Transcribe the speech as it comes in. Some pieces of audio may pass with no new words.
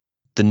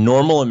the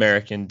normal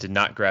American did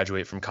not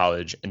graduate from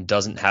college and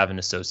doesn't have an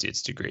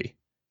associate's degree.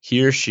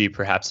 He or she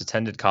perhaps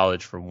attended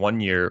college for 1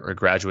 year or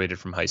graduated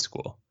from high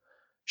school.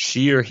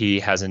 She or he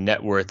has a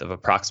net worth of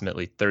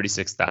approximately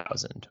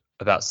 36,000,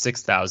 about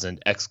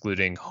 6,000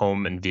 excluding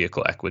home and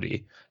vehicle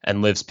equity,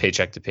 and lives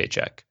paycheck to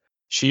paycheck.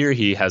 She or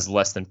he has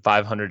less than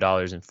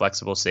 $500 in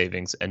flexible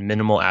savings and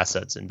minimal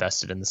assets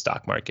invested in the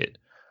stock market.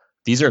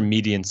 These are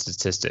median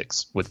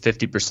statistics, with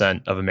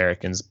 50% of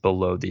Americans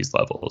below these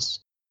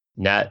levels.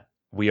 Nat,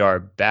 we are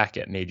back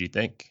at Made You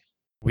Think.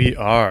 We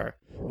are.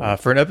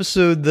 For an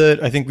episode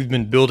that I think we've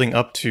been building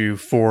up to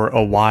for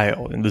a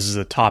while, and this is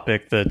a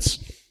topic that's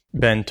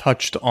been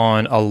touched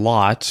on a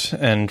lot.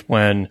 And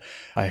when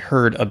I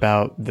heard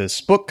about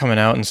this book coming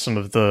out and some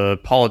of the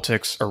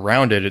politics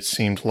around it, it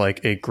seemed like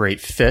a great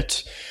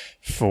fit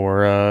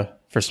for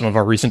some of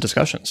our recent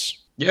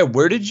discussions. Yeah,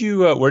 where did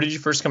you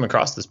first come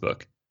across this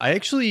book? I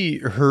actually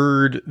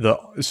heard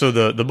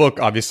the book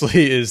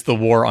obviously is The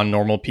War on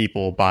Normal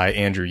People by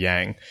Andrew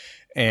Yang.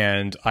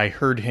 And I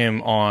heard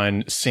him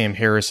on Sam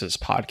Harris's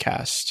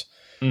podcast,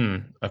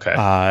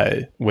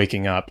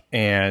 Waking Up.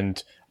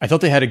 And I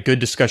thought they had a good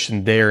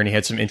discussion there, and he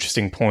had some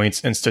interesting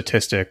points and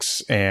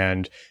statistics.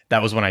 And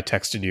that was when I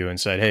texted you and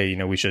said, hey,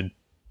 we should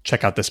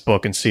check out this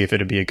book and see if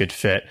it'd be a good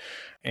fit.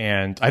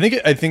 And I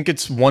think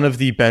it's one of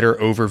the better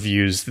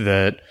overviews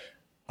that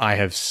I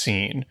have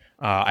seen.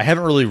 I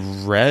haven't really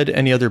read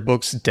any other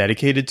books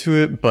dedicated to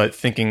it, but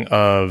thinking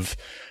of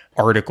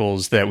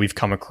articles that we've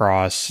come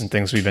across and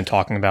things we've been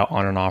talking about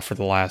on and off for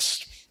the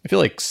last, I feel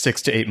like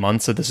 6 to 8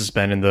 months that this has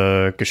been in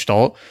the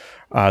Gestalt.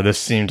 This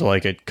seemed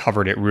like it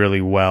covered it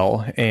really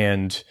well.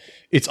 And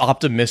it's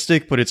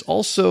optimistic, but it's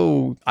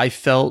also, I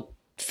felt,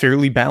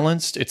 fairly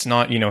balanced. It's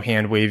not,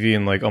 hand wavy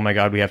and like, oh my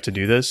God, we have to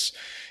do this.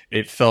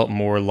 It felt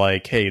more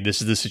like, hey,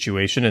 this is the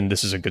situation and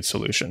this is a good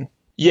solution.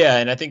 Yeah.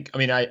 And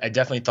I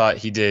definitely thought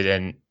he did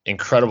an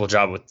incredible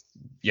job with,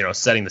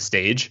 setting the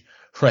stage,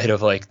 right?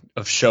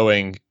 Of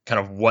showing kind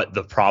of what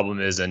the problem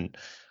is. And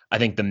I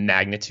think the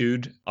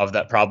magnitude of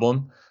that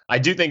problem. I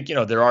do think,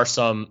 there are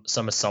some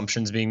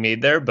assumptions being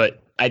made there,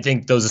 but I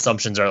think those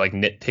assumptions are like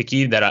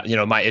nitpicky.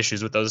 That my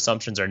issues with those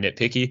assumptions are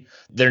nitpicky.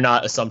 They're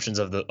not assumptions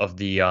of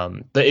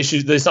the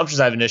issues. The assumptions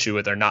I have an issue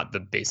with are not the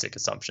basic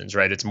assumptions,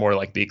 right? It's more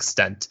like the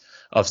extent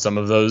of some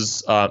of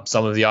those,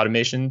 some of the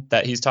automation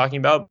that he's talking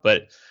about.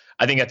 But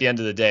I think at the end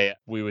of the day,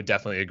 we would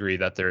definitely agree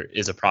that there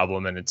is a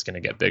problem and it's going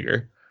to get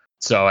bigger.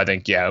 So I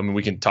think,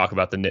 we can talk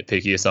about the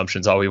nitpicky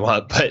assumptions all we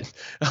want, but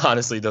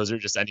honestly, those are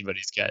just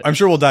anybody's guess. I'm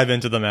sure we'll dive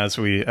into them as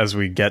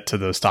we get to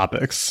those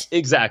topics.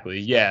 Exactly.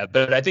 Yeah.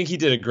 But I think he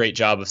did a great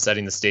job of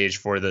setting the stage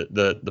for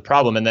the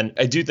problem. And then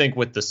I do think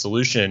with the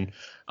solution,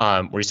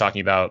 where he's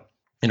talking about,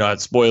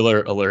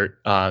 spoiler alert,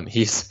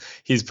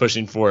 he's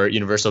pushing for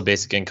universal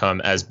basic income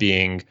as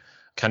being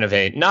kind of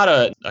not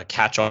a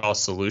catch-all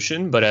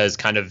solution, but as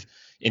kind of,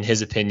 in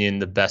his opinion,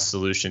 the best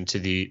solution to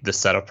the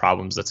set of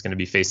problems that's going to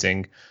be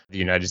facing the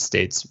United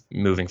States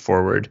moving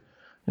forward.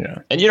 Yeah.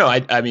 And,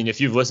 I mean, if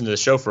you've listened to the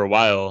show for a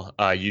while,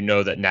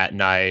 that Nat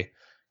and I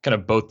kind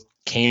of both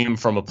came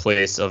from a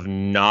place of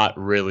not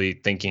really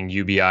thinking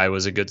UBI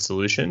was a good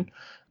solution.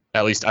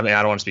 At least, I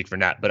don't want to speak for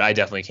Nat, but I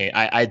definitely came.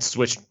 I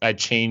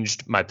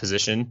changed my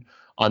position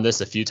on this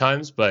a few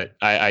times, but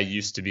I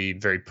used to be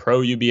very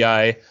pro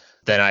UBI.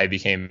 Then I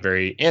became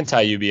very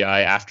anti UBI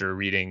after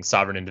reading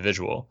Sovereign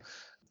Individual.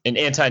 And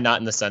anti,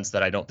 not in the sense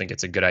that I don't think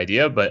it's a good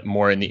idea, but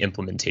more in the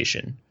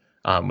implementation,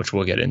 which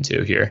we'll get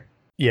into here.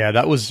 Yeah,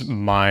 that was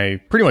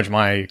pretty much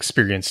my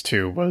experience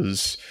too.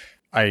 Was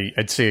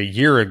I'd say a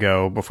year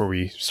ago, before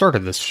we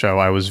started this show,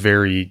 I was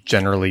very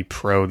generally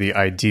pro the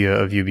idea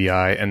of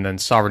UBI, and then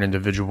Sovereign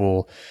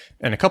Individual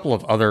and a couple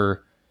of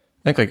other,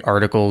 I think, like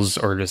articles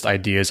or just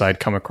ideas I'd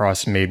come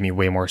across made me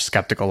way more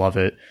skeptical of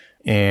it.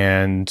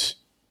 And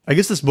I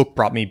guess this book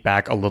brought me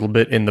back a little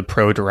bit in the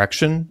pro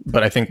direction,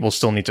 but I think we'll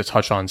still need to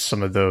touch on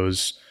some of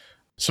those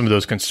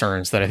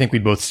concerns that I think we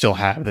both still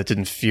have that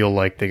didn't feel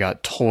like they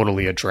got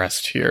totally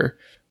addressed here.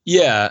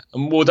 Yeah,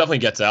 we'll definitely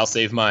get to that. I'll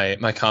save my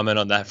comment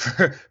on that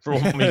for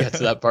when we get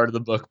to that part of the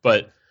book.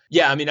 But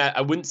yeah,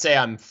 I wouldn't say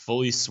I'm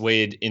fully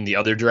swayed in the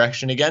other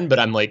direction again, but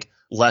I'm like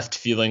left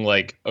feeling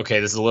like, okay,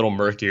 this is a little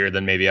murkier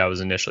than maybe I was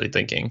initially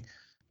thinking.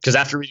 Because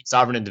after reading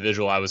Sovereign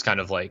Individual, I was kind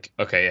of like,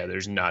 okay, yeah,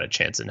 there's not a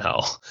chance in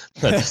hell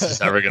that this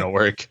is ever going to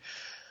work.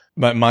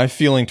 My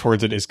feeling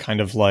towards it is kind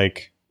of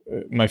like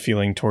my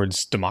feeling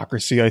towards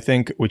democracy, I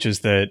think, which is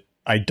that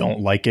I don't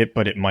like it,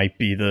 but it might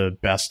be the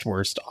best,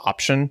 worst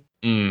option.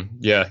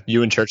 Yeah,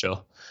 you and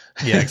Churchill.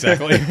 Yeah,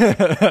 exactly.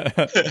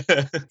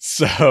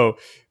 So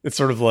it's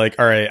sort of like,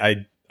 all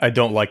right, I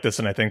don't like this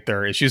and I think there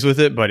are issues with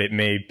it, but it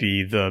may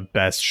be the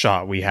best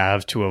shot we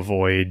have to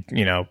avoid,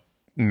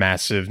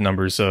 massive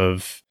numbers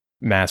of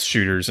mass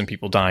shooters and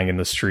people dying in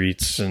the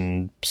streets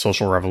and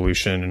social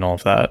revolution and all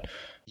of that.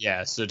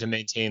 Yeah, so to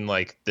maintain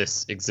like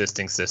this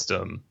existing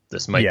system,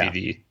 this might be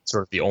the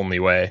sort of the only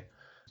way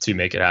to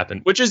make it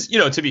happen, which is,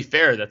 to be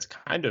fair, that's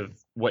kind of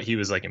what he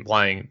was like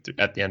implying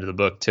at the end of the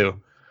book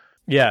too.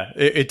 Yeah,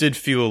 it did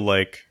feel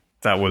like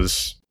that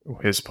was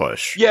his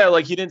push. Yeah,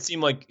 like he didn't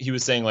seem like he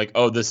was saying like,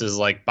 oh, this is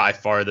like by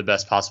far the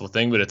best possible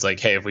thing, but it's like,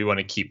 hey, if we want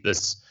to keep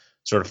this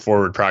sort of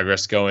forward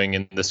progress going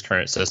in this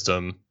current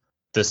system,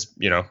 this,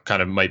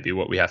 kind of might be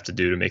what we have to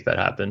do to make that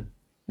happen.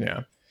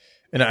 Yeah.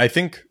 And I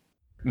think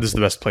this is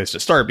the best place to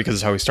start because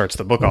it's how he starts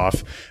the book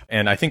off.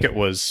 And I think it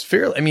was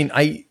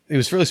it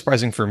was fairly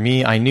surprising for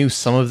me. I knew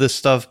some of this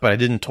stuff, but I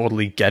didn't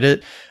totally get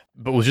it.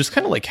 But it was just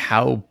kind of like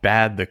how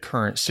bad the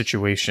current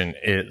situation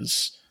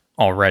is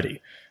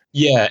already.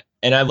 Yeah.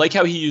 And I like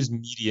how he used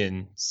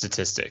median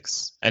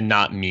statistics and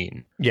not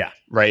mean. Yeah.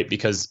 Right.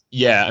 Because,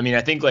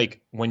 I think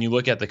like when you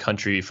look at the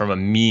country from a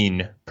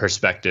mean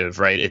perspective,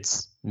 right,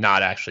 it's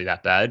not actually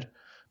that bad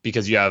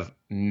because you have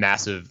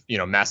massive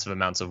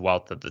amounts of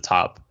wealth at the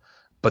top.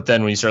 But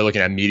then when you start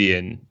looking at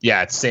median,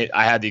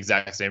 I had the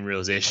exact same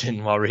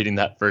realization while reading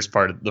that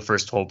the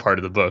first whole part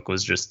of the book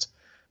was just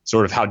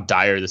sort of how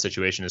dire the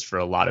situation is for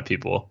a lot of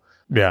people.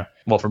 Yeah.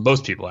 Well, for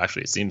most people,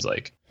 actually, it seems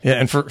like. Yeah.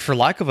 And for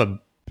lack of a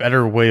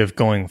better way of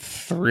going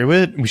through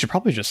it, we should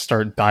probably just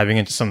start diving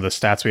into some of the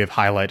stats we have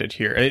highlighted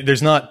here.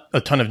 There's not a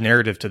ton of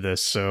narrative to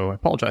this, so I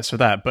apologize for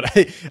that. But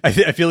I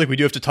feel like we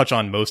do have to touch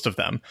on most of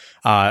them,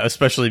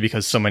 especially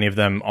because so many of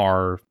them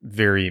are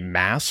very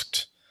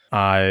masked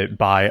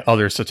by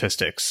other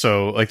statistics.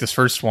 So like this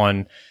first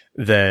one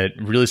that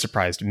really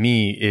surprised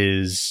me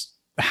is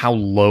how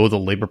low the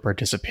labor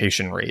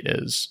participation rate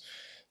is.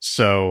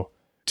 So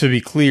to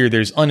be clear,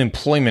 there's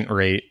unemployment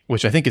rate,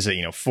 which I think is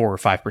at 4 or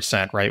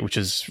 5%, right? Which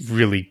is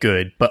really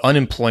good. But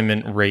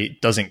unemployment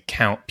rate doesn't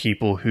count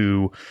people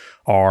who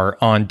are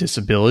on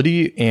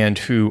disability and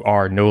who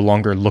are no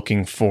longer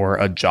looking for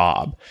a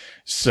job.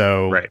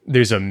 So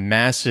There's a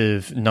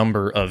massive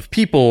number of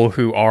people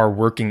who are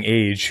working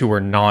age who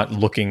are not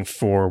looking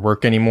for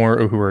work anymore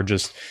or who are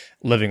just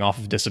living off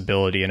of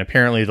disability. And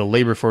apparently the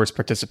labor force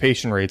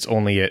participation rate's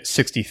only at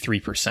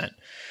 63%,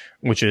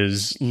 which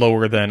is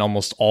lower than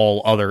almost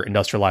all other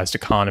industrialized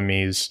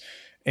economies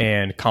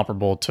and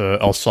comparable to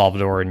El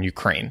Salvador and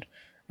Ukraine,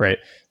 right?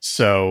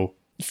 So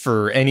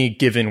for any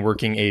given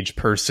working age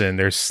person,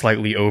 there's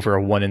slightly over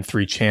a 1 in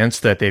 3 chance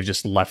that they've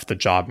just left the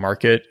job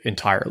market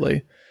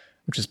entirely,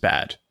 which is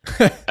bad.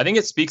 I think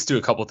it speaks to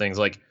a couple things.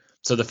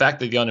 So the fact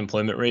that the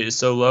unemployment rate is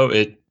so low,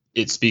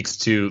 it speaks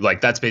to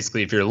that's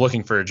basically if you're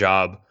looking for a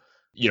job,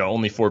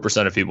 only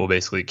 4% of people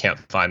basically can't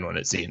find one,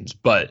 it seems.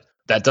 But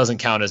that doesn't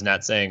count, as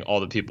Nat's saying, all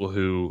the people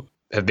who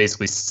have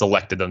basically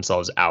selected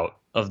themselves out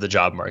of the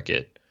job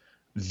market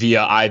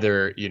via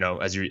either,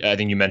 I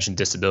think you mentioned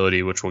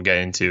disability, which we'll get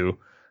into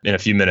in a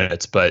few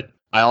minutes. But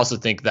I also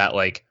think that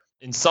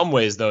in some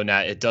ways, though,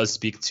 Nat, it does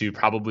speak to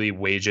probably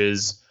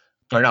wages,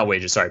 or not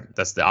wages. Sorry,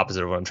 that's the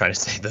opposite of what I'm trying to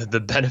say. The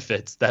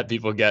benefits that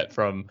people get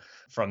from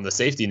the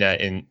safety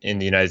net in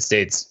the United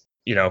States,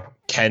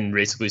 can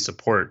basically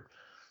support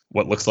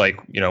what looks like,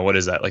 what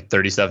is that,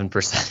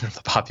 37% of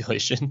the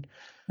population?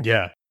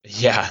 Yeah.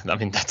 Yeah. I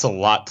mean, that's a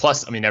lot.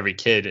 Plus, every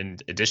kid in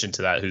addition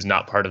to that who's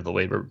not part of the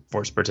labor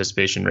force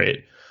participation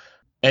rate.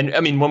 And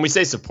when we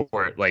say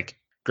support,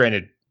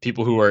 granted,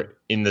 people who are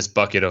in this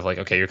bucket of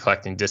okay, you're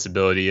collecting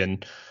disability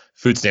and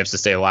food stamps to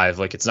stay alive.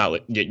 It's not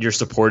like you're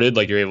supported,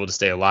 you're able to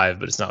stay alive,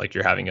 but it's not like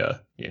you're having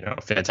a,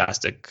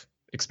 fantastic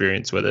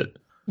experience with it.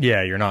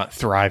 Yeah. You're not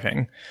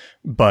thriving,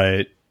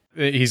 but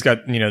he's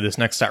got, this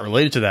next stat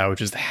related to that,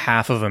 which is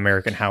half of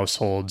American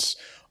households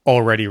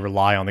already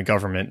rely on the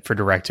government for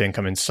direct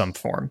income in some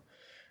form,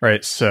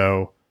 right?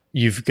 So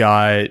you've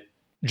got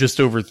just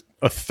over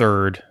a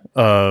third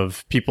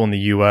of people in the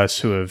US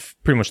who have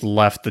pretty much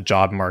left the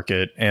job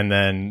market. And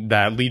then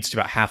that leads to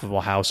about half of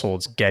all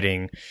households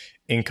getting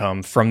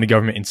income from the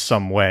government in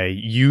some way,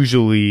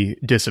 usually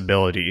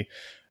disability.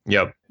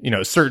 Yep.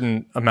 A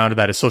certain amount of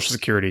that is Social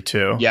Security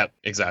too. Yep,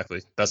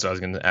 exactly. That's what I was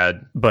going to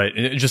add. But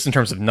just in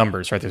terms of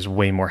numbers, right, there's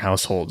way more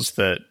households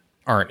that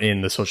aren't in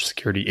the Social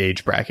Security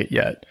age bracket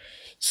yet.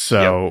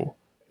 So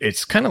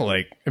It's kind of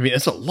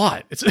it's a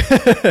lot. It's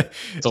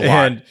a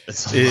lot.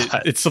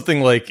 It's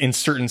something like in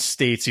certain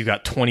states, you've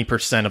got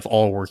 20% of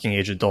all working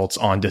age adults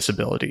on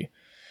disability.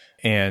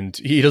 And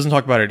he doesn't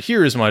talk about it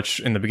here as much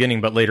in the beginning,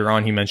 but later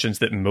on, he mentions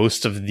that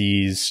most of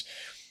these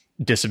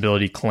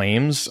disability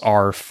claims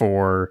are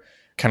for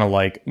kind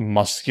of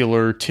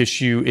muscular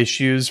tissue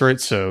issues,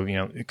 right? So,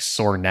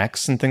 sore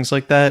necks and things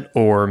like that,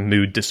 or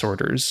mood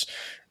disorders,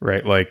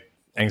 right?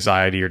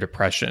 Anxiety or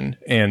depression.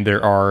 And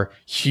there are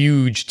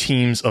huge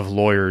teams of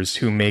lawyers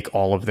who make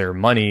all of their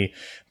money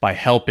by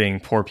helping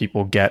poor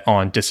people get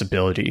on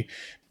disability.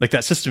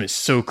 That system is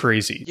so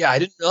crazy. Yeah, I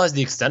didn't realize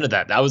the extent of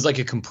that. That was a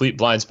complete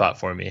blind spot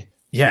for me.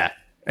 Yeah.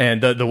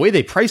 And the way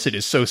they price it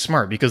is so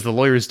smart because the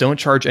lawyers don't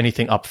charge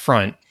anything up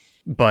front,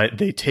 but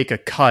they take a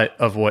cut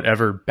of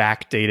whatever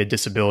backdated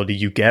disability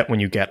you get when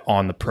you get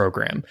on the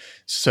program.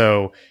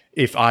 So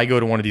if I go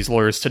to one of these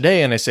lawyers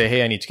today and I say,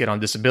 hey, I need to get on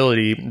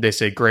disability, they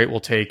say, great, we'll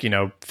take,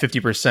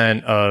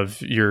 50%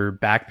 of your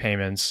back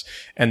payments.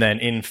 And then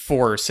in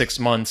 4 or 6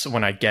 months,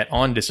 when I get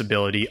on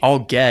disability, I'll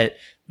get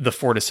the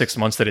 4 to 6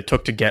 months that it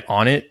took to get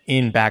on it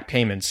in back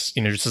payments,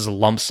 just as a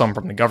lump sum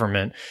from the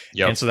government.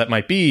 Yep. And so that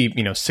might be,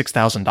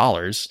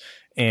 $6,000.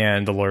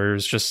 and the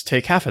lawyers just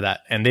take half of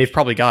that. And they've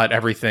probably got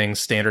everything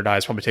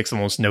standardized, probably takes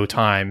almost no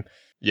time.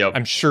 Yep.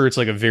 I'm sure it's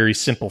like a very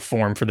simple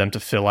form for them to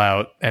fill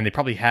out, and they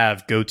probably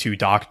have go-to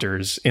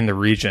doctors in the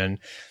region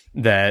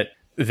that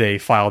they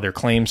file their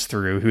claims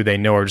through who they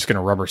know are just going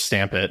to rubber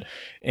stamp it,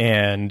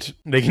 and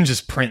they can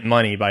just print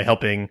money by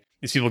helping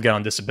these people get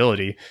on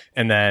disability.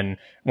 And then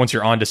once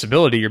you're on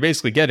disability, you're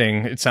basically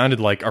getting, it sounded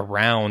like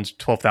around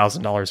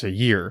 $12,000 a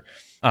year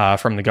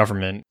from the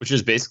government. Which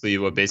is basically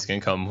what basic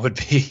income would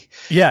be.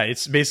 Yeah,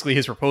 it's basically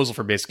his proposal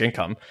for basic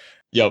income.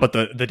 Yep. But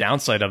the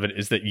downside of it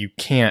is that you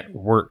can't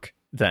work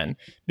then,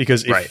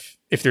 because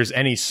if there's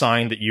any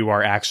sign that you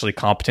are actually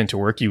competent to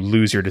work, you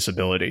lose your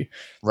disability.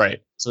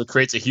 Right. So it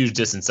creates a huge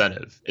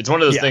disincentive. It's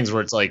one of those things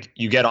where it's like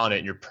you get on it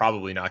and you're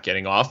probably not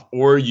getting off,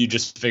 or you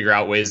just figure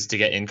out ways to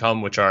get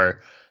income which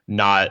are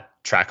not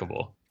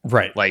trackable.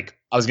 Right. Like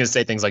I was going to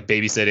say things like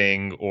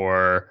babysitting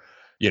or,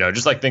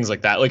 just like things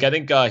like that. Like I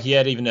think he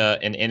had even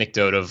an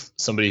anecdote of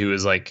somebody who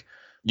was like,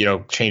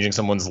 changing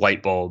someone's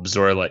light bulbs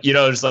or like,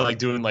 just like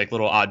doing like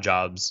little odd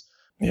jobs.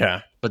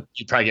 Yeah. But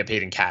you'd probably get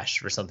paid in cash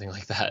for something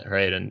like that,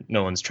 right? And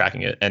no one's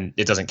tracking it. And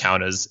it doesn't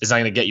count as, it's not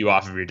going to get you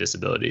off of your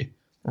disability.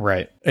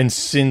 Right. And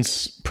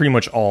since pretty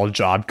much all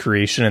job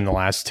creation in the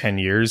last 10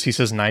 years, he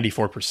says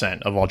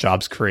 94% of all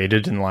jobs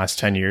created in the last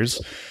 10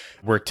 years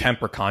were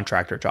temp or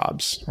contractor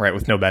jobs, right,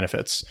 with no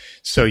benefits.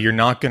 So you're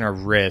not going to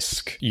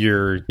risk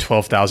your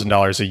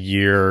 $12,000 a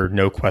year,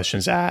 no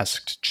questions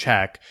asked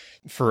check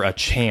for a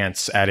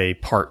chance at a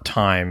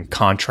part-time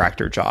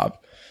contractor job.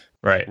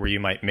 Right. Where you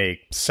might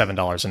make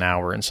 $7 an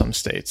hour in some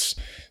states.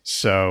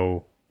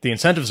 So the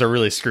incentives are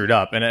really screwed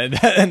up. And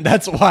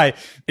that's why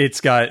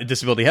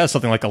disability has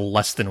something like a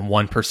less than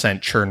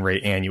 1% churn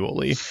rate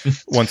annually.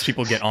 Once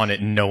people get on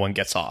it, no one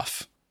gets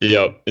off.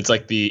 Yep. It's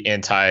like the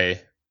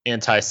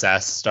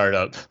anti-SaaS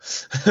startup.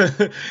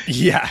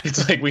 Yeah.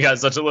 It's like we got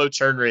such a low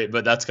churn rate,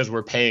 but that's because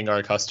we're paying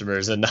our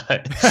customers and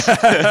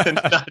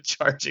not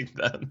charging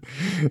them.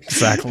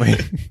 Exactly.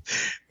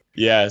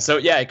 Yeah. So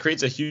yeah, it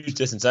creates a huge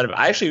disincentive.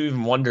 I actually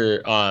even wonder,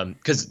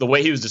 because the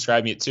way he was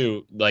describing it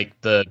too,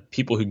 like the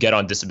people who get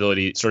on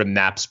disability sort of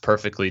maps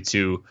perfectly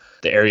to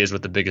the areas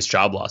with the biggest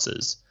job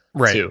losses.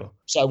 Right. Too.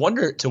 So I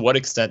wonder to what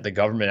extent the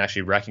government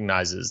actually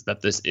recognizes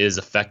that this is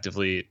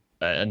effectively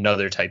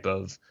another type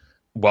of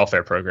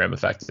welfare program,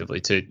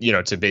 effectively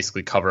to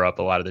basically cover up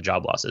a lot of the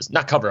job losses.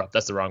 Not cover up,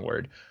 that's the wrong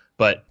word,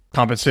 but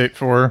compensate.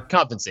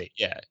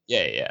 Yeah.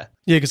 Yeah,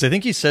 because I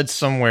think he said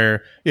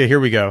somewhere, here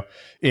we go.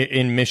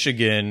 In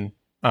Michigan,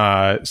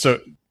 so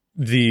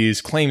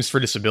these claims for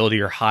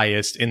disability are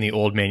highest in the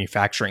old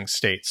manufacturing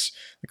states,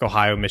 like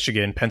Ohio,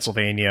 Michigan,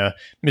 Pennsylvania.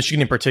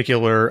 Michigan in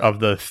particular, of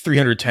the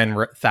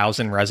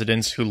 310,000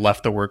 residents who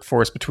left the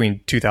workforce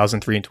between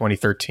 2003 and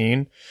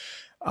 2013,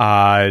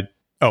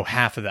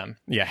 half of them.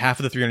 Yeah, half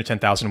of the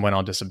 310,000 went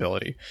on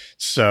disability.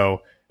 So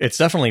it's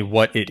definitely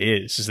what it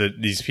is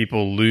that these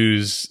people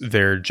lose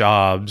their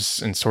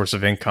jobs and source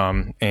of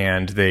income,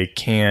 and they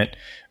can't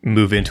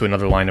move into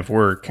another line of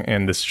work.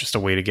 And this is just a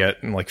way to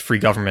get like free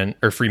government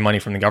or free money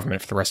from the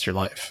government for the rest of your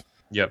life.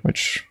 Yep.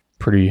 Which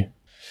pretty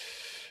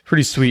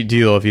sweet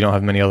deal if you don't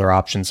have many other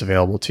options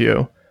available to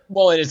you.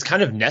 Well, and it's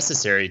kind of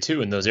necessary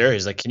too in those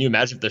areas. Like, can you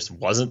imagine if this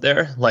wasn't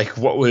there? Like,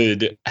 what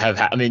would have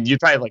I mean,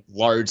 you'd probably have like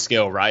large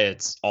scale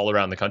riots all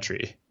around the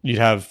country. You'd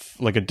have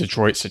like a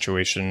Detroit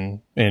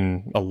situation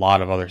in a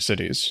lot of other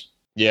cities.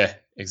 Yeah,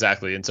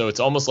 exactly. And so it's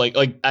almost like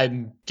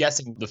I'm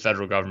guessing the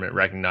federal government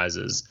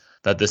recognizes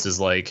that this is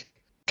like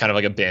kind of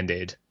like a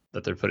Band-Aid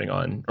that they're putting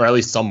on, or at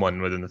least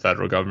someone within the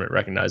federal government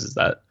recognizes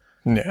that.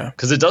 Yeah.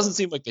 Because it doesn't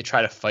seem like they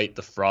try to fight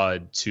the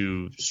fraud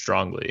too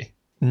strongly.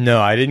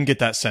 No, I didn't get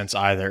that sense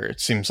either. It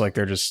seems like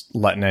they're just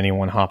letting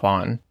anyone hop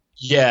on.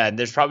 Yeah, and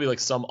there's probably like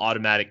some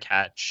automatic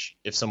catch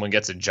if someone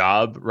gets a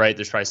job, right?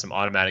 There's probably some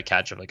automatic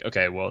catch of like,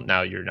 okay, well,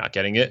 now you're not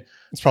getting it.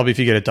 It's probably if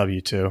you get a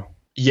W-2.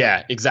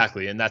 Yeah,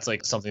 exactly. And that's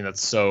like something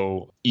that's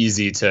so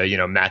easy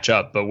to, match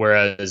up. But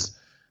whereas,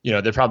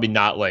 they're probably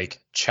not like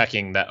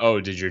checking that,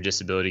 oh, did your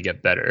disability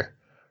get better?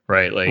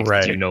 Right? Like,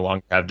 do you no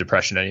longer have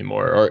depression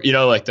anymore? Or,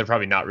 like they're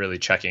probably not really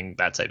checking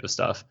that type of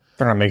stuff.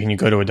 They're not making you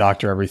go to a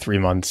doctor every 3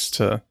 months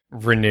to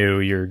renew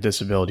your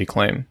disability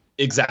claim.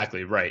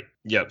 Exactly. Right.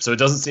 Yep. So it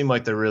doesn't seem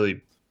like they're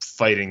really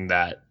fighting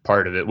that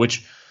part of it,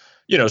 which,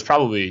 is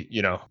probably,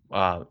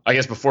 I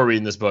guess before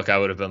reading this book, I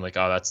would have been like,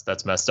 oh,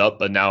 that's messed up.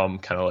 But now I'm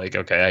kind of like,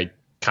 okay, I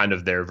kind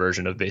of their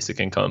version of basic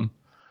income.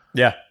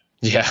 Yeah.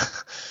 Yeah.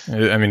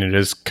 I mean, it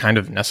is kind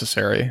of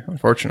necessary,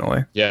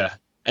 unfortunately. Yeah.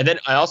 And then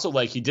I also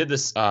he did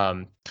this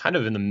kind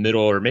of in the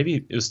middle, or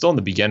maybe it was still in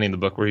the beginning of the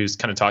book, where he was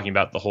kind of talking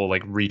about the whole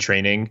like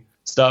retraining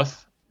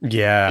stuff.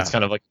 Yeah. It's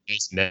kind of like a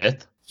nice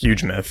myth.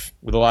 Huge myth.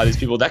 With a lot of these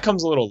people. That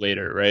comes a little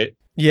later, right?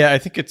 Yeah, I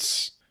think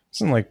it's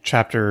in like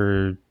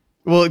chapter...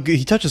 Well,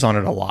 he touches on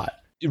it a lot.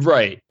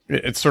 Right.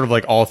 It's sort of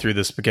like all through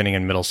this beginning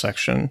and middle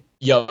section.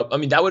 Yeah, I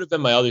mean, that would have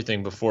been my other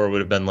thing before.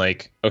 Would have been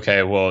like,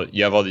 okay, well,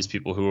 you have all these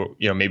people who,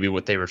 maybe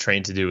what they were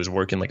trained to do is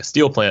work in like a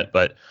steel plant,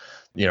 but,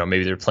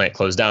 maybe their plant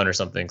closed down or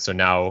something. So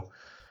now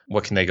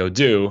what can they go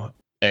do?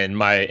 And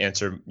my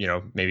answer,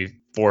 maybe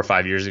 4 or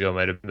 5 years ago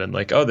might have been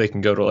like, oh, they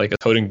can go to like a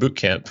coding boot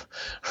camp,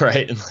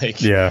 right? And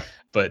like, Yeah.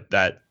 but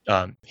that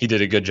he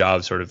did a good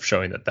job sort of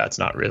showing that that's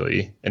not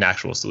really an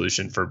actual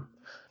solution for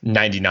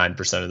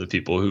 99% of the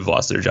people who've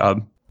lost their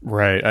job.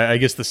 Right. I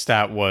guess the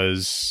stat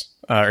was,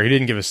 or he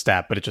didn't give a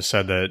stat, but it just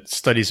said that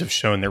studies have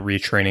shown that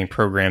retraining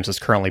programs as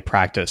currently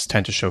practiced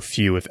tend to show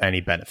few, if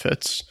any,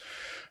 benefits.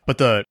 But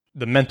the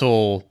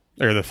mental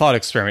or the thought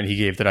experiment he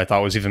gave that I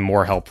thought was even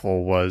more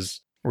helpful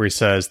was where he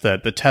says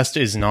that the test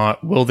is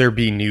not, will there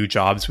be new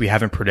jobs we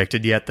haven't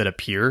predicted yet that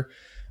appear?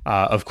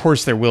 Of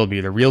course there will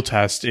be. The real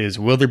test is,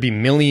 will there be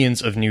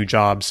millions of new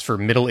jobs for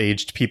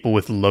middle-aged people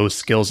with low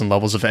skills and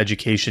levels of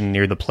education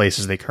near the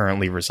places they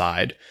currently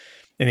reside?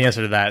 And the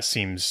answer to that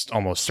seems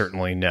almost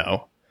certainly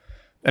no.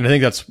 And I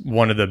think that's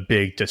one of the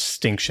big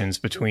distinctions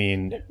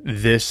between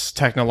this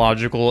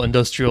technological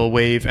industrial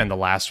wave and the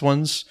last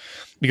ones,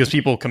 because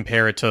people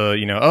compare it to,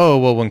 oh,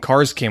 well, when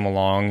cars came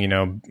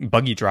along,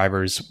 buggy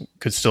drivers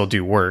could still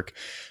do work.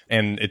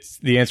 And it's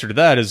the answer to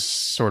that is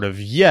sort of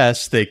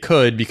yes, they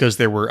could, because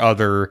there were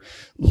other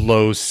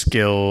low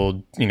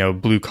skilled,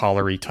 blue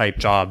collar type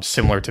jobs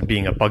similar to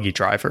being a buggy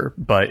driver.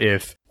 But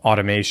if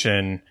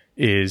automation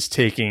is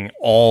taking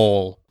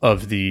all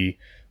of the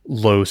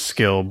low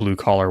skill blue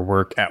collar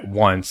work at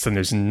once, then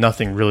there's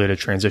nothing really to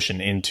transition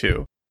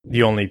into.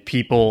 The only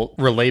people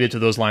related to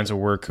those lines of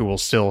work who will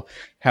still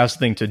have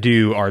something to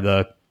do are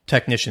the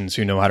technicians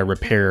who know how to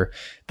repair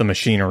the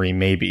machinery,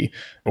 maybe,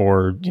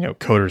 or,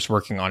 coders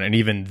working on it. And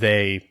even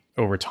they,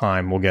 over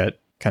time, will get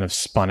kind of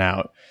spun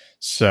out.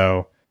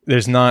 So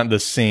there's not the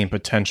same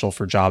potential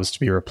for jobs to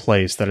be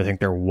replaced that I think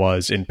there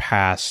was in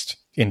past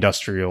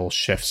industrial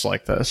shifts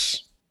like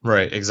this.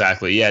 Right,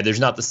 exactly. Yeah, there's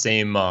not the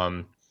same,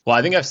 well,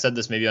 I think I've said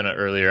this maybe on an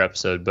earlier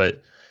episode,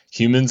 but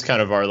humans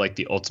kind of are like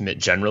the ultimate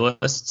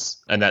generalists,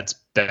 and that's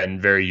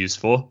been very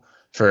useful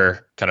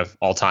for kind of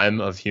all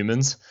time of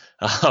humans.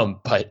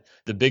 But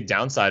the big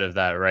downside of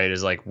that, right,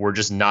 is like we're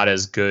just not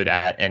as good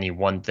at any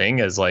one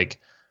thing as like,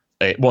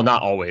 well,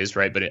 not always,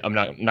 right? But I'm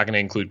not going to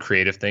include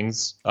creative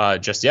things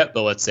just yet.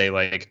 But let's say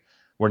like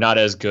we're not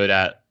as good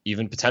at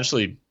even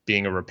potentially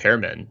being a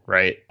repairman,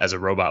 right, as a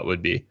robot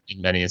would be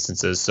in many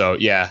instances. So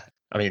yeah.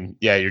 I mean,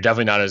 yeah, you're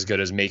definitely not as good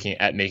as making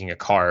a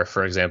car,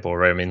 for example,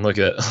 right? I mean, look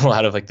at a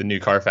lot of like the new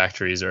car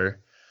factories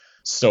are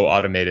so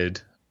automated.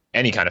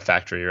 Any kind of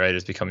factory, right,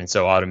 is becoming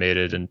so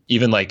automated. And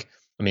even like,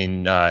 I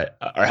mean,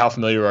 how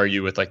familiar are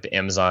you with like the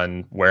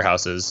Amazon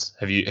warehouses?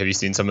 Have you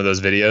seen some of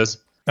those videos?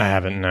 I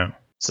haven't, no.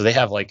 So they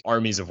have like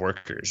armies of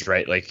workers,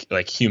 right?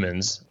 Like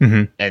humans,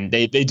 Mm-hmm. and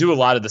they do a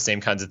lot of the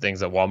same kinds of things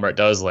that Walmart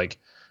does, like.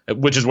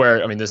 Which is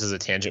where, I mean, this is a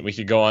tangent we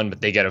could go on, but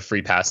they get a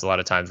free pass a lot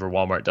of times where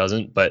Walmart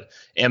doesn't. But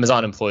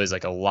Amazon employs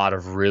like a lot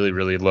of really,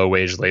 really low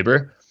wage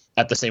labor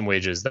at the same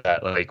wages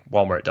that like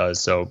Walmart does.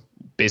 So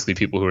basically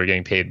people who are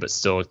getting paid but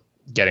still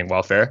getting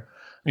welfare.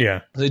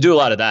 Yeah. They do a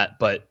lot of that,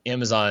 but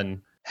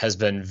Amazon has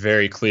been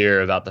very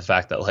clear about the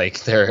fact that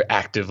like they're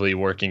actively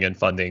working and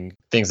funding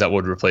things that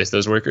would replace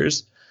those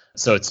workers.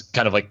 So it's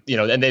kind of like,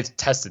 and they've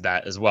tested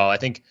that as well. I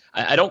think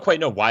I don't quite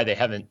know why they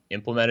haven't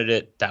implemented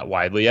it that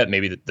widely yet.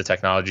 Maybe the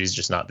technology is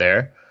just not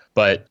there.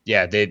 But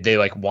yeah, they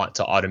like want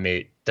to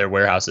automate their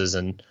warehouses.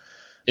 And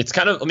it's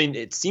kind of, I mean,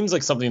 it seems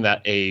like something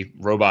that a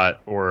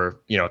robot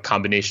or, a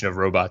combination of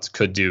robots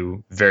could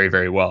do very,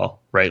 very well,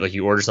 right? Like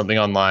you order something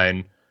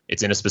online,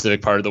 it's in a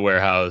specific part of the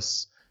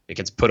warehouse, it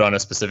gets put on a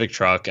specific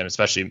truck. And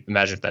especially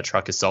imagine if that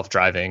truck is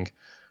self-driving.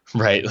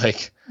 Right.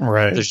 Like,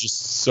 right. There's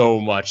just so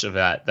much of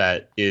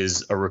that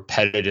is a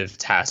repetitive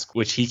task,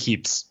 which he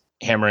keeps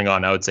hammering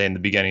on, I would say, in the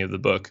beginning of the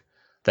book,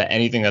 that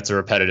anything that's a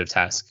repetitive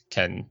task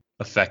can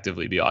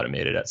effectively be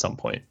automated at some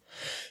point.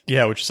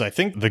 Yeah, which is, I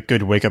think, the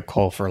good wake-up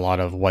call for a lot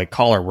of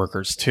white-collar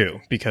workers,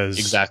 too, because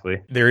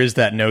exactly there is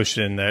that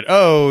notion that,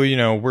 oh,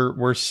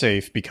 we're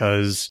safe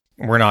because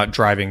we're not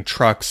driving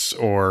trucks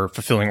or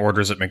fulfilling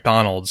orders at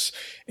McDonald's.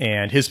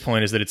 And his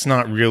point is that it's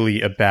not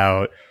really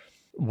about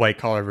white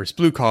collar versus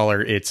blue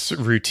collar, it's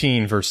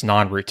routine versus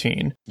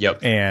non-routine.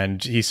 Yep.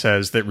 And he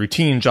says that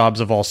routine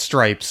jobs of all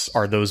stripes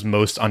are those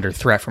most under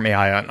threat from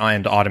AI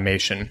and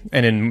automation.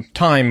 And in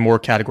time, more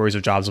categories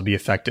of jobs will be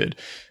affected.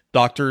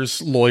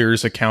 Doctors,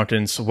 lawyers,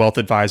 accountants, wealth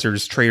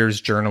advisors,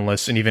 traders,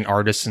 journalists, and even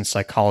artists and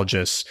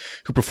psychologists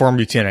who perform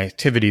routine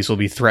activities will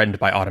be threatened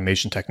by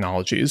automation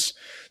technologies.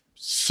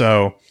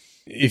 So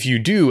if you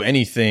do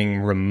anything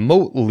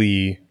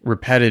remotely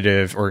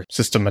repetitive or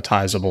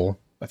systematizable,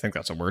 I think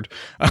that's a word.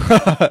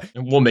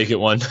 We'll make it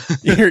one.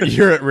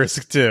 you're at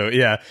risk too.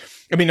 Yeah.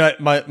 I mean,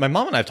 my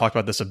mom and I have talked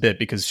about this a bit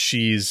because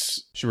she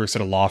works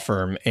at a law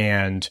firm,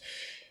 and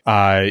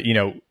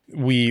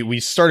we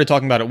started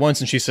talking about it once,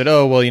 and she said,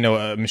 oh, well,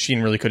 a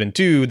machine really couldn't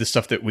do the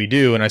stuff that we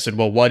do. And I said,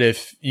 well, what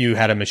if you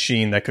had a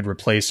machine that could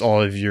replace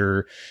all of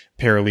your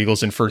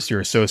paralegals and first year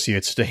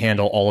associates to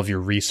handle all of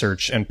your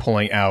research and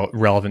pulling out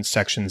relevant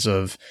sections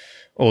of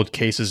old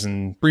cases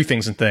and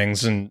briefings and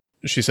things? And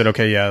she said,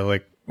 okay, yeah,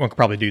 like, one could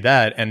probably do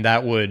that, and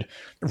that would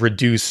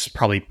reduce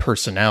probably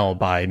personnel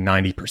by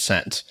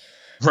 90%.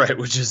 Right,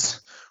 which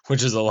is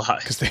which is a lot.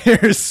 Because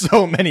there's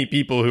so many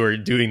people who are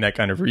doing that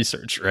kind of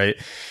research, right?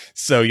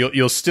 So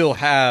you'll still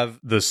have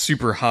the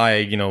super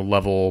high,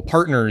 level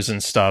partners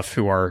and stuff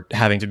who are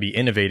having to be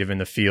innovative in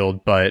the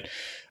field, but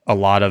a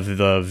lot of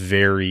the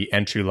very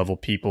entry level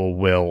people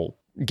will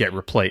get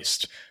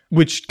replaced,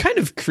 which kind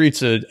of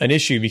creates an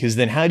issue, because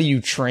then how do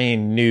you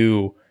train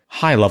new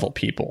high level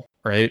people,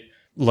 right?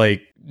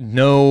 Like,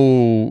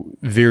 no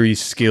very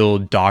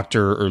skilled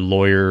doctor or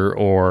lawyer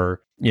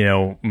or,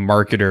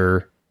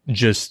 marketer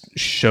just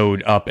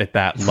showed up at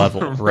that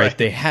level, right? Right.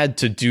 They had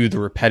to do the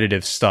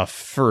repetitive stuff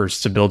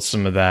first to build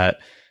some of that,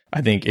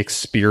 I think,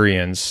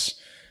 experience.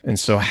 And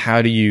so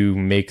how do you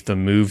make the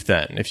move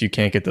then if you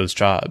can't get those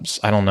jobs?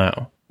 I don't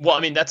know. Well, I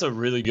mean, that's a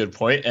really good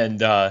point.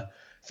 And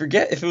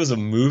forget if it was a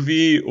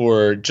movie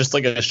or just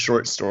like a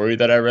short story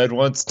that I read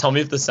once. Tell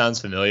me if this sounds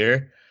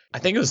familiar. I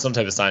think it was some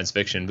type of science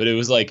fiction, but it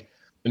was like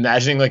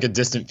imagining like a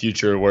distant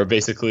future where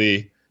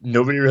basically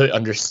nobody really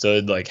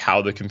understood like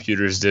how the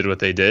computers did what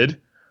they did,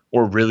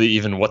 or really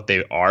even what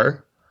they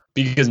are,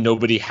 because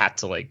nobody had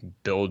to like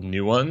build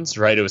new ones,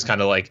 right? It was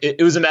kind of like,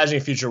 it was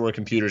imagining a future where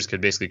computers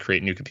could basically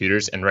create new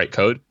computers and write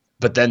code.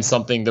 But then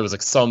there was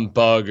like some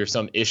bug or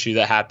some issue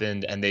that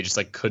happened, and they just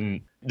like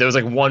couldn't, there was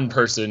like one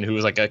person who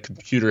was like a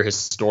computer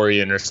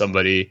historian or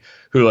somebody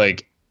who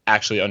like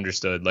actually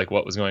understood like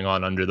what was going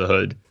on under the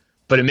hood.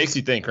 But it makes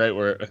you think, right?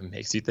 Where it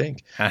makes you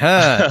think.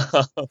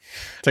 Aha.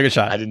 Take a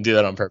shot. I didn't do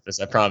that on purpose,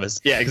 I promise.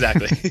 Yeah,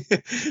 exactly.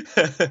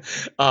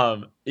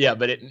 Yeah,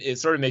 but it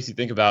sort of makes you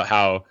think about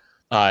how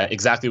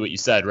exactly what you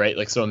said, right?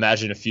 Like, so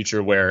imagine a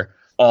future where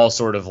all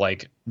sort of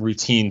like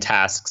routine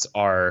tasks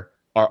are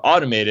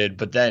automated,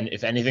 but then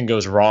if anything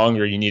goes wrong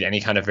or you need any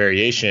kind of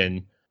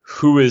variation,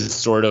 who is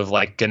sort of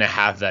like going to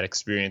have that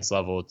experience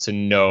level to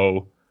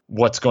know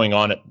what's going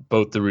on at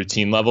both the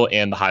routine level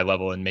and the high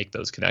level and make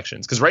those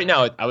connections? Because right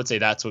now, I would say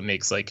that's what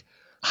makes like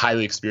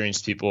highly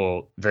experienced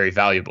people very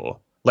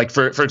valuable. Like,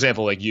 for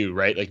example, like you,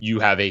 right? Like, you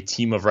have a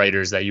team of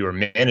writers that you are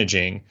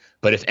managing,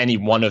 but if any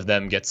one of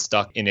them gets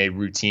stuck in a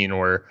routine,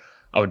 or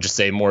I would just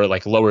say more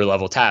like lower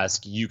level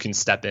task, you can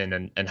step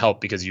in and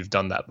help because you've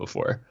done that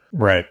before.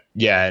 Right.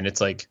 Yeah. And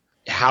it's like,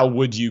 how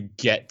would you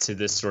get to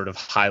this sort of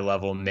high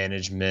level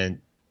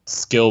management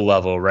skill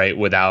level, right,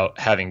 without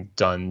having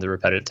done the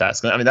repetitive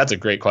task? I mean, that's a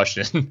great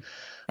question.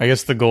 I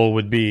guess the goal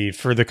would be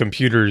for the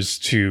computers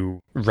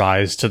to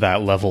rise to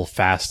that level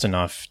fast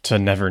enough to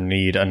never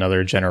need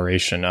another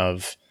generation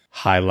of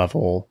high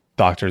level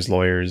doctors,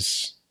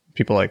 lawyers,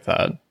 people like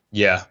that.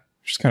 Yeah.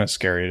 Which is kind of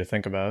scary to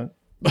think about.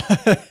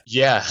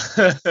 Yeah.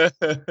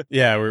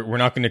 Yeah, we're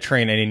not going to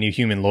train any new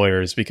human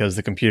lawyers because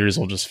the computers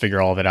will just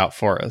figure all of it out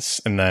for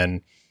us. And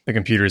then the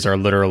computers are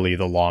literally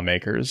the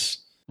lawmakers.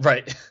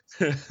 Right.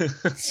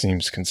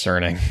 Seems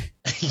concerning.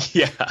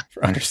 Yeah.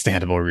 For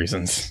understandable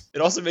reasons. It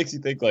also makes you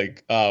think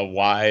like,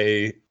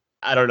 why,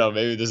 I don't know,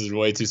 maybe this is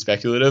way too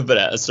speculative, but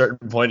at a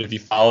certain point, if you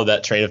follow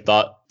that train of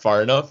thought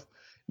far enough, it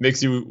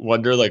makes you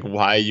wonder like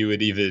why you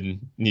would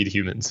even need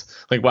humans.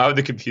 Like, why would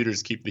the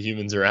computers keep the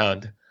humans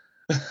around?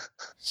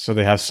 So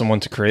they have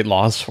someone to create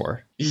laws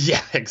for.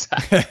 Yeah,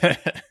 exactly.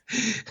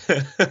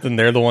 Then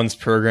they're the ones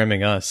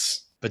programming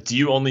us. But do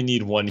you only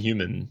need one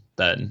human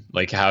then?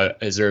 Like, how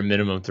is there a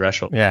minimum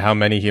threshold? Yeah, how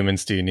many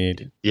humans do you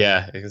need?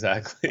 Yeah,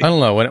 exactly. I don't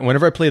know.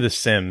 Whenever I play The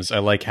Sims, I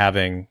like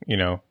having,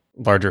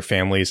 larger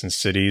families and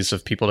cities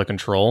of people to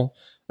control.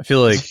 I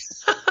feel like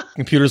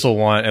computers will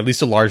want at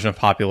least a large enough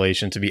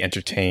population to be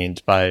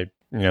entertained by,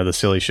 the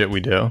silly shit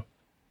we do.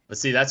 But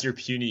see, that's your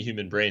puny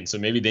human brain. So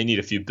maybe they need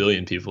a few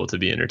billion people to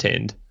be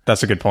entertained.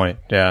 That's a good point.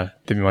 Yeah,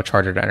 they'd be much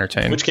harder to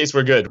entertain. In which case,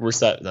 we're good. We're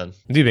set then.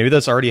 Dude, maybe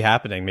that's already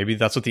happening. Maybe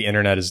that's what the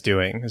internet is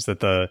doing, is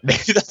that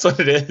maybe that's what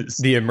it is.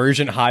 The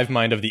emergent hive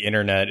mind of the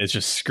internet is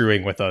just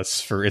screwing with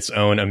us for its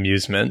own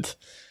amusement.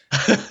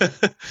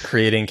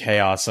 Creating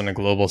chaos on a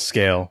global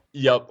scale.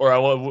 Yep.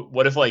 Or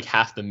what if like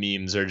half the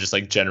memes are just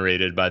like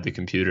generated by the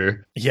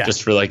computer? Yeah.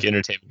 Just for like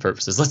entertainment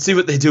purposes. Let's see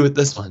what they do with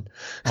this one.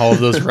 All of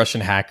those Russian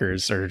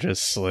hackers are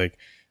just like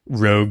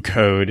rogue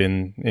code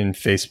in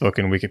Facebook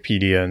and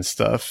Wikipedia and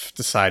stuff,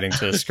 deciding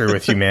to screw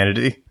with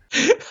humanity.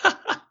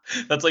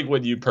 That's like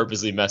when you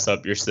purposely mess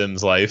up your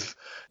Sims life.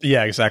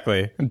 Yeah,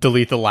 exactly.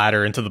 Delete the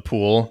ladder into the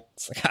pool.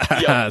 It's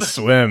like,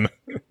 swim.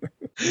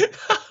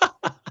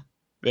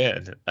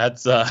 Man,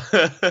 that's a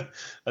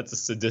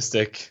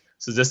sadistic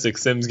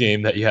Sims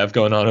game that you have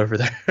going on over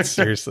there.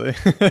 Seriously.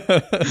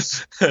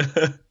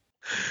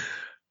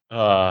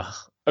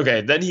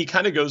 Okay, then he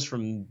kind of goes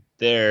from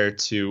there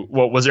to,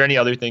 well, was there any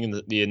other thing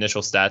in the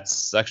initial stats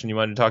section you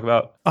wanted to talk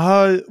about?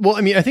 Well,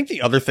 I mean, I think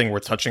the other thing we're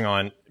touching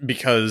on,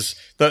 because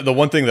the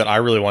one thing that I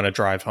really want to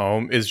drive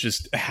home is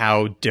just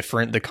how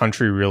different the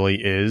country really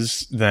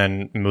is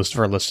than most of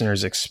our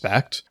listeners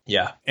expect.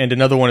 Yeah. And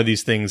another one of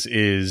these things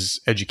is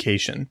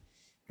education,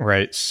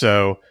 right?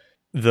 So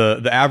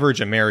the average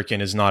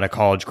American is not a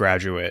college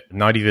graduate,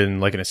 not even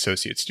like an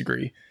associate's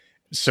degree.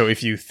 So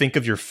if you think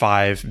of your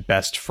 5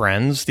 best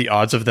friends, the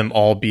odds of them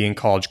all being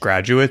college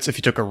graduates, if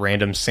you took a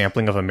random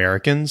sampling of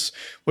Americans,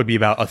 would be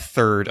about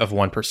 1/3 of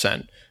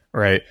 1%,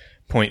 right?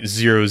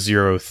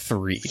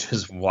 0.003. Which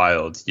is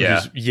wild.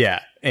 Yeah.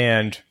 Yeah.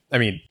 And I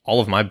mean, all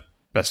of my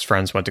best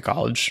friends went to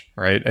college,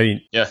 right? I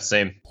mean, Yeah,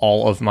 same.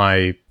 all of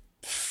my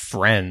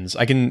friends,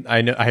 I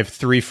know I have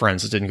 3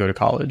 friends that didn't go to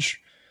college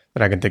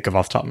that I can think of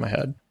off the top of my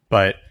head.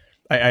 But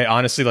I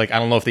honestly, like, I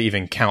don't know if they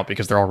even count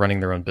because they're all running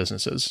their own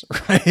businesses,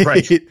 right?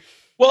 Right.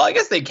 Well, I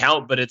guess they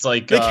count, but it's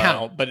like They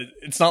count, but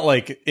it's not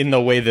like in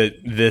the way that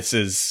this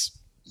is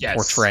yes.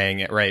 portraying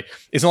it, right?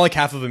 It's not like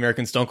half of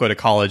Americans don't go to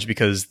college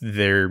because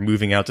they're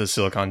moving out to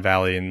Silicon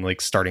Valley and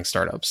like starting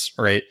startups,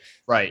 right?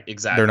 Right,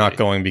 exactly. They're not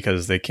going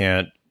because they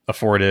can't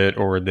afford it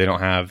or they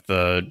don't have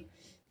the,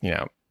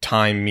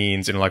 time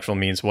means, intellectual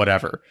means,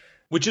 whatever.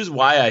 Which is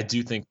why I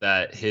do think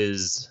that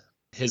his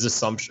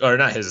assumption, or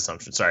not his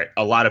assumption, sorry,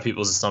 a lot of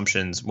people's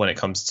assumptions when it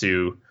comes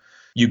to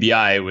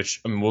UBI, which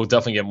I mean, we'll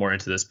definitely get more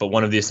into this, but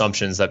one of the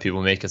assumptions that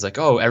people make is like,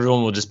 oh,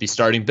 everyone will just be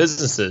starting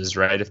businesses,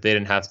 right? If they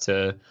didn't have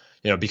to,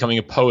 becoming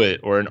a poet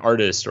or an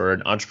artist or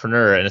an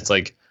entrepreneur. And it's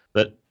like,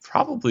 that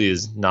probably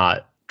is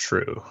not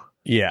true.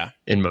 Yeah.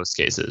 In most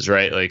cases,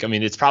 right? Like, I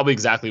mean, it's probably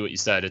exactly what you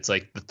said. It's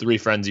like the 3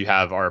 friends you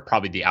have are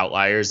probably the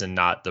outliers and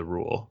not the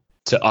rule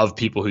of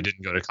people who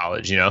didn't go to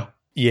college,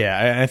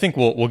 Yeah, I think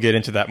we'll get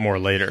into that more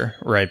later,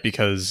 right?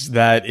 Because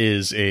that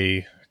is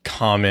a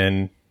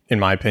common, in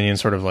my opinion,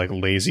 sort of like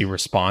lazy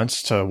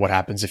response to what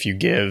happens if you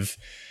give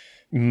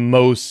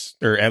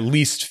most or at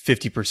least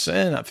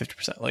 50%, not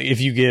 50%. Like if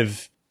you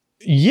give,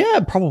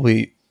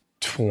 probably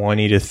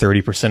 20 to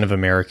 30% of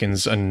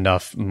Americans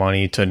enough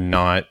money to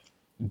not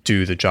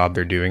do the job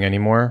they're doing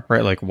anymore,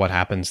 right? Like what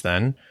happens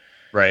then?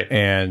 Right.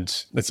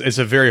 And it's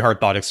a very hard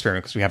thought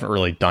experiment because we haven't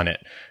really done it.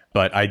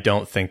 But I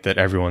don't think that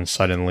everyone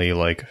suddenly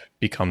like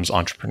becomes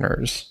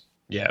entrepreneurs.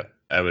 Yeah,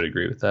 I would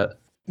agree with that.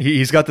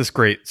 He's got this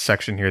great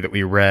section here that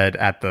we read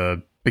at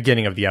the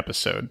beginning of the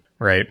episode,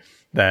 right?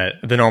 That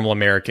the normal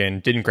American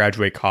didn't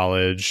graduate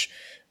college.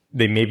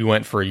 They maybe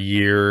went for a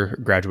year,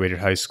 graduated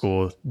high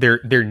school.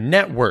 Their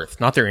net worth,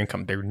 not their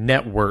income, their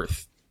net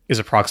worth is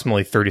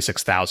approximately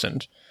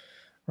 $36,000,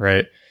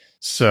 right?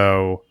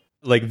 So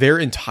like their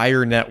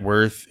entire net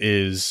worth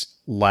is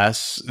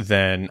less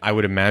than I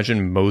would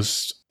imagine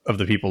most of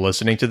the people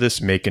listening to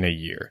this make in a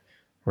year,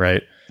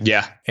 right?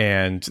 Yeah.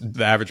 And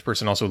the average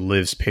person also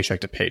lives paycheck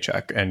to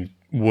paycheck and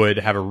would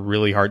have a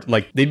really hard,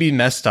 like they'd be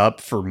messed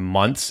up for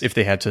months if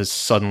they had to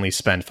suddenly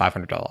spend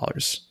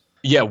 $500.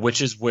 Yeah,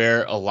 which is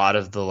where a lot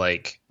of the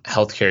like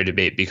healthcare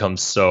debate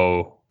becomes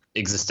so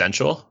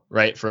existential,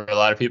 right? For a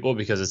lot of people,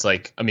 because it's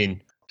like, I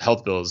mean,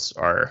 health bills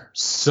are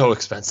so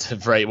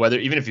expensive, right?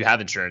 Even if you have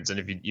insurance and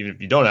even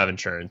if you don't have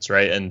insurance,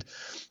 right? And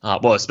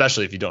well,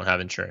 especially if you don't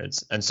have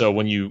insurance. And so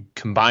when you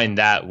combine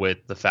that with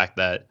the fact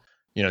that,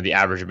 the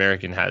average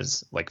American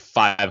has like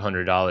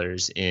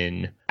 $500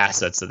 in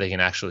assets that they can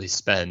actually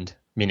spend,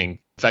 meaning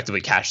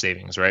effectively cash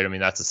savings, right? I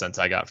mean, that's the sense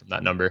I got from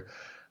that number.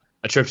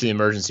 A trip to the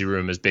emergency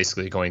room is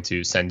basically going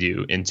to send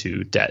you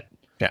into debt.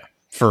 Yeah.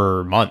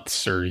 For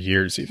months or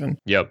years even.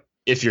 Yep.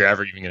 If you're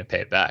ever even going to pay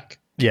it back.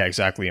 Yeah,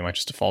 exactly. You might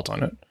just default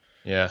on it.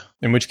 Yeah.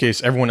 In which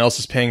case, everyone else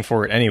is paying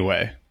for it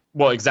anyway.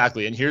 Well,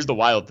 exactly. And here's the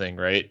wild thing,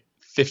 right?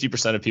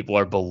 50% of people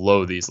are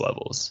below these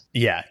levels.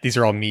 Yeah, these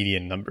are all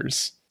median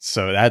numbers.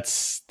 So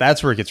that's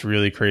where it gets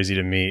really crazy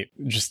to me.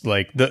 Just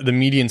like the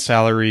median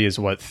salary is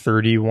what,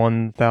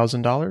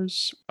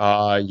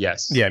 $31,000?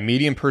 Yes. Yeah,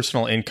 median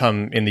personal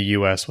income in the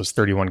US was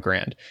 31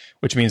 grand,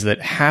 which means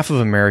that half of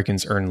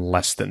Americans earn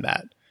less than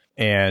that.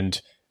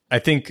 And I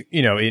think,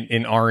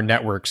 in our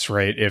networks,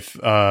 right,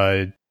 if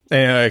okay,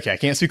 I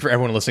can't speak for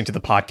everyone listening to the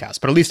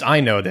podcast, but at least I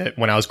know that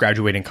when I was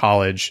graduating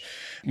college,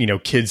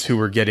 kids who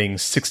were getting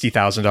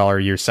 $60,000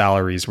 a year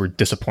salaries were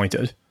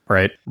disappointed,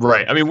 right?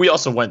 Right. I mean, we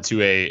also went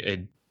to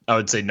a I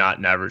would say not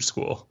an average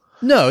school.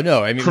 No.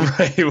 I mean,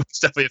 right,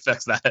 which definitely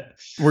affects that.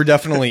 We're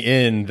definitely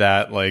in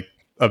that like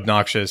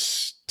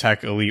obnoxious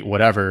tech elite,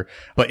 whatever,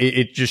 but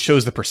it just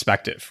shows the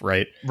perspective,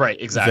 right?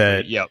 Right. Exactly.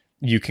 That yep.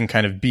 You can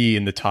kind of be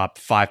in the top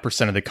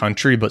 5% of the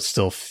country, but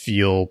still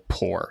feel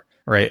poor.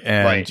 Right.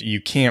 And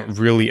you can't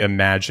really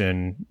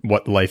imagine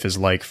what life is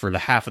like for the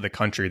half of the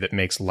country that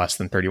makes less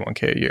than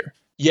 31K a year.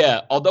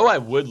 Yeah. Although I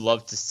would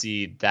love to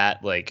see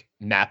that like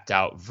mapped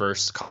out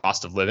versus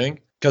cost of living.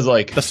 Because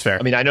like, that's fair.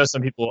 I mean, I know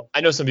some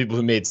people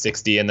who made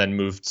 60 and then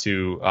moved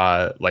to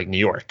like New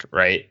York,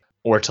 right?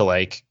 Or to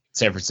like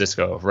San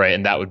Francisco, right?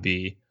 And that would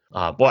be,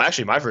 well,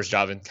 actually my first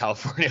job in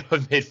California I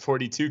made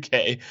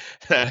 42K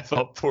and I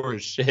felt poor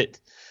as shit.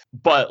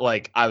 But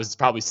like I was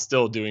probably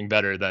still doing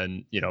better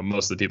than,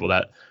 most of the people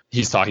that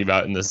he's talking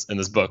about in this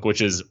book,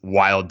 which is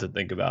wild to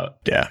think about.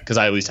 Yeah. Because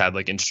I at least had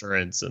like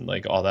insurance and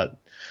like all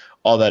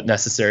that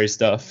necessary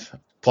stuff.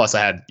 Plus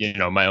I had,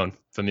 my own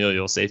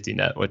familial safety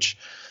net, which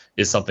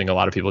is something a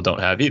lot of people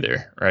don't have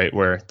either, right?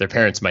 Where their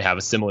parents might have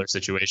a similar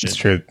situation. It's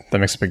true. That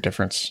makes a big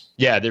difference.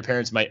 Yeah. Their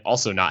parents might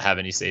also not have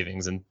any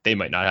savings and they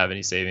might not have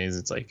any savings.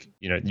 It's like,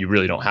 you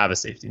really don't have a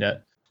safety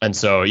net. And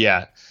so,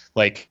 yeah,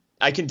 like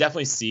I can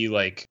definitely see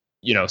like,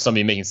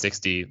 somebody making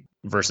 60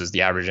 versus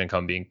the average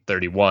income being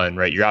 31,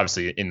 right? You're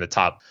obviously in the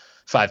top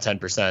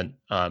 5-10%.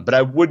 But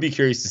I would be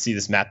curious to see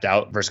this mapped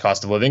out versus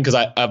cost of living, because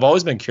I've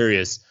always been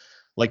curious,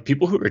 like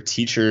people who are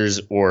teachers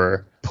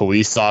or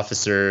police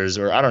officers,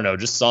 or I don't know,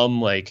 just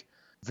some like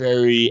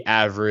very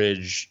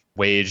average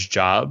wage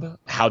job,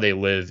 how they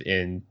live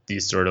in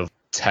these sort of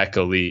tech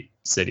elite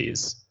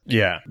cities.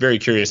 Yeah. Very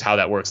curious how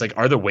that works. Like,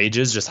 are the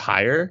wages just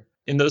higher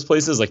in those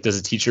places? Like, does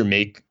a teacher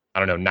make,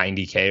 I don't know,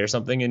 90K or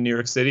something in New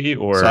York City?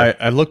 Or So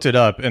I looked it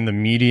up, and the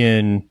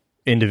median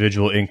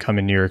individual income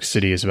in New York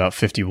City is about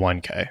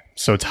 51K.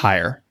 So it's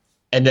higher.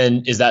 and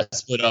then is that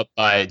split up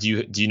by,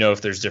 do you know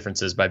if there's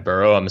differences by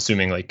borough? I'm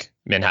assuming like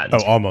Manhattan.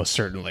 Oh, almost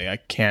certainly. I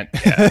can't.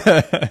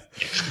 Yeah.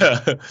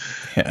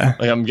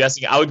 Like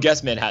I would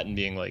guess Manhattan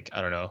being like,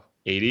 I don't know,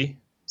 80,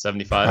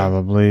 75.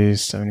 Probably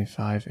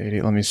 75,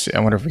 80. Let me see. I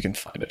wonder if we can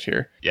find it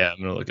here. Yeah, I'm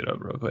going to look it up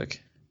real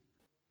quick.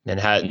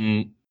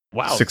 Manhattan.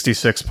 Wow.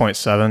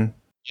 66.7.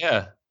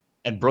 Yeah.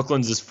 And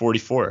Brooklyn's is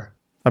 44.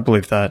 I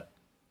believe that.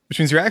 Which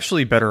means you're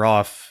actually better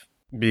off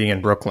being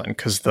in Brooklyn,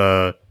 because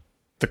the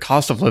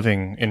cost of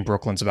living in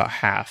Brooklyn's about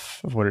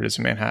half of what it is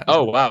in Manhattan.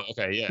 Oh, wow.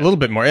 Okay. Yeah. A little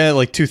bit more. Yeah,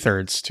 like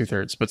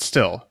two-thirds, but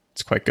still,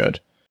 it's quite good.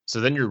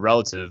 So then you're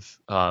relative.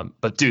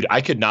 But dude,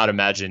 I could not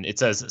imagine. It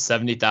says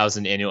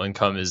 70,000 annual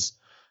income is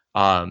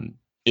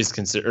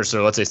considered, or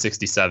so let's say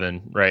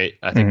 67, right?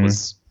 I think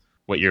was,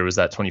 what year was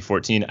that?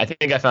 2014. I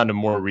think I found a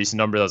more recent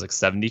number that was like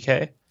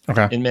 70K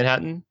in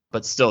Manhattan,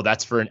 but still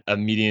that's for a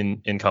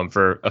median income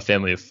for a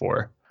family of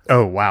 4.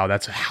 Oh, wow.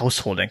 That's a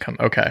household income.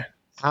 Okay.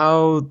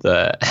 How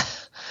the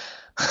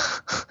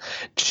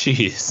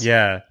jeez.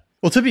 Yeah.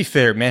 Well, to be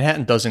fair,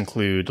 Manhattan does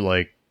include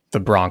like the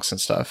Bronx and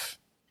stuff,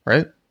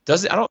 right?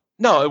 Does it? I don't.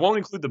 No, it won't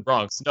include the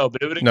Bronx. No,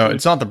 but it would include. No,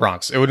 it's not the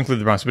Bronx. It would include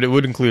the Bronx, but it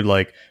would include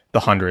like the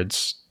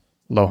hundreds,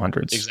 low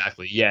hundreds.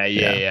 Exactly.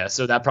 Yeah.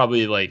 So that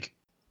probably, like,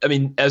 I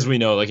mean, as we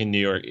know, like in New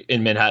York,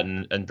 in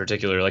Manhattan in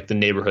particular, like the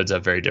neighborhoods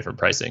have very different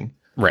pricing.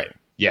 Right.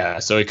 Yeah.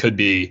 So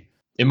it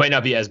might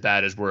not be as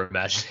bad as we're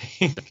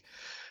imagining,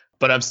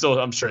 but I'm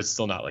sure it's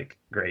still not like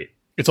great.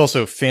 It's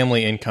also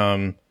family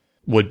income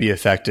would be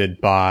affected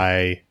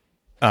by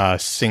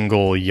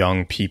single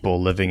young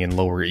people living in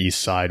Lower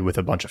East Side with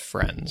a bunch of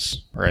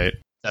friends, right?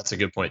 That's a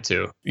good point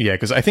too. Yeah,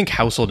 because I think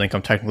household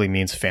income technically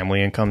means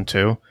family income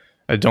too.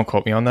 Don't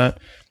quote me on that,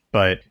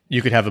 but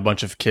you could have a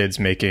bunch of kids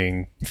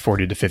making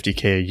 40 to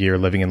 50K a year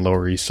living in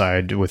Lower East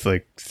Side with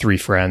like 3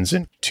 friends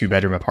in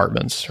 2-bedroom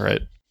apartments,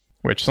 right?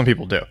 Which some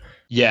people do.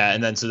 Yeah,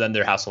 and then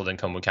their household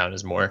income would count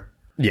as more.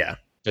 Yeah.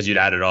 Because you'd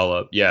add it all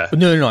up. Yeah. But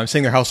no. I'm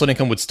saying their household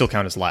income would still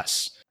count as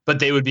less. But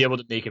they would be able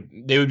to make it.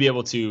 They would be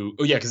able to.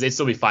 Oh yeah, because they'd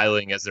still be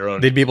filing as their own.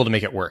 They'd be able to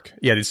make it work.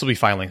 Yeah, they'd still be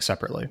filing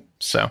separately.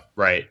 So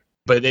right,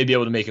 but they'd be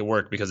able to make it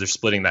work because they're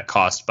splitting that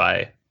cost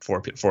by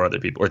 4 other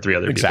people or 3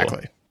 other people.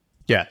 Exactly.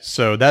 Yeah.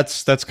 So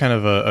that's kind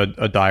of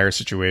a dire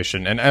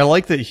situation, and I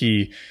like that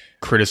he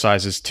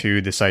criticizes too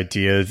this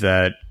idea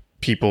that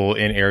people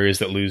in areas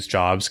that lose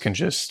jobs can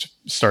just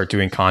start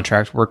doing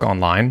contract work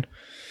online.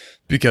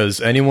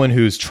 Because anyone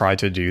who's tried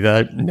to do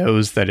that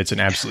knows that it's an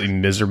absolutely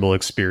miserable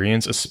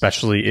experience,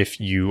 especially if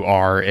you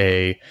are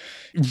a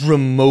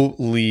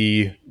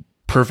remotely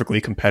perfectly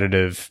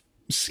competitive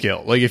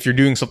skill. Like if you're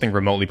doing something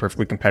remotely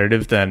perfectly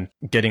competitive, then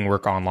getting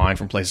work online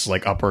from places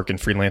like Upwork and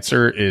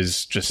Freelancer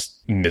is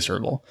just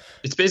miserable.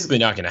 It's basically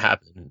not going to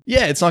happen.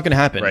 Yeah, it's not going to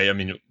happen. Right. I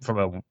mean, from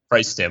a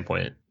price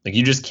standpoint, like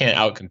you just can't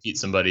outcompete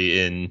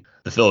somebody in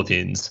the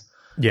Philippines.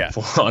 Yeah.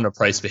 On a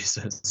price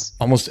basis.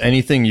 Almost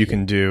anything you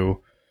can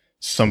do,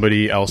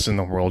 somebody else in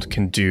the world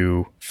can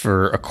do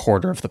for a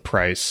quarter of the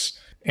price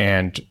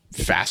and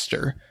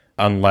faster,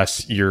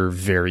 unless you're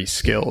very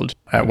skilled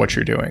at what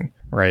you're doing,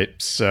 right?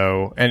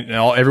 So, and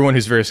everyone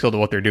who's very skilled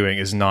at what they're doing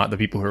is not the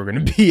people who are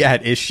going to be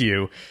at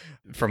issue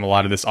from a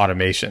lot of this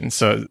automation.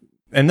 So,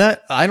 and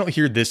that, I don't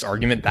hear this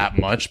argument that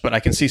much, but I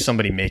can see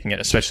somebody making it,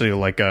 especially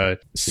like a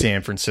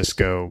San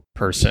Francisco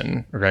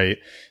person, right?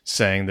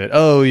 Saying that,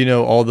 oh,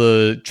 all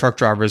the truck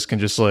drivers can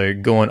just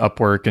like go on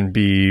Upwork and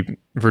be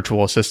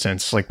virtual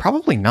assistants. Like,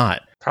 probably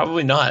not.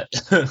 Probably not.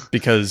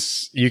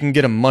 Because you can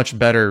get a much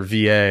better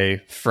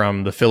VA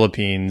from the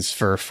Philippines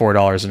for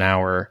 $4 an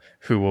hour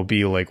who will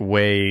be like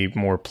way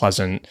more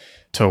pleasant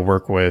to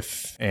work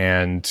with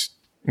and,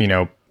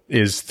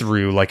 is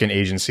through like an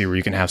agency where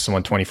you can have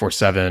someone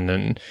 24/7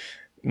 and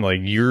like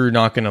you're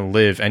not going to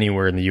live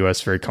anywhere in the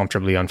US very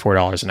comfortably on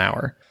 $4 an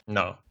hour.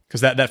 No.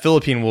 Because that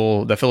Filipino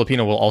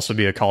will also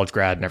be a college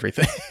grad and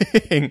everything.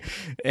 And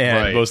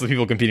right. Most of the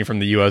people competing from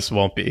the US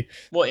won't be.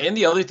 Well, and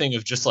the other thing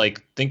of just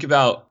like, think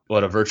about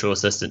what a virtual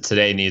assistant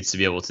today needs to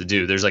be able to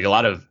do. There's like a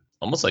lot of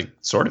almost like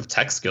sort of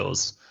tech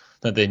skills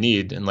that they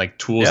need and like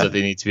tools that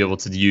they need to be able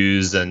to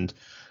use. And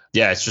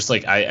yeah, it's just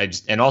like, I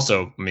just, and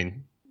also, I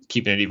mean,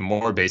 keeping it even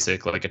more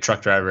basic, like a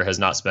truck driver has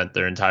not spent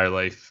their entire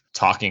life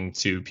talking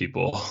to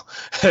people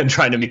and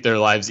trying to make their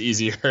lives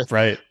easier.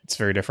 Right. It's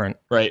very different.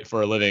 Right.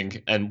 For a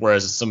living. And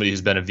whereas somebody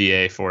who's been a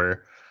VA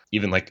for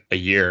even like a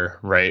year,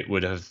 right,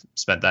 would have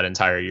spent that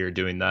entire year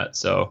doing that.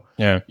 So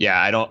yeah,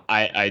 I don't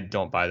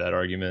buy that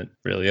argument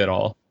really at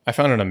all. I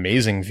found an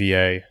amazing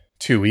VA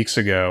 2 weeks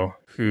ago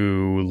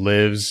who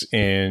lives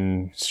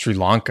in Sri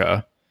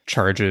Lanka,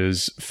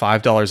 charges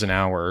 $5 an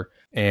hour,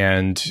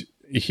 and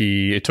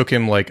It took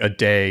him like a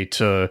day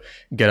to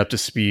get up to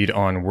speed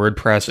on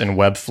WordPress and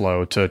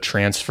Webflow to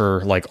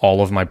transfer like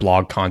all of my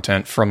blog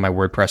content from my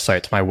WordPress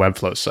site to my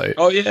Webflow site.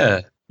 Oh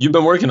yeah. You've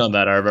been working on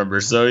that, I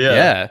remember. So yeah.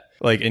 Yeah.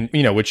 Like, and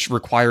which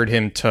required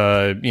him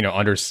to,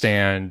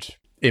 understand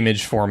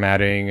image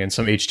formatting and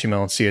some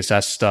HTML and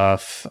CSS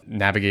stuff,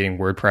 navigating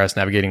WordPress,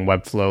 navigating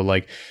Webflow,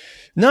 like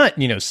not,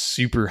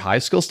 super high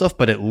skill stuff,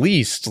 but at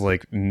least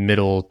like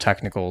middle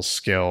technical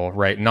skill,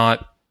 right?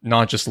 Not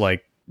just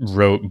like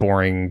rote,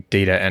 boring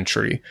data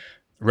entry,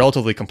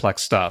 relatively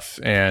complex stuff.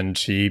 And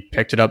he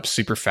picked it up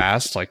super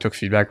fast, like took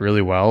feedback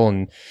really well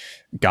and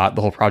got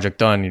the whole project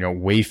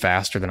done, way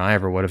faster than I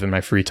ever would have in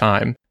my free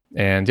time.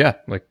 And yeah,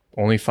 like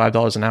only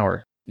 $5 an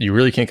hour. You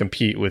really can't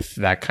compete with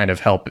that kind of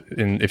help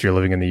if you're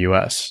living in the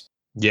US.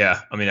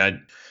 Yeah. I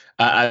mean,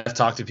 I've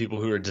talked to people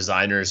who are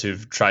designers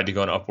who've tried to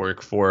go on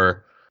Upwork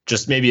for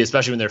just maybe,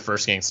 especially when they're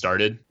first getting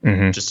started,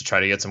 just to try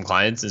to get some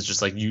clients. It's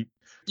just like you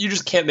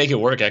just can't make it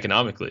work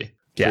economically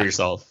for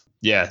yourself.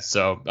 Yeah.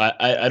 So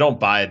I don't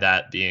buy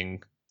that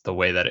being the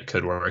way that it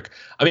could work.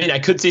 I mean, I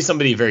could see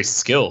somebody very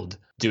skilled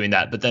doing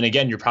that, but then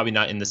again, you're probably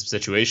not in this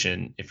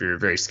situation if you're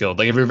very skilled.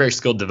 Like if you're a very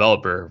skilled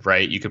developer,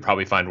 right, you could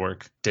probably find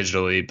work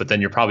digitally, but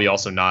then you're probably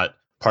also not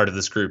part of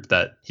this group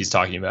that he's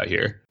talking about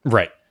here.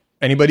 Right.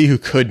 Anybody who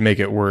could make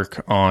it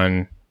work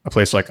on a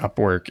place like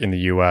Upwork in the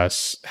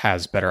US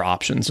has better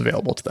options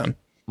available to them.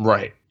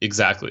 Right.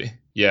 Exactly.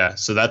 Yeah.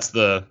 So that's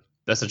the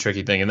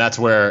tricky thing. And that's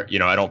where,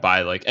 I don't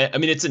buy like, I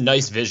mean, it's a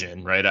nice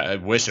vision, right? I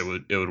wish it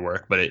would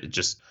work, but it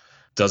just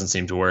doesn't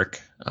seem to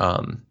work.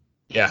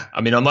 Yeah.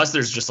 I mean, unless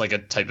there's just like a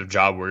type of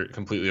job we're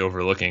completely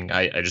overlooking,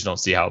 I just don't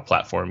see how a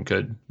platform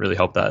could really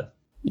help that.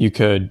 You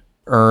could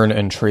earn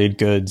and trade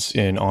goods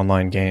in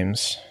online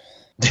games,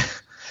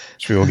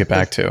 which we will get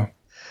back to.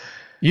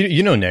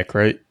 You know Nick,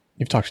 right?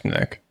 You've talked to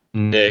Nick.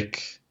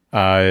 Nick.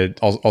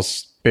 I'll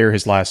spare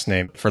his last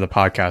name for the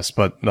podcast,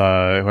 but who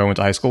I went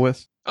to high school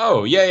with.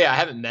 Oh, yeah. I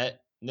haven't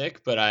met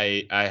Nick, but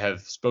I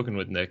have spoken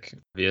with Nick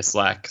via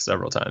Slack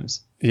several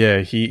times. Yeah,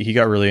 he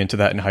got really into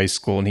that in high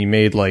school, and he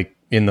made like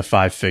in the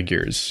 5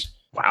 figures.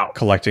 Wow.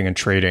 Collecting and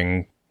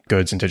trading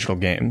goods in digital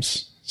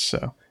games.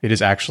 So it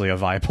is actually a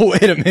viable way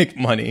to make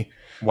money.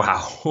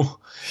 Wow.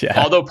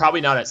 Yeah. Although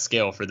probably not at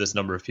scale for this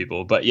number of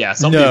people, but yeah,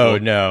 some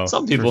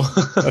people.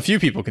 A few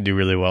people can do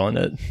really well in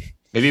it.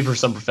 Maybe for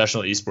some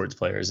professional esports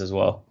players as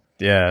well.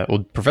 Yeah.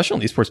 Well, professional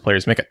esports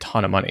players make a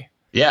ton of money.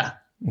 Yeah.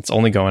 It's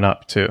only going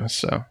up too.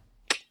 So,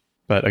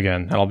 but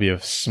again, that'll be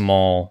a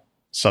small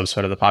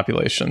subset of the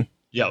population.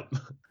 Yep.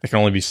 There can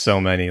only be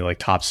so many like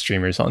top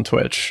streamers on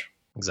Twitch.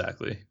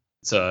 Exactly.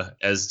 So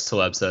as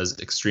Taleb says,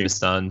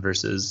 Extremistan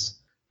versus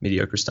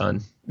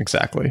Mediocrestan.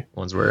 Exactly.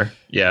 Ones where,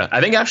 yeah, I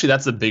think actually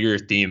that's the bigger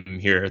theme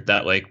here,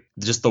 that like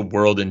just the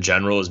world in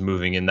general is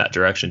moving in that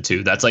direction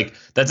too. That's like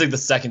the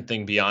second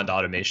thing beyond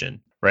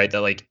automation, right?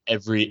 That like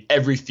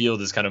every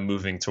field is kind of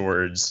moving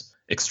towards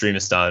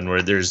Extremistan,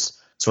 where there's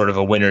sort of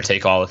a winner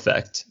take all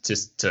effect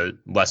to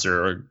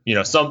lesser,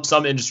 or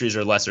some industries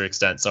are lesser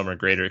extent, some are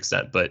greater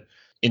extent, but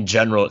in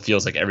general it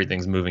feels like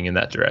everything's moving in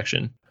that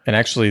direction. And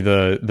actually,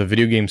 the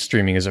video game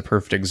streaming is a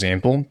perfect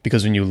example,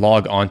 because when you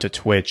log on to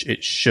Twitch,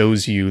 it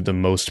shows you the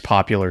most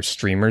popular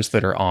streamers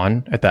that are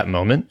on at that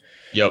moment.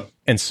 Yep.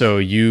 And so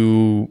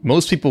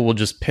most people will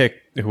just pick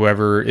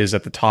whoever is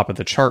at the top of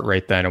the chart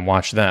right then and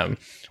watch them,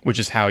 which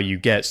is how you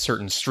get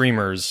certain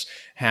streamers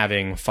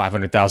having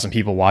 500,000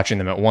 people watching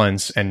them at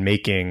once and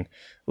making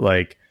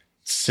like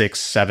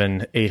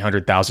 $600,000,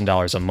 $700,000,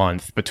 $800,000 a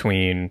month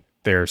between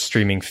their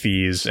streaming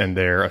fees and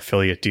their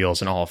affiliate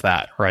deals and all of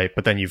that, right?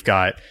 But then you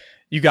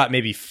got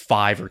maybe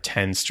 5 or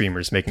 10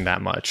 streamers making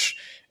that much.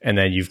 And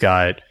then you've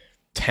got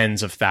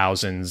tens of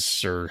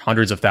thousands or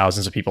hundreds of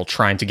thousands of people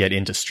trying to get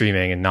into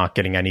streaming and not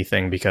getting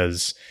anything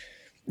because,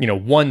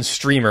 one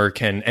streamer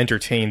can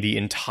entertain the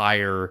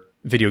entire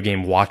video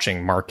game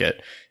watching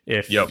market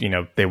if,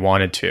 they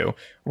wanted to.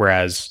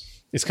 Whereas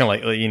it's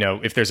kind of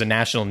like, if there's a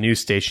national news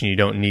station, you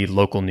don't need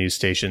local news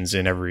stations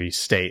in every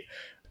state.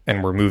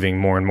 And we're moving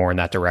more and more in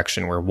that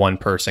direction where one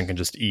person can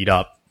just eat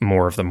up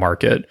more of the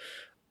market,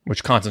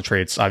 which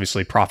concentrates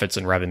obviously profits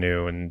and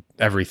revenue and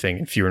everything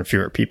in fewer and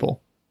fewer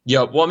people.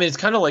 Yeah, well, I mean, it's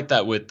kind of like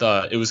that with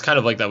it was kind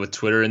of like that with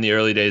Twitter in the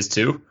early days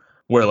too,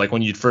 where like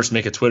when you'd first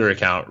make a Twitter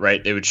account,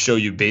 right, they would show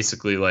you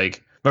basically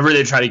like, remember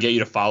they'd try to get you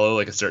to follow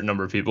like a certain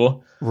number of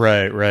people,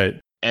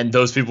 right, and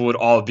those people would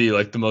all be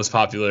like the most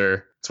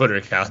popular Twitter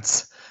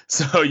accounts.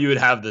 So you would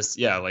have this,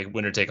 like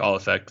winner take all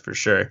effect for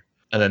sure,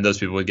 and then those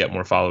people would get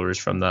more followers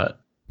from that.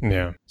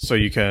 Yeah. So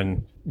you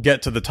can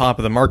get to the top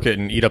of the market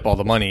and eat up all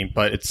the money.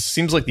 But it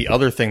seems like the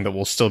other thing that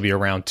will still be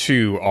around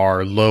too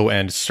are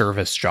low-end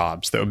service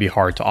jobs that would be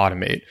hard to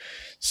automate.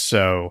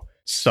 So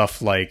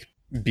stuff like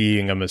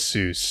being a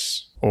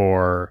masseuse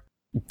or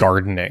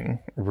gardening,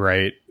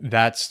 right?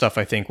 That stuff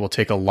I think will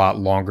take a lot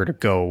longer to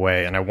go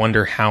away. And I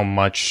wonder how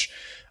much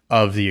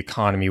of the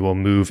economy will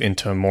move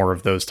into more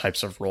of those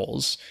types of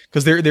roles.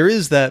 Because there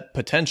is that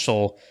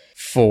potential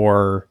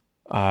for...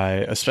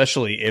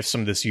 especially if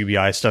some of this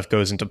UBI stuff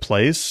goes into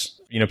place,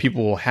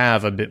 people will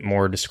have a bit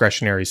more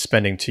discretionary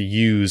spending to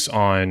use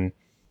on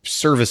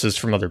services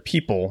from other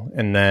people.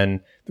 And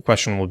then the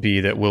question will be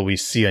that will we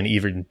see an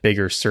even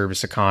bigger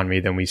service economy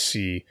than we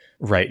see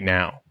right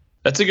now?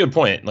 That's a good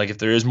point. Like if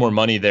there is more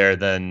money there,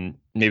 then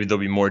maybe there'll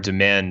be more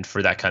demand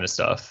for that kind of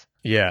stuff.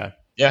 Yeah.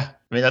 Yeah.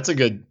 I mean, that's a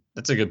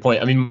good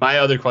point. I mean, my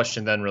other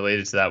question then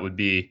related to that would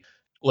be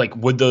like,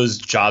 would those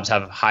jobs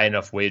have high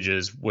enough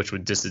wages, which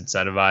would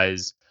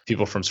disincentivize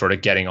people from sort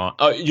of getting on?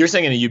 Oh, you're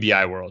saying in a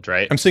UBI world,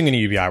 right? I'm saying in a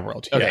UBI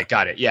world. Okay, Yeah.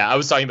 got it. Yeah, I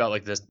was talking about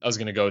like this. I was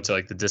going to go to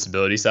like the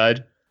disability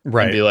side.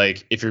 Right. And be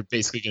like, if you're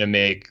basically going to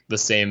make the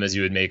same as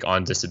you would make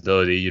on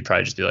disability, you'd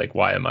probably just be like,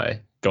 why am I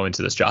going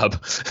to this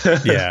job?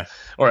 Yeah.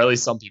 Or at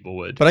least some people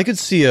would. But I could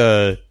see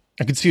a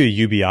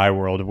UBI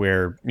world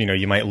where,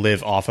 you might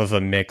live off of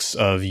a mix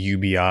of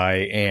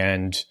UBI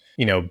and,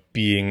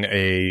 being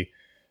a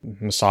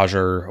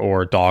massager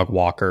or dog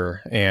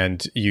walker,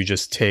 and you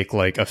just take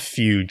like a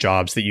few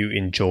jobs that you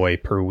enjoy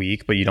per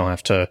week, but you don't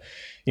have to,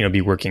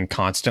 be working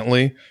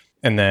constantly.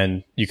 And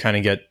then you kind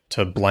of get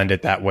to blend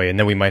it that way. And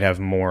then we might have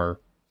more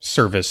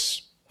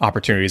service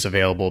opportunities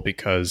available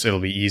because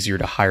it'll be easier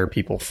to hire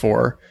people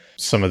for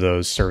some of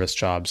those service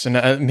jobs.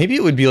 And maybe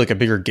it would be like a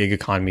bigger gig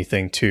economy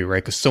thing too,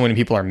 right? Because so many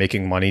people are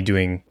making money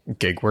doing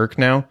gig work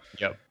now.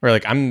 Yep. Where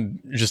like I'm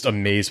just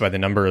amazed by the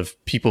number of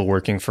people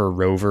working for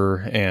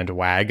Rover and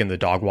Wag and the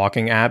dog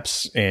walking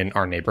apps in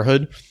our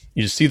neighborhood.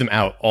 You just see them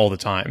out all the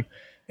time.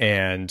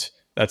 And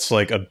that's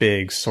like a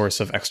big source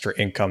of extra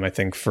income, I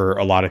think, for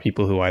a lot of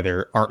people who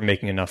either aren't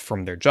making enough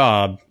from their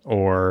job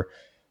or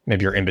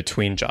maybe are in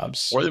between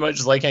jobs. Or they might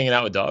just like hanging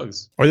out with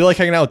dogs. Or they like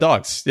hanging out with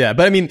dogs. Yeah.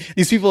 But I mean,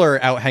 these people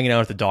are out hanging out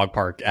at the dog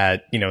park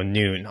at,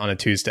 noon on a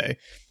Tuesday.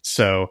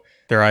 So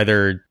they're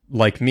either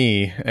like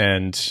me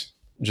and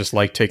just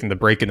like taking the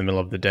break in the middle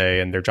of the day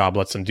and their job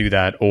lets them do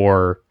that,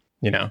 or,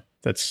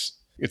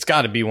 it's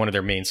got to be one of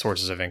their main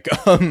sources of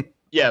income.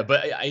 Yeah,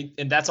 but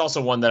and that's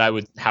also one that I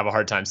would have a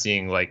hard time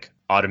seeing like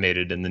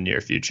automated in the near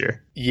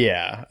future.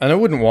 Yeah. And I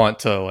wouldn't want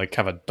to like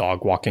have a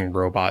dog walking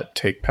robot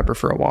take Pepper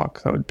for a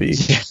walk. That would be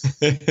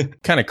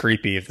kind of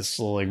creepy if this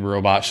little like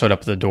robot showed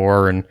up at the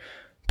door and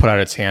put out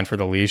its hand for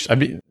the leash. I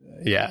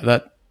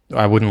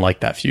wouldn't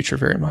like that future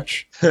very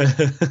much.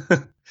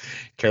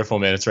 Careful,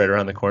 man. It's right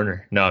around the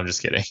corner. No, I'm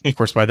just kidding. Of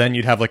course, by then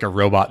you'd have like a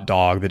robot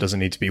dog that doesn't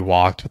need to be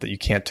walked, but that you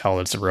can't tell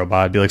it's a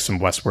robot. It'd be like some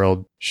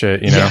Westworld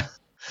shit, Yeah.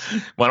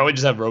 Why don't we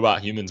just have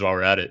robot humans while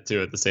we're at it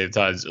too at the same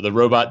time? So the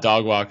robot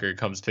dog walker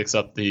picks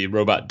up the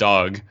robot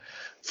dog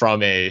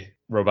from a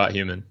robot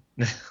human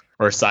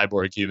or a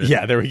cyborg human.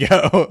 Yeah, there we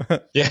go.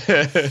 Yeah.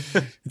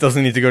 It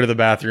doesn't need to go to the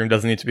bathroom,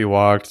 doesn't need to be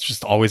walked. It's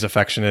just always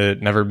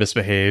affectionate, never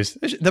misbehaves.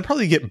 They'll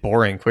probably get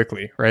boring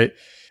quickly, right?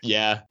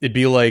 Yeah. It'd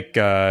be like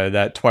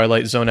that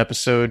Twilight Zone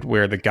episode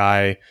where the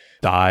guy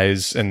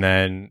dies and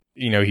then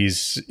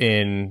he's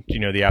in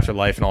the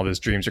afterlife and all of his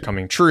dreams are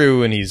coming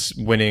true and he's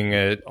winning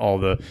at all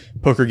the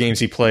poker games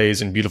he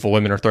plays and beautiful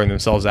women are throwing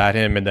themselves at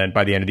him, and then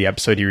by the end of the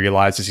episode he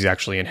realizes he's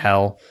actually in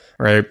hell,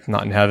 right?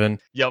 Not in heaven.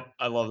 Yep,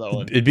 I love that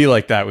one. It'd be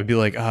like that. We'd be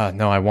like,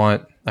 no, I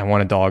want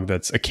a dog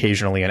that's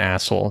occasionally an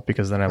asshole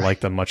because then I like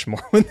them much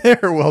more when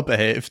they're well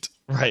behaved.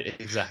 Right,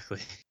 exactly.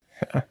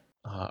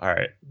 All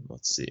right,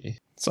 let's see.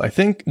 So I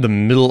think the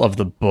middle of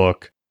the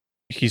book,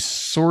 he's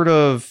sort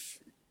of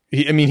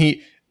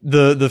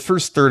the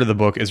first third of the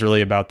book is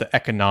really about the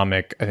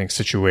economic, I think,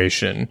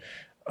 situation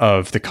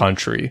of the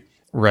country,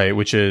 right?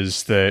 Which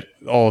is that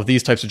all of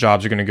these types of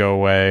jobs are going to go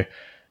away.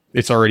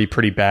 It's already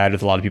pretty bad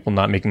with a lot of people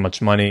not making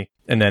much money.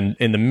 And then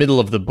in the middle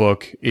of the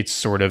book, it's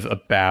sort of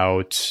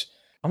about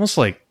almost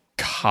like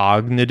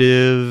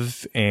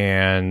cognitive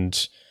and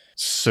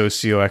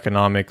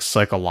socioeconomic,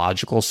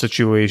 psychological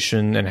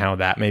situation and how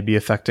that may be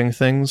affecting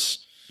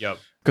things. Yep.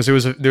 Because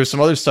there's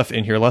some other stuff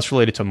in here, less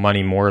related to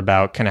money, more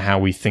about kind of how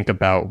we think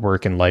about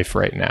work and life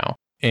right now.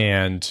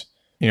 And,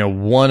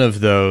 one of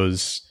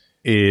those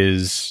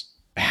is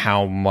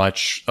how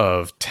much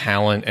of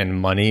talent and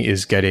money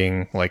is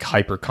getting like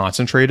hyper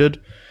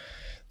concentrated.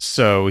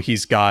 So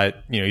he's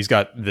got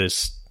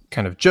this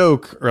kind of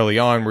joke early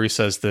on where he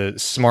says the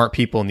smart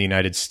people in the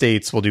United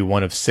States will do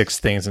one of 6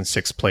 things in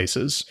 6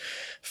 places: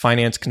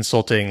 finance,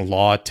 consulting,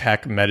 law,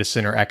 tech,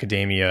 medicine, or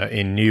academia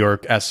in New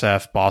York,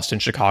 SF, Boston,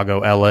 Chicago,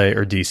 LA,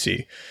 or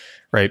DC,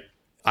 right?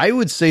 I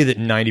would say that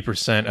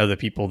 90% of the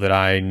people that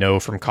I know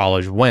from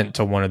college went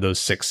to one of those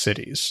 6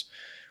 cities.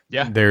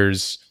 Yeah.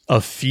 There's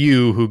a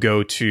few who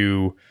go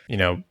to,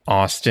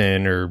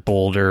 Austin or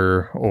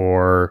Boulder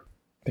or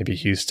maybe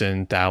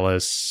Houston,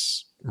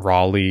 Dallas,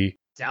 Raleigh.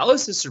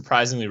 Dallas is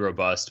surprisingly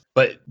robust,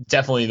 but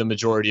definitely the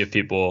majority of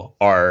people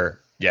are,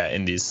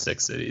 in these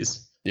 6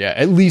 cities. Yeah,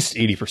 at least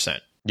 80%.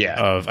 Yeah.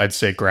 Of, I'd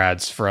say,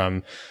 grads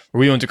from where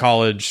we went to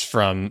college,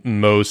 from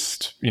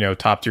most,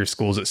 top tier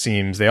schools, it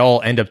seems, they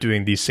all end up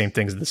doing these same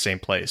things at the same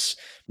place.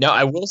 Now,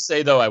 I will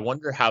say, though, I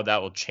wonder how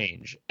that will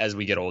change as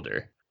we get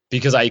older,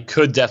 because I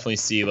could definitely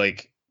see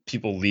like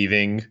people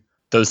leaving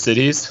those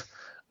cities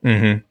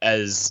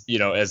as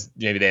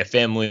maybe they have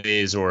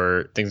families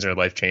or things in their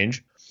life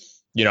change.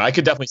 I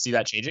could definitely see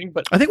that changing,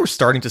 but I think we're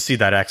starting to see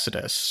that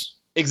exodus.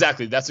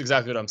 Exactly. That's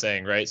exactly what I'm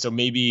saying, right? So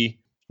maybe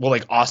well,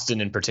 like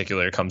Austin in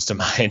particular comes to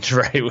mind,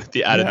 right? With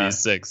the out of these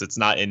six, it's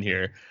not in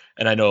here.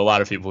 And I know a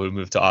lot of people who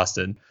moved to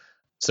Austin.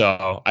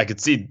 So I could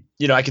see,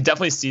 I could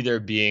definitely see there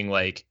being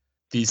like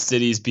these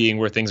cities being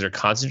where things are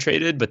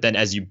concentrated, but then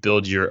as you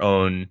build your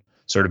own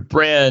sort of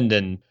brand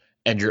and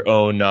your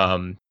own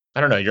I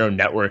don't know, your own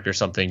network or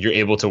something, you're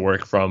able to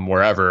work from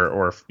wherever,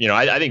 or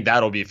I think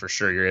that'll be for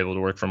sure. You're able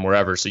to work from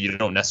wherever, so you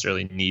don't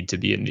necessarily need to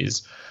be in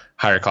these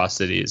higher cost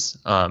cities.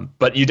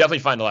 But you definitely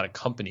find a lot of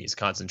companies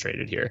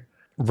concentrated here.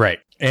 Right.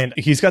 And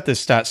he's got this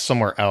stat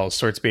somewhere else.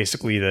 So it's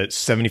basically that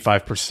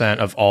 75%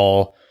 of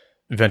all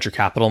venture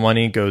capital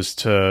money goes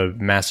to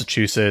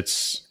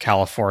Massachusetts,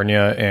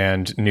 California,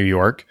 and New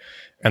York.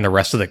 And the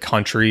rest of the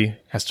country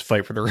has to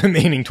fight for the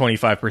remaining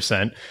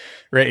 25%.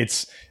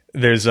 Right.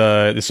 There's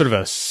sort of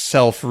a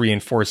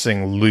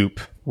self-reinforcing loop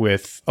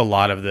with a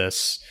lot of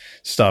this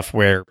stuff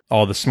where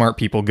all the smart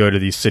people go to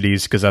these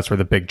cities because that's where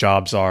the big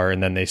jobs are,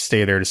 and then they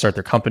stay there to start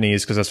their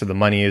companies because that's where the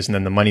money is, and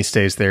then the money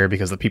stays there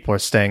because the people are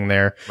staying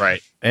there.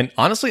 Right. And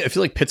honestly, I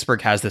feel like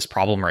Pittsburgh has this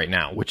problem right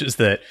now, which is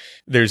that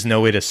there's no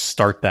way to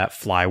start that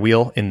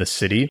flywheel in the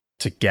city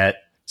to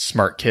get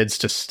smart kids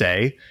to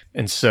stay.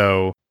 And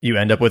so you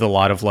end up with a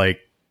lot of like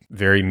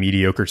very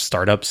mediocre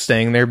startups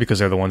staying there because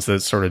they're the ones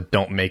that sort of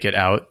don't make it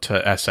out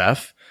to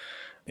SF.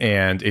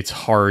 And it's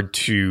hard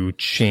to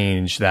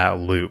change that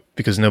loop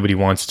because nobody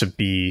wants to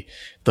be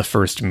the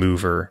first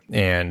mover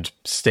and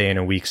stay in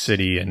a weak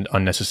city and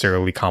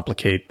unnecessarily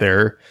complicate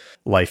their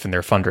life and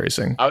their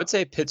fundraising. I would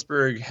say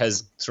Pittsburgh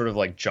has sort of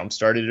like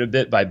jump-started it a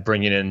bit by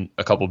bringing in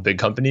a couple big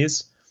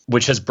companies,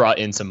 which has brought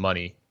in some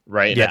money,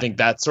 right? And I think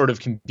that sort of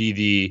can be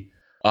the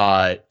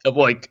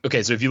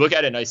okay, so if you look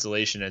at it in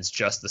isolation, it's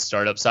just the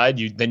startup side.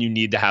 Then you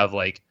need to have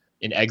like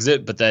an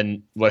exit, but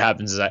then what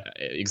happens is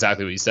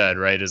exactly what you said,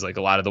 right? Is like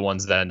a lot of the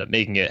ones that end up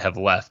making it have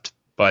left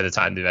by the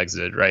time they've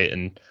exited, right?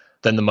 And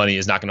then the money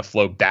is not going to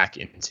flow back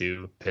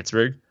into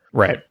Pittsburgh,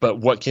 right? But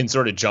what can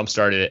sort of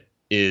jumpstart it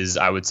is,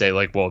 I would say,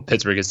 like, well,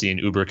 Pittsburgh has seen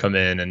Uber come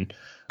in, and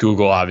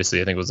Google, obviously,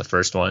 I think was the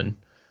first one,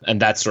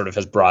 and that sort of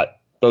has brought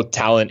both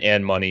talent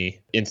and money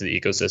into the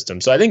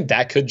ecosystem. So I think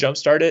that could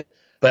jumpstart it.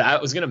 But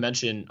I was going to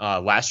mention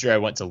last year I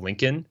went to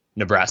Lincoln,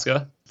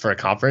 Nebraska for a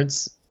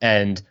conference,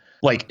 and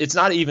like it's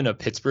not even a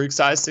Pittsburgh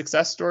sized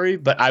success story,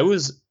 but I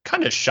was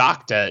kind of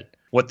shocked at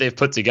what they've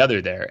put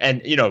together there.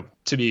 And,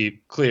 to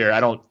be clear, I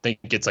don't think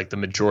it's like the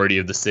majority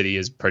of the city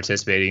is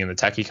participating in the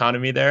tech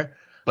economy there,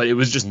 but it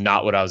was just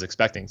not what I was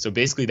expecting. So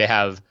basically they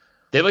have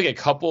like a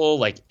couple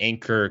like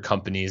anchor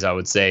companies, I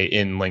would say,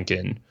 in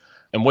Lincoln.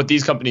 And what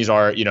these companies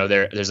are,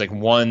 there's like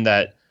one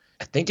that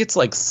I think it's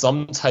like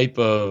some type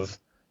of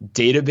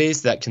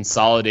database that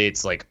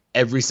consolidates like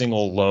every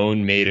single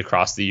loan made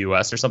across the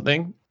US or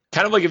something.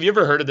 Kind of like, have you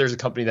ever heard of there's a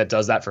company that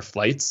does that for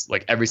flights?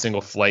 Like every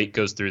single flight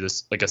goes through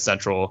this, like a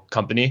central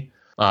company.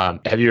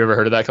 Have you ever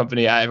heard of that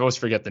company? I always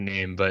forget the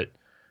name, but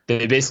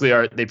they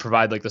basically they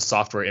provide like the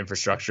software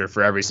infrastructure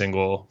for every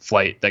single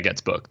flight that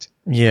gets booked.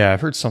 Yeah,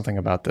 I've heard something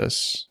about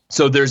this.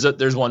 So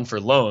there's one for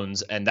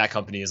loans, and that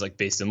company is like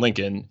based in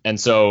Lincoln. And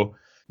so,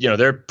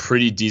 they're a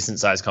pretty decent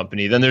sized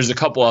company. Then there's a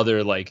couple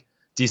other like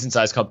decent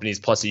sized companies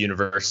plus a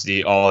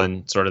university all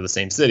in sort of the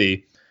same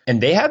city.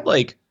 And they had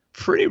like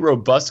pretty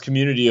robust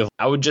community of,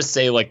 I would just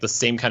say, like the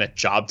same kind of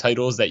job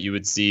titles that you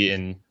would see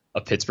in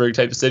a Pittsburgh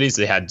type of city.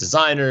 So they had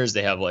designers,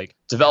 they have like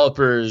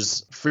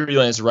developers,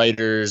 freelance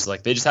writers,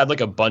 like they just had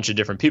like a bunch of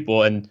different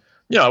people. And,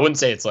 I wouldn't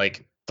say it's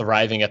like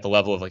thriving at the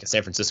level of like a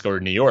San Francisco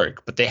or New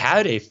York, but they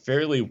had a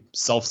fairly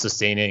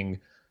self-sustaining,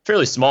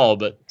 fairly small,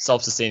 but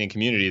self-sustaining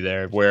community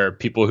there where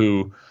people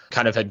who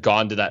kind of had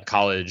gone to that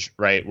college,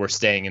 right, were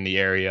staying in the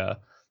area.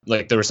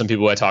 Like there were some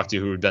people I talked to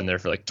who had been there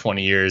for like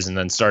 20 years and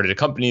then started a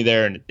company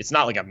there. And it's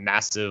not like a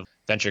massive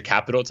venture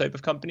capital type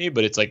of company,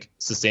 but it's like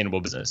sustainable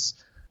business.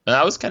 And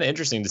that was kind of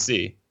interesting to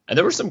see. And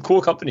there were some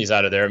cool companies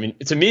out of there. I mean,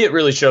 to me, it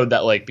really showed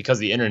that like because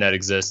the internet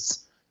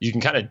exists, you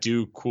can kind of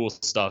do cool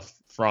stuff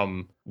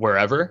from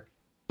wherever.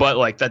 But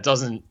like that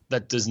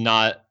does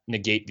not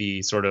negate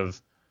the sort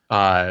of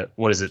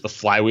what is it? The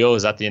flywheel?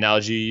 Is that the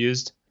analogy you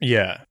used?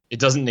 Yeah. It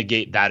doesn't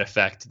negate that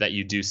effect that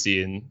you do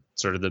see in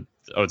sort of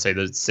I would say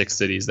the 6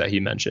 cities that he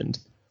mentioned.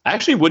 I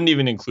actually wouldn't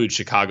even include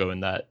Chicago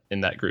in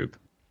that group.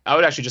 I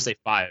would actually just say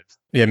 5.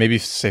 Yeah, maybe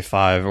say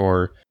 5,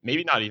 or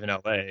maybe not even LA.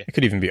 It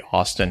could even be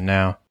Austin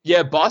now.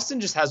 Yeah, Boston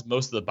just has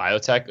most of the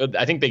biotech.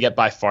 I think they get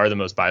by far the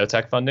most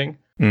biotech funding.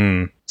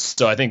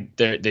 So I think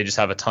they just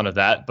have a ton of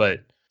that.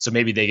 But so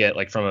maybe they get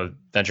like from a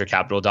venture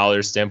capital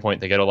dollars standpoint,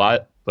 they get a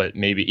lot. But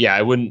maybe, yeah,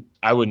 I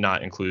would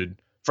not include,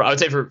 I would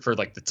say for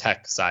like the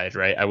tech side,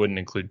 right? I wouldn't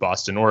include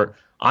Boston, or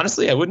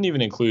honestly, I wouldn't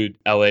even include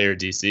LA or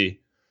DC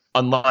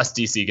unless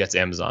DC gets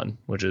Amazon,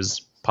 which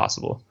is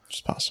possible.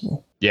 It's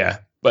possible. Yeah.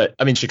 But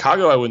I mean,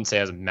 Chicago, I wouldn't say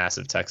has a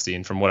massive tech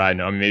scene from what I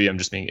know. I mean, maybe I'm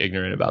just being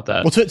ignorant about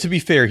that. Well, to be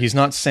fair, he's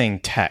not saying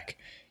tech.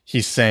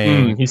 He's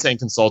saying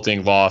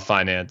consulting, law,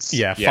 finance.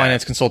 Yeah,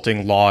 finance,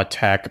 consulting, law,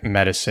 tech,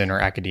 medicine, or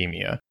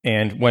academia.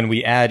 And when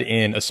we add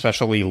in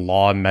especially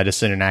law,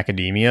 medicine, and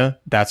academia,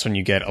 that's when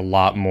you get a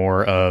lot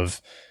more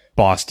of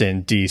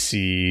Boston,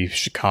 DC,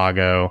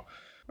 Chicago.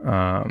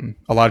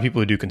 A lot of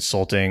people who do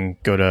consulting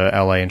go to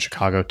LA and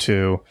Chicago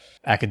too.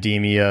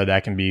 Academia,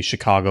 that can be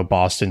Chicago,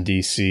 Boston,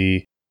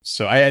 DC.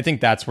 So I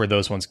think that's where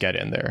those ones get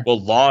in there.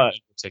 Well, law in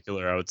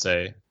particular, I would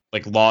say,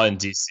 like law in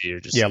DC are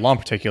just law in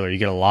particular, you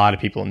get a lot of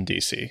people in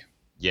DC.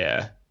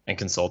 Yeah, and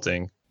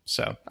consulting.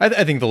 So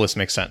I think the list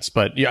makes sense.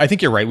 But yeah, I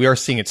think you're right. We are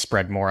seeing it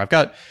spread more. I've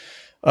got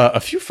a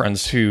few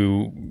friends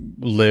who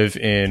live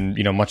in,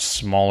 much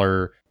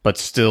smaller but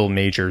still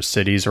major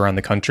cities around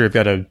the country. I've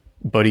got a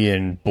buddy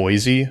in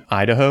Boise,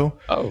 Idaho,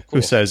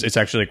 who says it's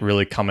actually like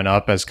really coming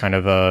up as kind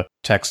of a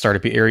tech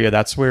startup area.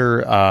 That's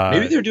where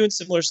maybe they're doing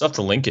similar stuff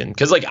to Lincoln,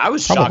 because like I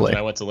was shocked when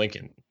I went to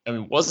Lincoln. I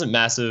mean, it wasn't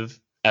massive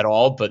at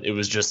all, but it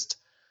was just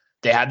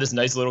they had this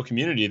nice little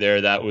community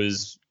there that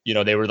was,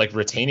 they were like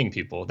retaining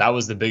people. That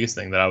was the biggest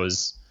thing that I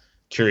was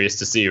curious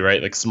to see,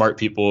 right? Like smart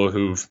people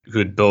who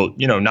had built,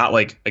 not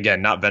like,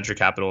 again, not venture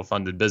capital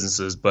funded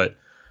businesses, but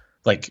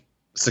like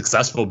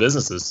successful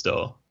businesses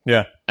still.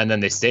 Yeah. And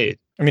then they stayed.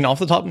 I mean, off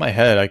the top of my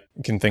head, I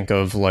can think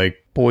of like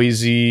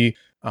Boise,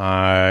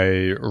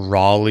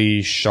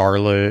 Raleigh,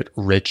 Charlotte,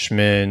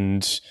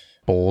 Richmond,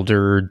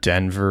 Boulder,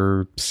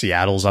 Denver,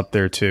 Seattle's up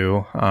there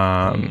too.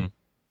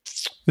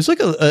 There's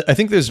like I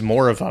think there's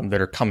more of them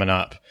that are coming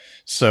up.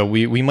 So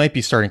we might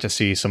be starting to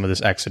see some of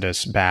this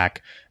exodus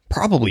back,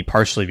 probably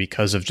partially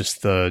because of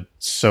just the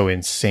so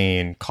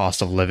insane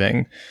cost of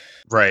living.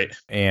 Right.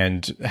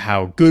 And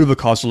how good of a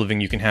cost of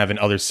living you can have in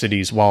other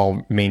cities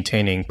while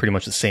maintaining pretty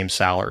much the same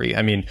salary.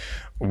 I mean,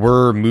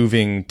 we're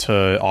moving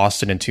to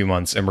Austin in 2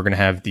 months and we're going to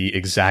have the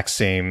exact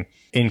same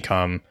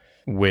income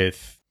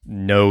with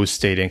no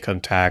state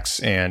income tax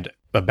and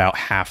about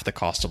half the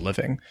cost of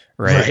living,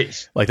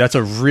 right? Like that's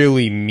a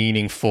really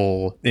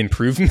meaningful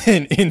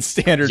improvement in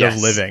standard of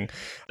living.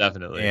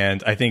 Definitely.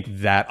 And I think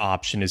that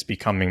option is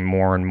becoming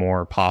more and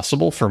more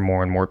possible for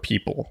more and more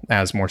people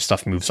as more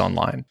stuff moves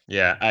online.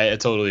 Yeah, I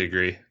totally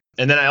agree.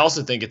 And then I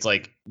also think it's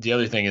like the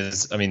other thing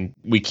is, I mean,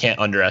 we can't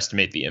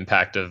underestimate the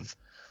impact of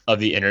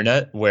the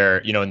internet where,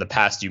 in the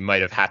past you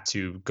might have had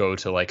to go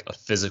to like a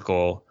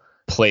physical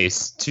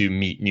place to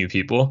meet new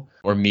people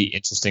or meet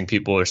interesting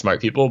people or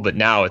smart people. But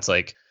now it's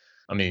like,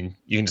 I mean,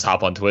 you can just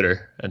hop on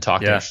Twitter and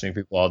talk to interesting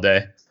people all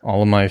day.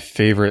 All of my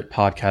favorite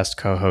podcast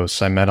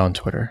co-hosts I met on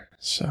Twitter.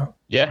 So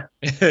yeah,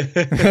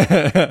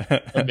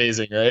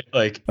 amazing, right?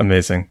 Like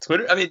amazing.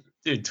 Twitter. I mean,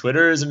 dude,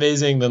 Twitter is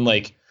amazing. Then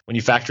like when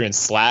you factor in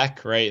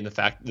Slack, right, and the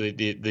fact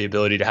the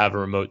ability to have a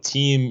remote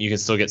team, you can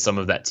still get some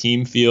of that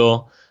team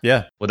feel.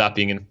 Yeah, without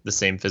being in the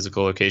same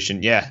physical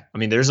location. Yeah, I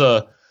mean,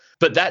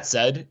 but that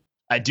said,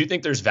 I do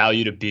think there's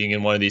value to being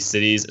in one of these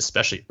cities,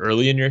 especially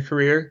early in your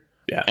career.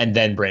 Yeah, and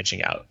then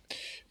branching out.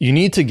 You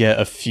need to get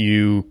a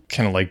few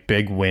kind of like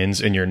big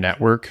wins in your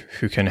network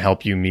who can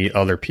help you meet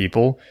other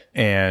people.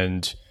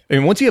 And I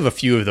mean, once you have a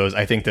few of those,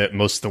 I think that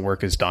most of the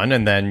work is done.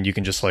 And then you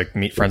can just like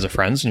meet friends of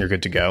friends and you're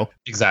good to go.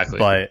 Exactly.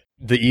 But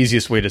the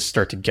easiest way to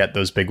start to get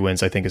those big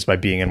wins, I think, is by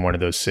being in one of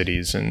those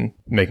cities and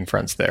making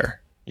friends there.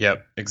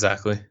 Yep,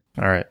 exactly.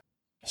 All right.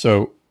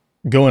 So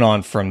going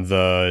on from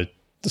the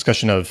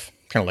discussion of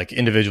kind of like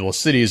individual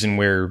cities and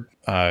where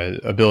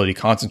ability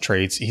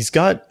concentrates, he's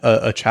got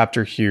a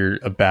chapter here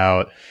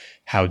about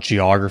how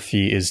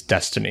geography is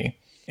destiny.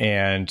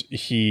 And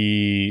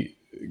he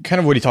kind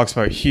of what he talks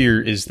about here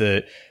is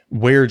that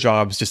where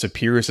jobs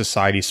disappear,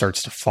 society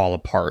starts to fall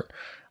apart.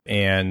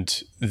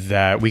 And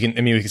that we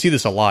can see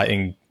this a lot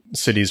in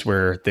cities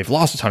where they've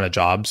lost a ton of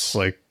jobs,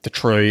 like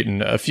Detroit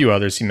and a few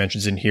others he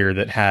mentions in here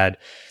that had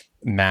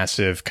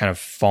massive kind of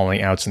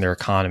falling outs in their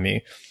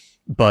economy.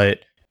 But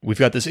we've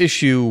got this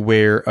issue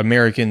where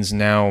Americans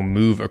now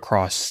move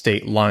across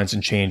state lines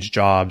and change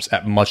jobs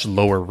at much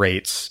lower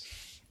rates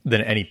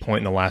than any point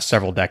in the last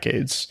several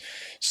decades.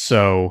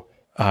 So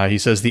he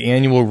says the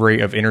annual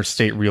rate of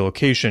interstate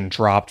relocation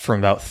dropped from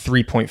about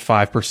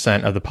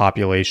 3.5% of the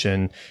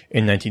population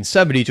in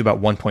 1970 to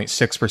about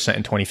 1.6%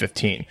 in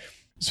 2015.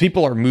 So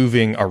people are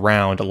moving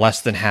around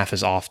less than half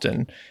as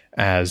often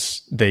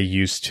as they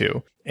used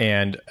to.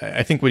 And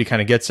I think what he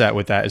kind of gets at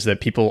with that is that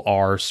people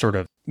are sort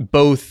of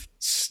both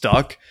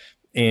stuck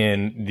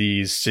in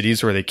these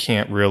cities where they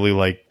can't really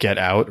like get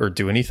out or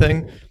do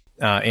anything,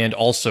 and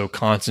also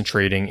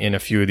concentrating in a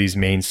few of these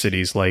main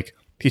cities like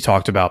he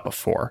talked about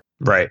before.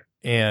 Right.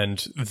 And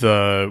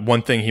the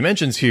one thing he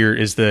mentions here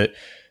is that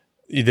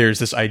there's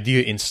this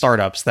idea in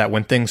startups that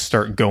when things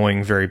start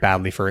going very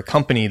badly for a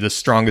company, the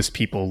strongest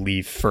people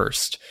leave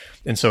first.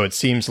 And so it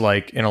seems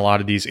like in a lot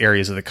of these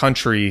areas of the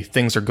country,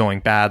 things are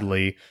going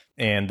badly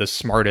and the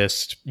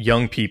smartest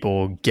young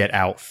people get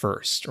out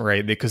first,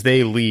 right? Because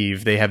they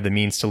leave, they have the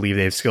means to leave,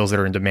 they have skills that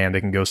are in demand, they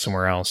can go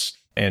somewhere else.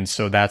 And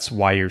so that's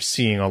why you're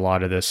seeing a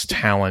lot of this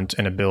talent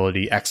and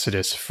ability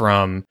exodus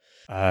from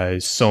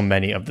so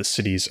many of the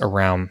cities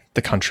around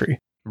the country.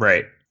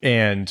 Right.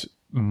 And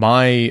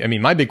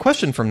my big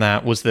question from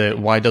that was that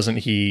why doesn't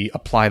he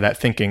apply that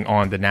thinking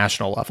on the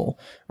national level,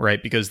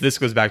 right? Because this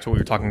goes back to what we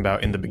were talking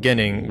about in the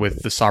beginning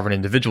with the sovereign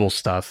individual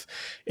stuff.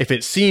 If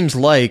it seems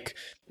like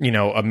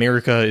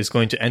America is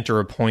going to enter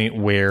a point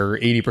where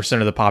 80%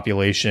 of the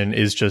population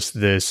is just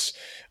this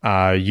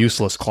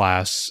useless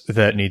class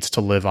that needs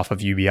to live off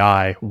of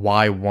UBI.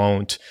 Why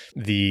won't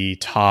the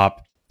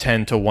top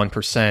 10 to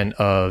 1%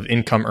 of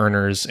income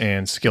earners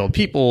and skilled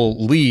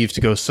people leave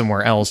to go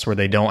somewhere else where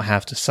they don't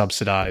have to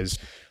subsidize,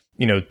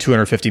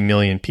 250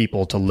 million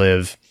people to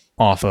live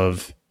off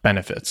of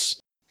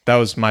benefits? That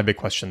was my big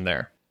question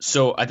there.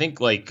 So I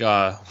think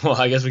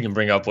I guess we can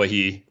bring up what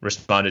he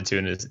responded to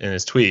in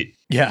his tweet.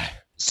 Yeah.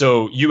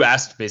 So you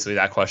asked basically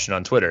that question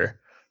on Twitter,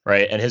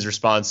 right? And his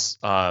response,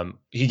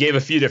 he gave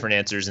a few different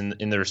answers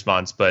in the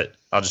response, but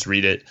I'll just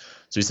read it.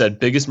 So he said,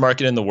 biggest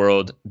market in the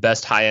world,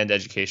 best high-end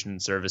education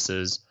and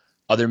services.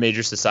 Other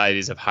major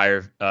societies have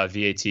higher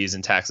VATs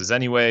and taxes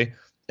anyway.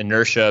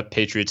 Inertia,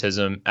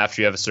 patriotism.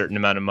 After you have a certain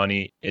amount of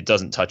money, it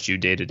doesn't touch you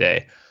day to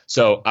day.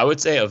 So I would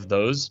say of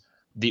those,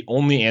 the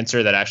only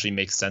answer that actually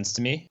makes sense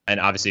to me, and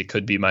obviously it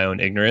could be my own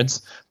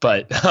ignorance,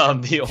 but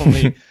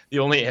the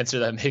only answer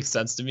that makes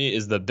sense to me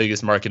is the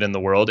biggest market in the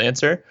world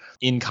answer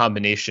in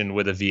combination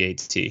with a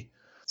VAT.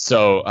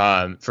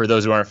 So for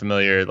those who aren't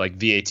familiar,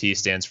 VAT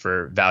stands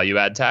for value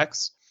add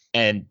tax.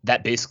 And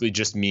that basically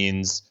just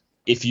means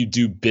if you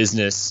do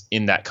business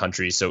in that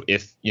country. So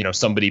if,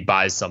 somebody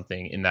buys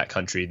something in that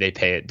country, they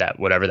pay it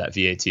whatever that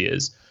VAT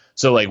is.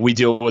 So we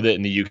deal with it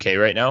in the UK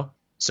right now.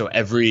 So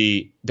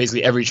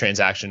basically every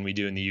transaction we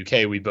do in the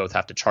UK, we both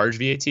have to charge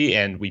VAT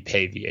and we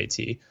pay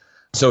VAT.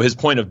 So his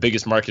point of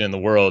biggest market in the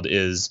world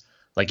is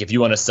if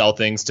you want to sell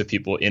things to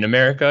people in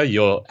America,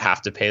 you'll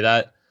have to pay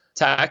that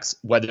tax,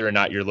 whether or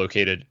not you're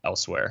located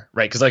elsewhere,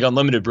 right? Because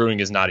Unlimited Brewing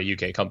is not a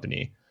UK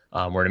company.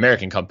 We're an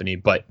American company,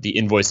 but the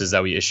invoices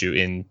that we issue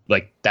in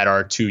that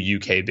are to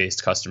UK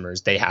based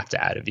customers, they have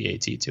to add a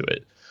VAT to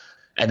it.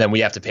 And then we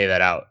have to pay that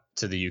out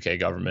to the UK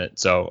government.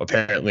 So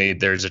apparently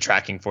there's a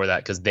tracking for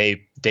that because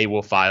they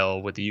will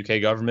file with the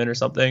UK government or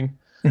something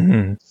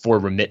for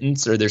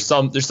remittance, or there's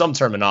some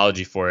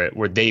terminology for it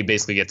where they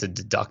basically get to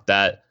deduct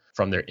that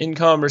from their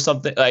income or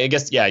something. I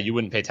guess, yeah, you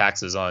wouldn't pay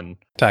taxes on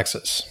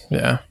taxes.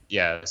 Yeah.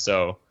 Yeah.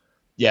 So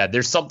yeah,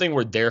 there's something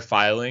where they're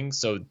filing,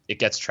 so it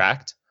gets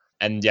tracked.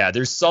 And yeah,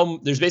 there's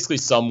basically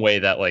some way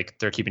that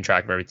they're keeping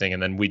track of everything,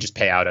 and then we just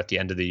pay out at the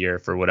end of the year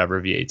for whatever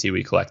VAT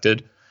we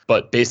collected.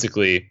 But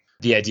basically,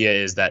 the idea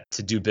is that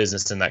to do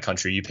business in that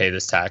country, you pay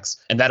this tax,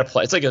 and that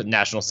applies. It's like a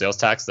national sales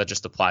tax that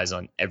just applies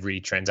on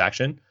every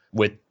transaction,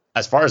 with,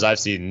 as far as I've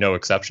seen, no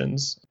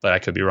exceptions. But I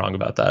could be wrong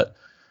about that.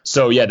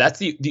 So yeah, that's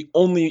the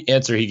only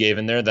answer he gave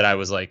in there that I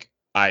was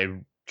I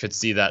could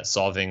see that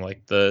solving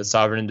the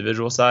sovereign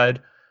individual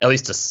side, at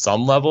least to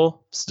some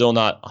level. Still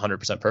not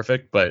 100%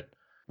 perfect, but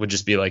would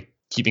just be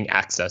keeping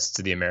access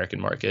to the American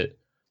market,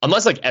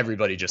 unless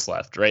everybody just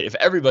left, right? If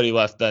everybody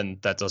left, then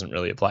that doesn't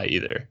really apply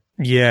either.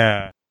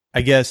 Yeah,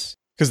 I guess,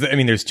 because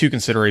there's two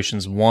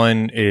considerations.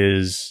 One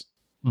is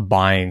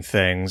buying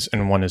things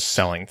and one is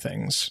selling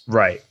things.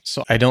 Right.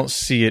 So I don't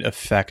see it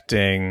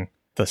affecting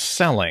the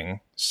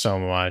selling so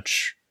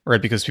much,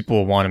 right? Because people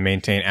will want to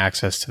maintain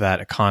access to that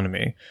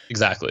economy.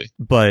 Exactly.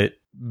 But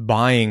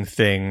buying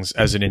things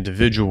as an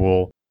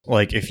individual,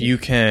 if you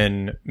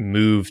can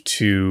move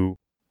to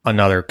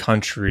another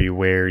country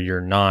where you're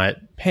not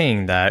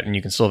paying that and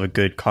you can still have a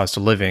good cost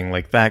of living,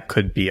 that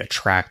could be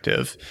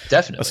attractive.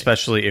 Definitely.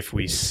 Especially if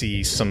we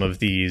see some of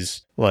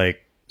these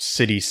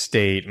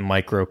city-state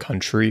micro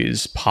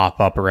countries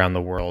pop up around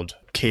the world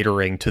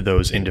catering to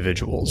those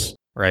individuals,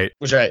 right?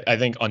 Which I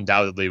think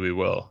undoubtedly we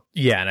will.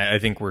 Yeah, and I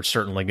think we're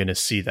certainly going to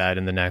see that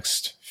in the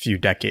next few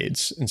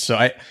decades. And so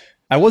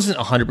I wasn't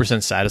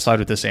 100% satisfied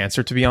with this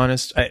answer, to be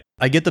honest.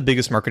 I get the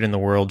biggest market in the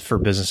world for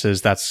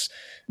businesses. That's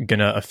going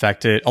to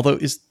affect it. Although,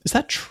 is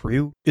that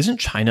true? Isn't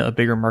China a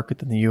bigger market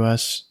than the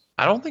US?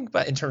 I don't think,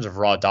 but in terms of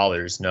raw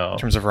dollars, no. In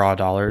terms of raw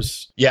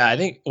dollars? Yeah, I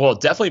think,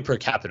 definitely per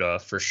capita,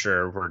 for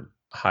sure, we're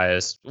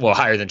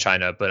higher than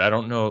China, but I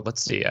don't know.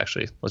 Let's see,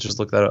 actually. Let's just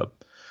look that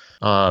up.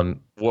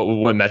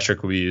 What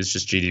metric would we use?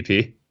 Just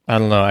GDP? I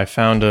don't know. I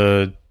found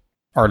a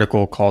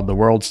article called The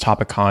World's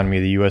Top Economy,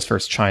 the US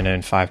versus China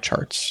in 5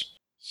 charts.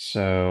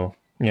 So,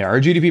 yeah, our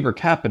GDP per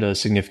capita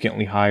is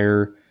significantly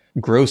higher.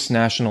 Gross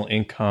national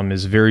income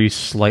is very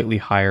slightly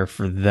higher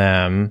for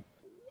them.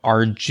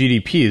 Our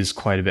GDP is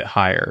quite a bit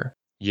higher.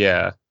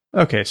 Yeah.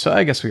 Okay, so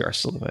I guess we are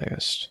still the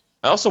biggest.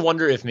 I also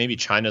wonder if maybe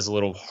China's a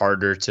little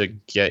harder to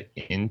get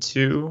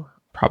into.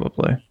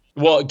 Probably.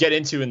 Well, get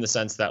into in the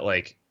sense that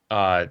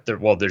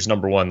there's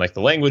number one,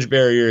 the language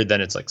barrier,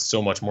 then it's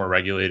so much more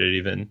regulated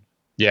even.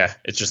 Yeah,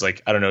 it's just I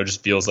don't know, it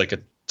just feels like a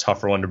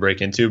tougher one to break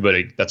into, but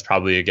that's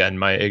probably, again,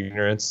 my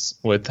ignorance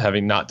with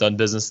having not done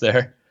business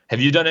there. Have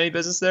you done any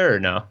business there or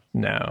no?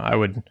 No,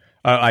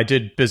 I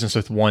did business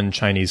with one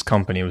Chinese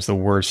company. It was the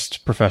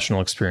worst professional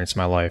experience of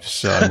my life.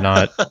 So I'm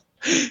not.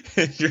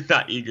 You're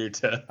not eager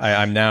to.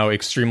 I'm now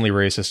extremely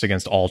racist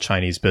against all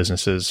Chinese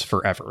businesses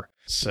forever.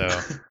 So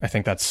I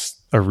think that's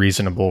a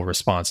reasonable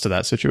response to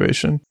that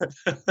situation.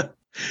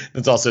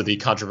 That's also the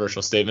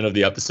controversial statement of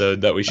the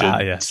episode that we should.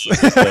 Yes.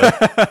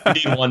 We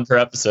need one per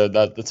episode.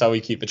 That's how we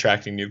keep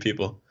attracting new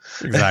people.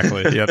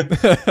 Exactly. Yep.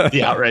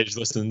 The outraged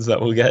listens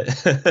that we'll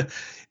get.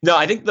 No,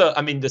 I think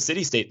the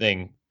city state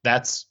thing,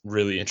 that's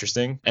really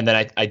interesting. And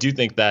then I do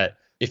think that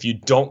if you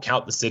don't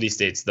count the city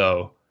states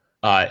though,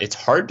 it's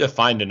hard to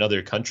find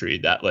another country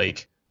that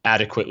like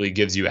adequately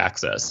gives you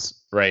access,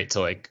 right, to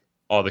like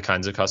all the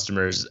kinds of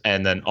customers,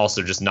 and then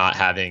also just not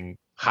having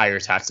higher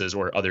taxes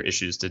or other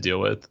issues to deal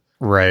with.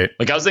 Right.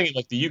 Like I was thinking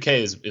like the UK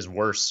is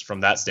worse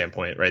from that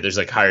standpoint, right? There's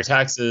like higher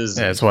taxes.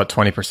 Yeah, it's what,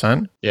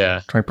 20%?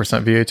 Yeah.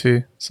 20%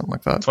 VAT, something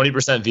like that.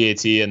 20%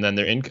 VAT, and then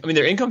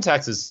their income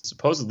tax is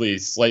supposedly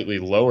slightly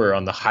lower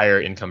on the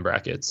higher income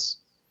brackets,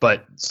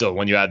 but still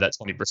when you add that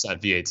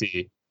 20%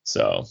 VAT.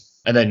 So,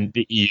 and then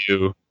the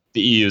EU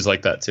is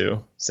like that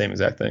too. Same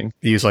exact thing.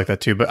 The EU's like that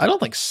too, but I don't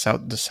think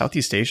does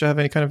Southeast Asia have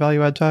any kind of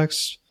value add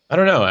tax? I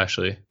don't know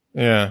actually.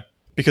 Yeah.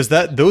 Because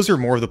those are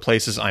more of the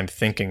places I'm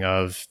thinking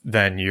of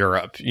than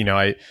Europe. You know,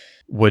 I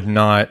would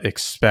not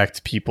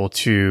expect people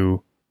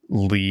to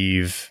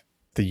leave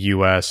the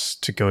US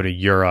to go to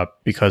Europe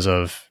because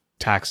of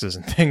taxes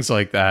and things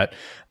like that.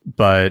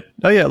 But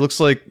oh yeah, it looks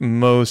like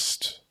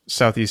most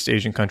Southeast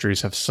Asian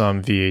countries have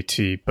some VAT,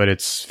 but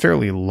it's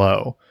fairly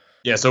low.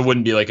 Yeah, so it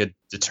wouldn't be like a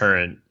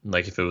deterrent,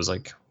 like if it was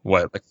like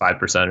what, like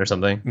 5% or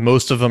something.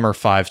 Most of them are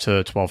 5 to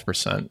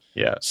 12%.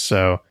 Yeah,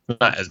 so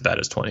not as bad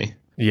as 20.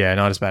 Yeah,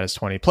 not as bad as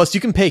 20. Plus, you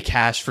can pay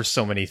cash for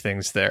so many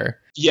things there.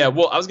 Yeah,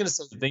 well, I was going to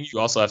say the thing you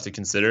also have to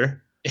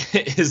consider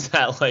is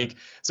that, like,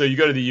 so you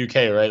go to the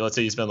UK, right? Let's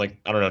say you spend, like,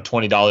 I don't know,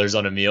 $20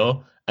 on a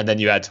meal, and then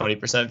you add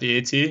 20%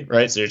 VAT,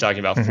 right? So you're talking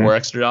about $4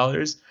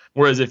 extra.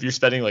 Whereas if you're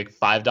spending, like,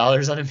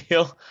 $5 on a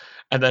meal,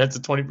 and then it's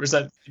a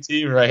 20%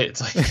 VAT, right?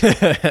 It's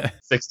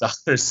like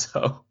 $6.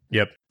 So.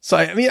 Yep. So,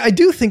 I mean, I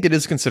do think it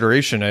is a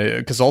consideration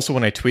because also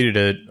when I tweeted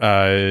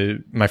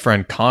it, my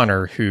friend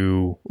Connor,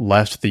 who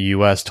left the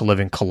US to live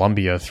in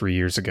Colombia 3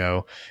 years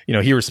ago, you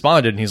know, he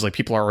responded and he's like,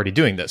 people are already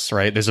doing this,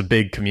 right? There's a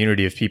big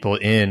community of people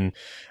in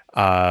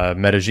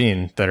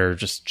Medellin that are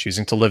just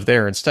choosing to live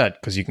there instead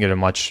because you can get a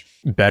much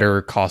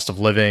better cost of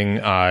living.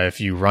 If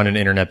you run an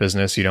internet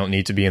business, you don't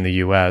need to be in the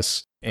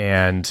US.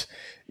 And,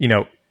 you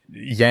know,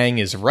 Yang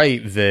is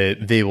right that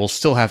they will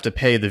still have to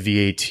pay the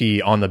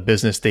VAT on the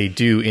business they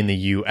do in the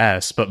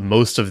US, but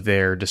most of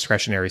their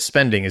discretionary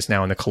spending is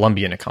now in the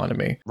Colombian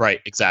economy. Right,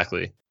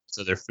 exactly.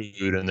 So their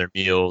food and their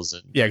meals.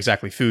 And yeah,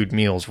 exactly. Food,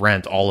 meals,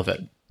 rent, all of it.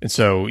 And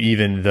so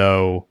even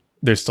though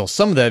there's still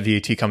some of that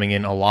VAT coming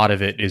in, a lot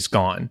of it is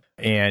gone.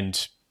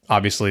 And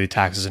obviously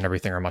taxes and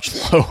everything are much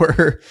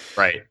lower.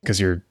 Right.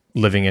 Because you're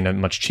living in a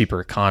much cheaper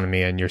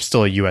economy and you're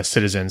still a US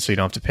citizen, so you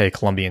don't have to pay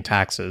Colombian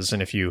taxes.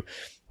 And if you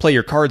play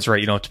your cards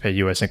right, you don't have to pay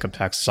US income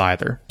taxes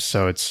either.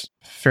 So it's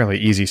a fairly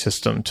easy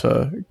system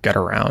to get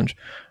around.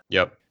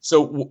 Yep.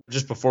 So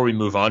just before we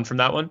move on from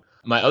that one,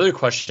 my other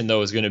question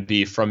though is going to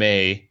be from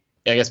I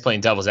guess playing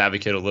devil's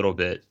advocate a little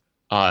bit.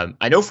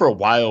 I know for a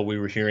while we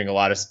were hearing a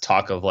lot of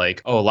talk of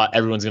like,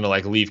 everyone's going to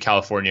like leave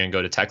California and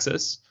go to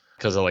Texas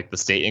because of like the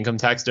state income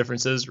tax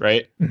differences,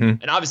 right?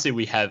 Mm-hmm. And obviously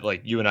we have,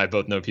 like, you and I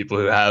both know people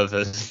who have,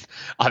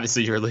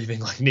 obviously you're leaving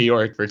like New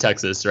York for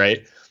Texas,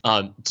 right?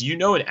 Do you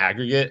know in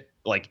aggregate,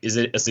 like, is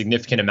it a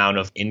significant amount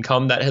of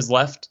income that has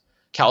left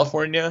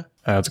California?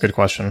 That's a good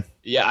question.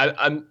 Yeah,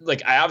 I'm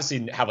like, I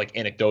obviously have like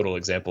anecdotal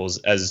examples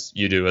as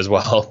you do as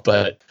well,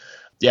 but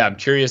yeah, I'm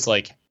curious,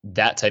 like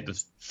that type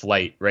of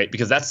flight, right?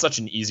 Because that's such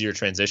an easier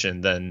transition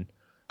than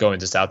going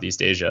to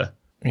Southeast Asia.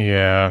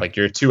 Yeah. Like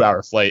you're a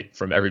 2-hour flight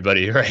from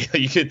everybody, right?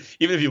 You could,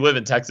 even if you live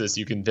in Texas,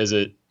 you can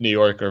visit New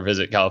York or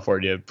visit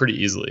California pretty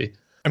easily.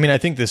 I mean, I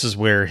think this is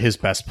where his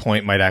best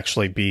point might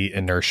actually be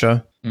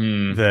inertia.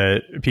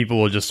 That people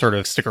will just sort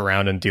of stick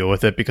around and deal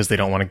with it because they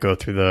don't want to go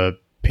through the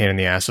pain in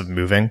the ass of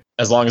moving.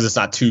 As long as it's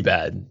not too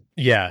bad.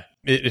 Yeah.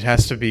 It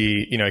has to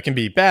be, you know, it can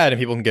be bad and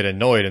people can get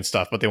annoyed and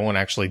stuff, but they won't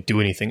actually do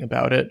anything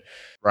about it.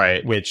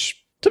 Right.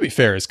 Which, to be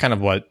fair, is kind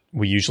of what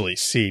we usually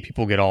see.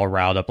 People get all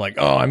riled up like,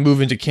 oh, I'm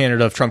moving to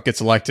Canada if Trump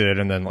gets elected.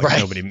 And then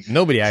like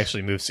nobody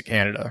actually moves to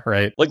Canada,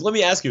 right? Like, let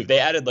me ask you, if they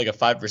added like a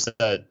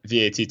 5%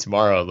 VAT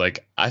tomorrow,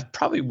 like I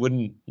probably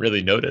wouldn't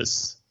really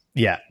notice.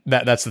 Yeah,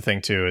 that's the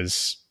thing too,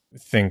 is I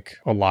think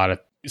a lot of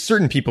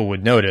certain people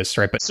would notice,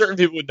 right? But certain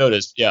people would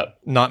notice, yeah.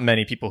 Not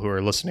many people who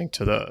are listening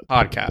to the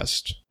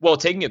podcast. Well,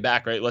 taking it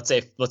back, right? Let's say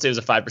it was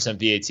a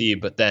 5%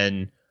 VAT, but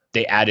then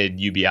they added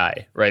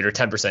UBI, right? Or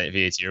 10%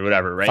 VAT or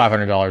whatever, right?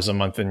 $500 a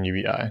month in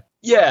UBI.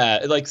 Yeah,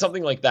 like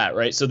something like that,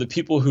 right? So the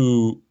people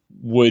who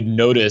would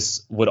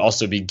notice would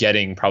also be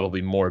getting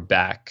probably more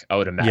back, I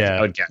would imagine. Yeah,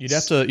 I would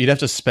guess. You'd have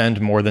to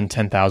spend more than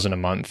 $10,000 a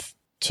month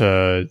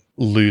to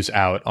lose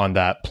out on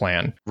that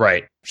plan.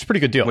 Right. Which is a pretty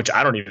good deal. Which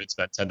I don't even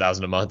spend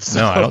 $10,000 a month. So.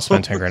 No, I don't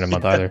spend $10,000 a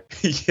month either.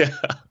 Yeah.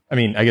 I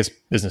mean, I guess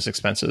business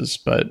expenses,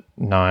 but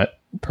not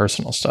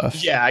personal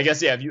stuff. Yeah, I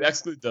guess, yeah, if you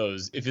exclude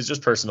those, if it's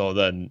just personal,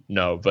 then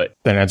no, but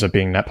then it ends up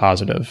being net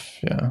positive.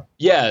 Yeah.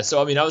 Yeah.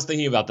 So, I mean, I was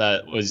thinking about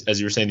that was, as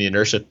you were saying, the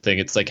inertia thing,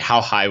 it's like,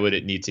 how high would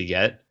it need to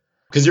get?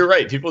 Because you're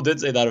right. People did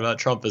say that about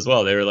Trump as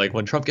well. They were like,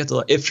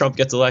 if Trump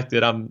gets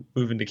elected, I'm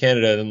moving to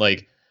Canada. And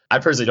like, I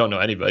personally don't know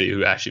anybody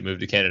who actually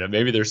moved to Canada.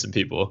 Maybe there's some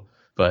people,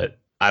 but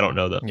I don't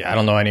know them. Yeah, I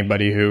don't know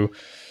anybody who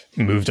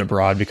moved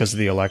abroad because of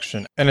the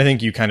election. And I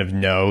think you kind of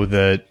know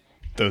that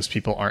those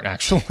people aren't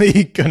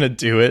actually going to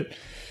do it.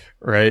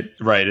 right?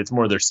 Right. It's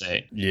more they're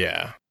saying.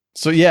 Yeah.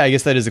 So yeah, I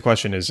guess that is the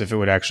question: is if it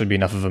would actually be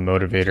enough of a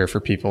motivator for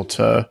people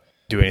to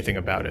do anything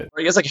about it. Or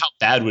I guess like how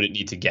bad would it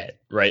need to get,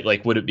 right?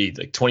 Like would it be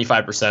like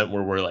 25%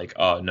 where we're like,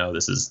 oh no,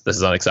 this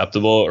is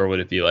unacceptable, or would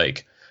it be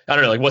like, I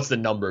don't know, like what's the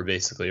number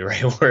basically,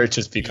 right? Where it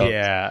just becomes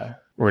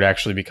where it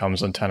actually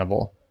becomes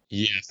untenable.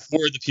 Yeah, for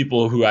the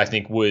people who I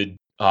think would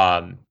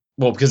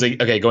well, because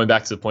okay, going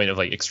back to the point of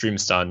like extreme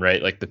stun,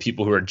 right? Like the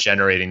people who are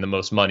generating the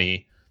most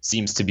money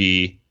seems to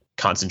be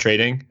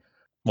concentrating.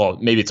 Well,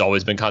 maybe it's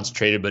always been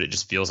concentrated, but it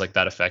just feels like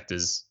that effect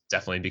is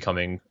definitely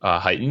becoming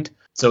heightened.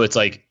 So it's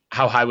like,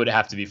 how high would it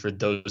have to be for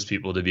those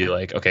people to be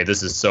like, okay,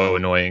 this is so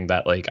annoying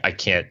that like I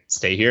can't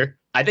stay here?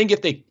 I think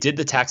if they did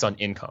the tax on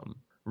income,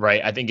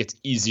 right, I think it's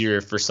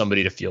easier for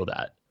somebody to feel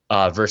that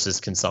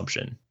versus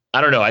consumption. I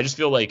don't know. I just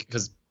feel like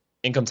because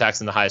income tax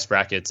in the highest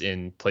brackets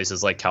in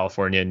places like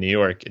California and New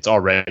York, it's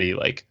already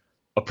like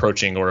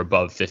approaching or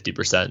above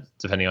 50%,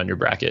 depending on your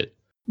bracket.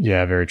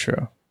 Yeah, very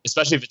true.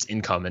 Especially if it's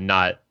income and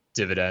not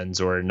dividends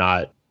or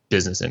not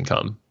business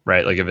income,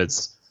 right? Like if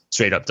it's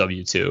straight up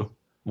W-2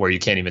 where you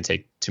can't even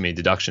take too many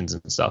deductions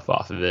and stuff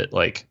off of it.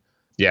 Like,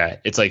 yeah,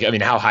 it's like, I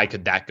mean, how high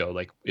could that go?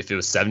 Like if it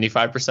was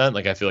 75%,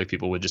 like I feel like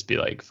people would just be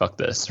like, fuck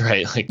this,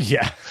 right? Like,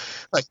 yeah,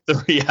 like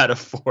 3 out of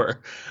 4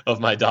 of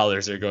my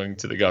dollars are going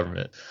to the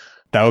government.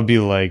 That would be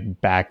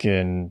like back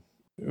in,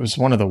 it was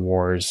one of the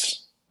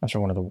wars. After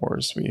one of the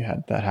wars, we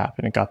had that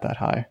happen. It got that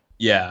high.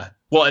 Yeah.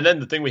 Well, and then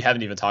the thing we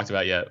haven't even talked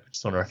about yet, which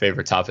is one of our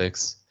favorite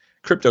topics,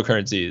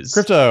 cryptocurrencies.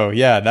 Crypto,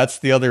 yeah, that's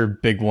the other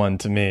big one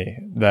to me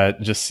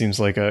that just seems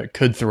like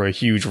could throw a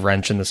huge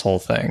wrench in this whole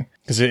thing.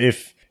 Because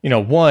if,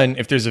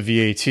 if there's a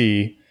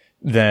VAT,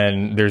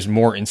 then there's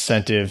more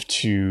incentive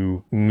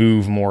to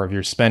move more of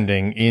your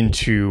spending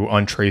into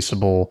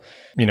untraceable,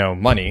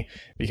 money,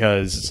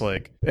 because it's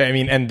like, I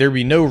mean, and there'd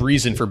be no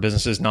reason for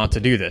businesses not to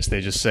do this.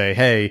 They just say,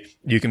 hey,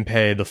 you can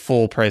pay the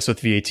full price with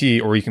VAT,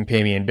 or you can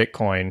pay me in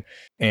Bitcoin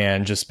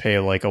and just pay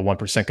like a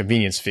 1%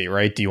 convenience fee,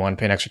 right? Do you want to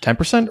pay an extra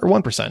 10% or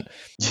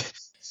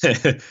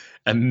 1%?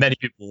 And many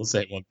people will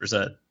say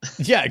 1%.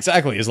 Yeah,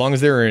 exactly. As long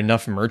as there are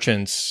enough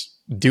merchants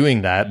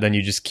doing that, then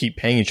you just keep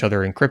paying each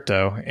other in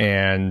crypto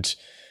and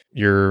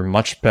you're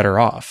much better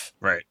off.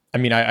 Right. I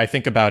mean, I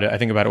think about it. I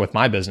think about it with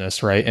my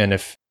business, right? And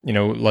if,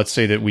 let's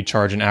say that we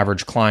charge an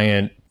average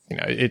client,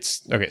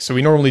 it's okay. So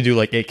we normally do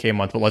like 8K a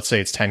month, but let's say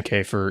it's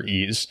 10K for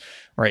ease,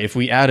 right? If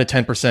we add a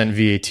 10%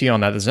 VAT on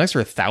that, there's an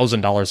extra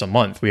 $1,000 a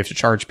month we have to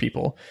charge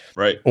people.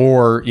 Right.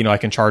 Or, I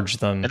can charge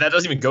them. And that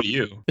doesn't even go to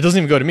you. It doesn't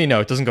even go to me. No,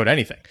 it doesn't go to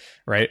anything.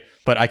 Right.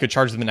 But I could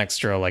charge them an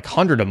extra like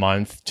 100 a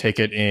month, take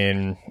it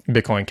in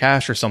Bitcoin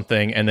Cash or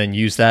something, and then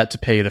use that to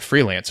pay the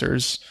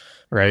freelancers,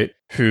 right,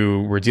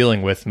 who we're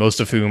dealing with,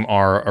 most of whom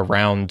are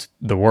around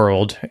the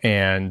world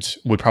and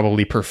would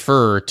probably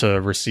prefer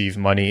to receive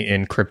money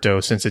in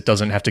crypto since it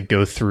doesn't have to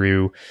go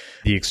through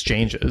the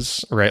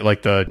exchanges, right?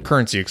 Like the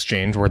currency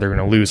exchange where they're going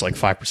to lose like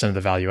 5% of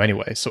the value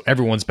anyway. So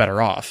everyone's better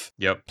off.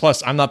 Yep.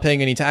 Plus, I'm not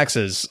paying any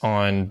taxes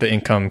on the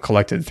income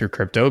collected through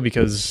crypto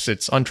because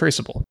it's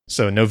untraceable.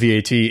 So no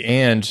VAT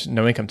and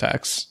no income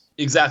tax.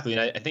 Exactly.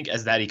 And I think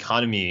as that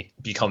economy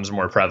becomes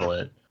more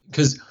prevalent,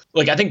 because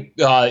like I think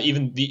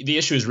even the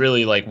issue is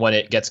really like when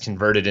it gets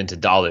converted into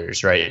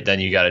dollars, right?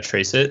 Then you got to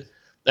trace it,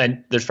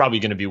 and there's probably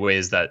going to be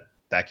ways that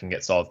can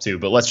get solved too.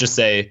 But let's just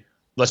say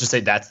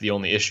that's the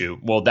only issue.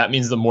 Well, that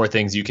means the more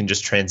things you can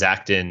just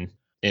transact in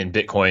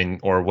Bitcoin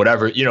or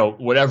whatever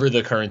whatever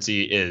the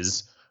currency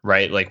is,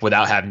 right? Like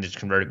without having to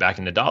convert it back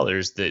into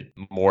dollars, that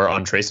more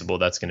untraceable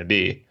that's going to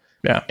be.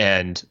 Yeah,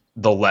 and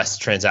the less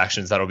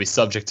transactions that'll be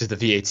subject to the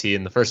VAT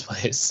in the first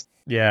place.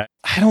 Yeah,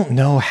 I don't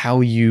know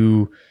how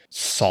you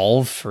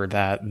solve for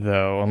that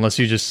though, unless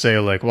you just say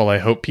like, well, I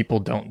hope people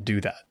don't do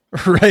that.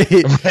 Right?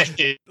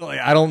 Like,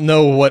 I don't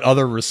know what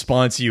other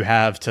response you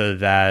have to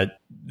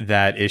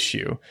that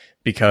issue,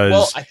 because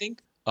well, I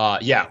think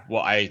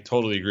I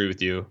totally agree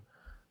with you.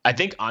 I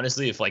think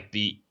honestly, if like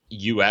the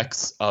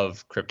UX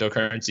of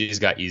cryptocurrencies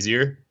got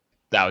easier,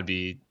 that would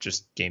be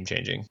just game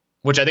changing,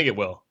 which I think it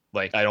will.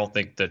 Like I don't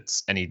think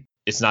it's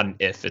not an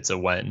if, it's a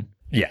when.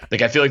 Yeah.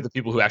 Like I feel like the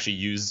people who actually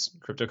use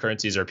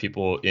cryptocurrencies are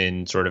people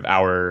in sort of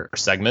our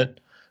segment.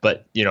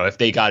 But, if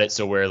they got it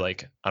so where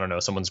like, I don't know,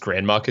 someone's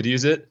grandma could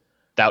use it,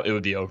 that it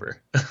would be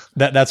over.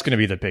 That's going to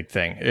be the big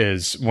thing,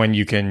 is when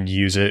you can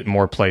use it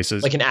more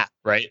places. Like an app,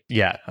 right?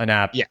 Yeah, an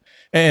app. Yeah.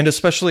 And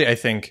especially I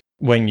think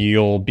when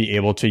you'll be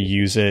able to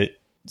use it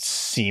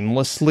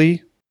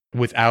seamlessly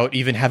without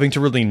even having to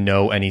really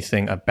know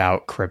anything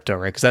about crypto,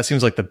 right? Because that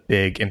seems like the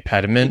big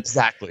impediment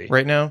exactly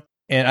right now.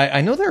 And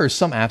I know there are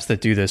some apps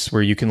that do this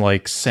where you can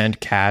like send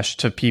cash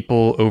to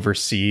people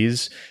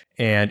overseas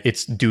and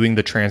it's doing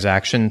the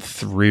transaction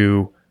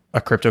through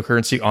a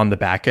cryptocurrency on the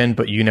back end,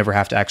 but you never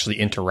have to actually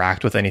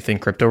interact with anything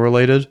crypto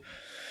related.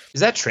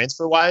 Is that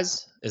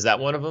TransferWise? Is that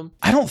one of them?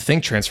 I don't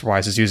think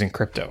TransferWise is using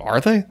crypto. Are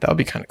they? That would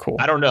be kind of cool.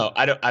 I don't know.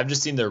 I've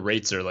just seen their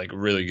rates are like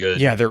really good.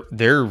 Yeah,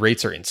 their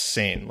rates are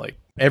insane. Like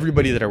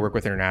everybody that I work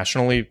with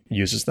internationally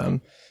uses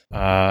them.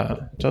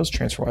 Does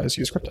TransferWise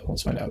use crypto?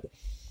 Let's find out.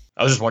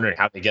 I was just wondering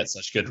how they get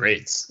such good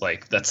rates.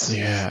 Like that's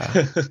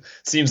yeah.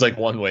 seems like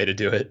one way to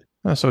do it.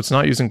 Oh, so it's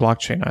not using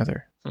blockchain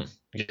either.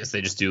 I guess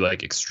they just do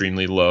like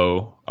extremely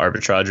low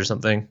arbitrage or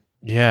something.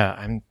 Yeah,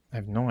 I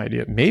have no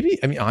idea. Maybe,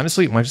 I mean,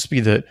 honestly, it might just be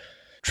that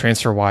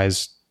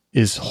TransferWise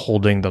is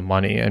holding the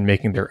money and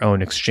making their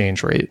own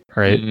exchange rate,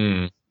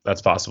 right?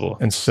 That's possible.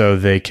 And so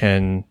they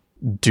can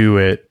do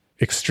it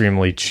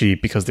extremely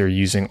cheap because they're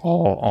using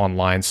all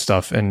online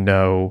stuff and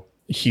no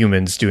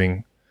humans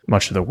doing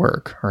much of the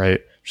work,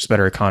 right? Just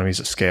better economies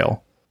of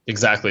scale.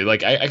 Exactly.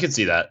 Like I could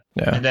see that.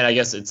 Yeah. And then I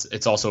guess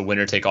it's also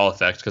winner take all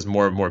effect because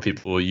more and more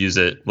people will use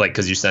it, like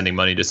because you're sending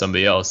money to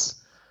somebody else,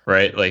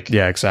 right? Like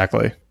Yeah,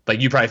 exactly.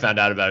 Like you probably found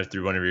out about it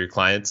through one of your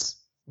clients,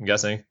 I'm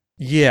guessing.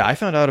 Yeah, I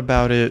found out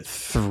about it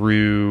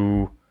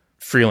through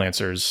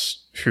freelancers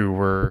who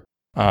were,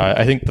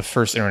 I think the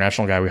first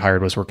international guy we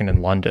hired was working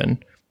in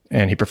London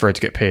and he preferred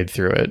to get paid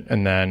through it.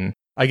 And then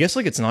I guess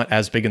like it's not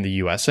as big in the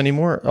US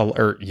anymore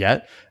or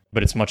yet,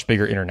 but it's much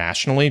bigger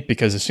internationally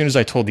because as soon as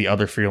I told the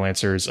other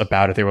freelancers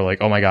about it, they were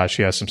like, oh my gosh,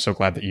 yes, I'm so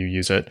glad that you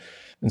use it.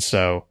 And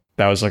so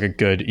that was like a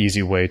good,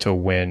 easy way to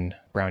win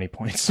brownie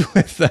points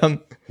with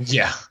them.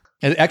 Yeah.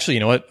 And actually, you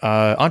know what?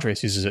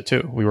 Andres uses it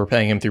too. We were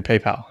paying him through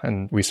PayPal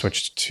and we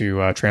switched to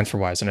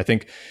TransferWise. And I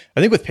think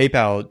with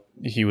PayPal,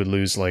 he would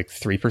lose like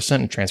 3%,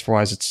 and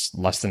TransferWise, it's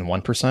less than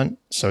 1%.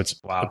 So it's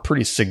a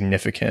pretty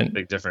significant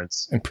big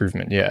difference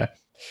improvement. Yeah.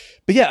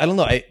 But yeah, I don't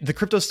know. The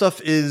crypto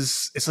stuff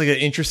it's like an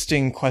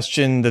interesting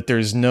question that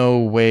there's no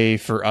way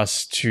for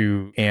us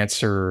to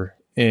answer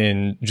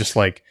in just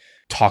like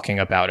talking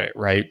about it.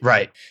 Right.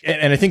 Right.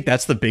 And I think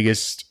that's the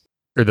biggest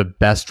or the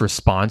best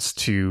response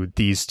to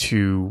these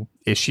two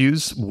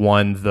issues.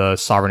 One, the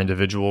sovereign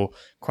individual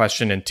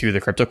question, and two,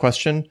 the crypto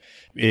question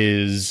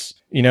is,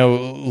 you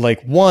know,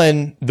 like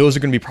one, those are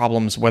going to be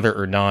problems whether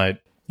or not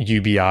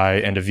UBI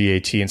and a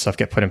VAT and stuff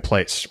get put in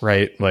place,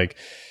 right? Like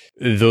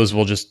those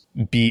will just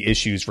be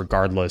issues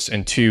regardless.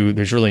 And two,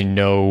 there's really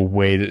no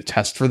way to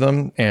test for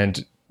them.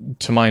 And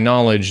to my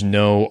knowledge,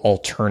 no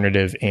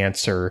alternative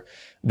answer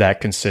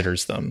that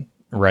considers them,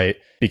 right?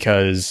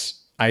 Because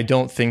I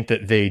don't think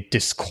that they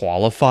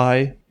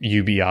disqualify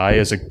UBI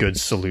as a good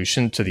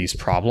solution to these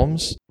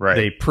problems. Right.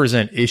 They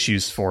present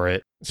issues for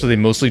it. So they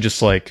mostly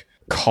just like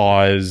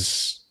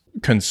cause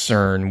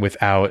concern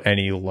without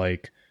any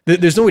like,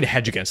 there's no way to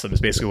hedge against them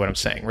is basically what I'm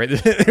saying, right?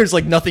 There's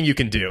like nothing you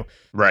can do.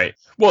 Right.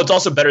 Well, it's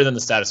also better than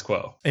the status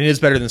quo. And it is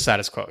better than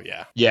status quo.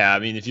 Yeah. Yeah. I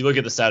mean, if you look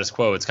at the status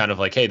quo, it's kind of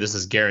like, hey, this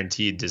is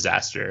guaranteed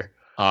disaster.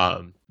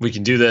 We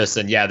can do this.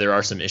 And yeah, there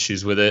are some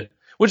issues with it,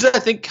 which is, I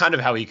think, kind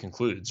of how he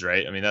concludes,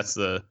 right? I mean, that's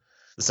the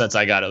sense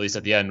I got, at least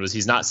at the end, was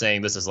he's not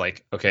saying this is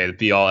like, okay, the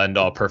be all end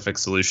all perfect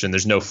solution.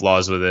 There's no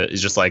flaws with it.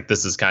 He's just like,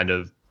 this is kind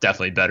of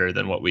definitely better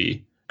than what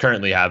we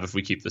currently have if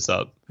we keep this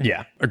up.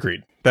 Yeah,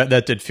 agreed.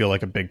 That did feel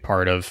like a big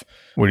part of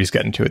what he's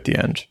getting to at the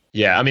end.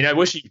 Yeah, I mean, I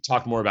wish he could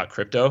talk more about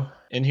crypto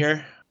in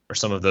here or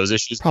some of those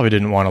issues. Probably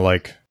didn't want to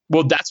like.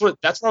 Well, that's where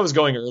I was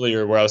going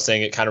earlier, where I was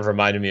saying it kind of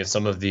reminded me of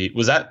some of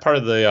was that part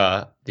of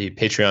the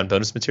Patreon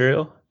bonus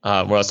material where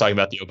I was talking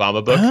about the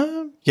Obama book?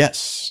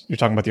 Yes, you're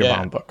talking about the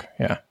Obama book.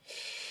 Yeah.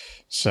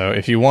 So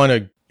if you want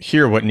to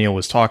hear what Neil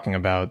was talking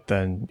about,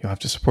 then you'll have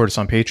to support us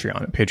on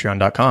Patreon at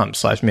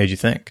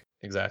patreon.com/madeyouthink.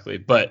 Exactly.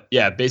 But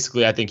yeah,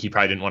 basically, I think he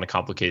probably didn't want to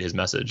complicate his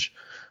message.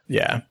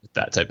 Yeah.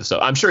 That type of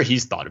stuff. I'm sure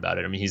he's thought about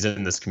it. I mean, he's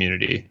in this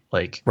community.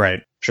 Like, right.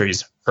 I'm sure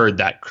he's heard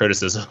that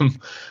criticism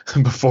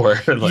before.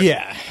 Like,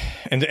 yeah.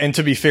 And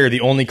to be fair,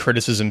 the only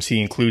criticisms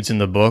he includes in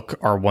the book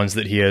are ones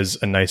that he has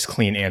a nice,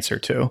 clean answer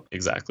to.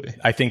 Exactly.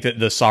 I think that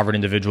the sovereign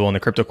individual and the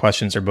crypto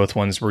questions are both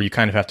ones where you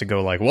kind of have to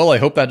go like, well, I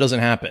hope that doesn't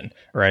happen.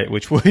 Right.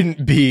 Which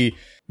wouldn't be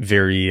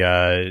very,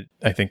 I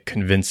think,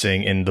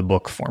 convincing in the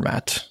book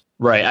format.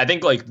 Right. I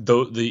think like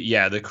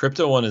the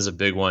crypto one is a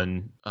big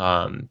one.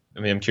 I mean,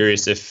 I'm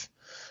curious if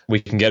we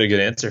can get a good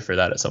answer for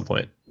that at some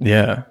point.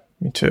 Yeah,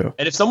 me too.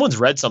 And if someone's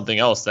read something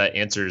else that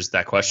answers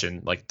that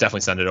question, like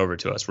definitely send it over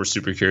to us. We're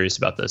super curious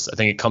about this. I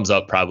think it comes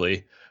up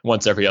probably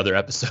once every other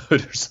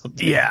episode or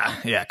something. Yeah,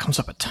 it comes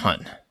up a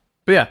ton.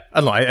 But yeah, I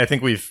don't know. I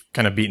think we've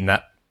kind of beaten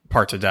that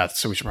part to death,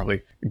 so we should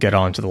probably get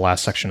on to the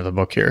last section of the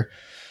book here.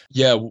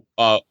 Yeah,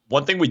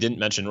 one thing we didn't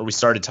mention, or we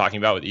started talking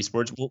about with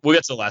esports, we'll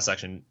get to the last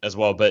section as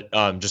well, but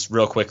just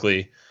real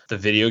quickly, the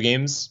video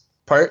games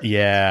part.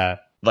 Yeah.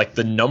 Like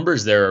the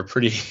numbers there are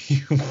pretty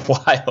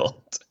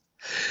wild.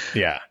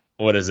 Yeah.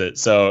 What is it?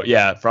 So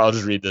yeah, I'll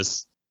just read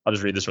this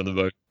from the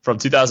book. From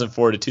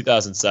 2004 to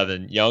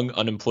 2007, young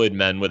unemployed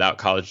men without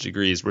college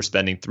degrees were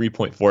spending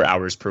 3.4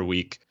 hours per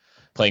week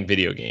playing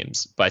video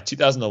games. By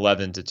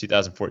 2011 to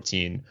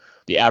 2014,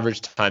 the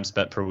average time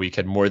spent per week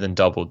had more than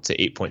doubled to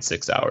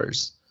 8.6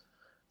 hours,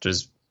 which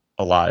is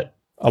a lot.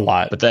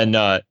 But then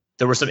there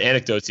were some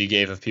anecdotes he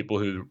gave of people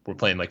who were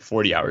playing like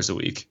 40 hours a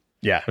week.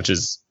 Yeah. Which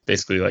is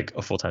basically like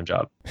a full-time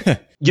job.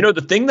 You know,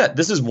 the thing that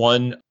this is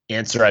one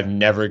answer I've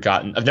never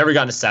gotten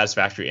a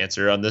satisfactory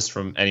answer on this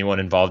from anyone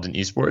involved in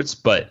esports,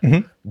 but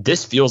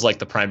this feels like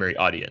the primary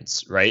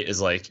audience, right?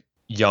 Is like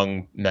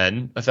young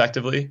men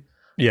effectively.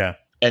 Yeah.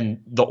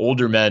 And the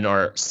older men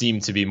seem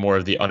to be more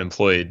of the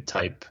unemployed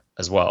type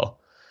as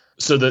well.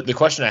 So the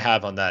question I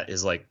have on that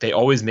is like they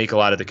always make a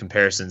lot of the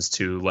comparisons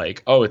to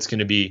like, oh, it's going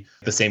to be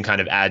the same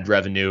kind of ad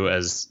revenue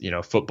as,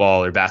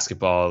 football or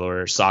basketball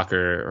or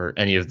soccer or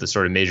any of the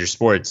sort of major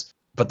sports.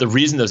 But the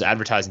reason those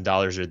advertising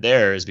dollars are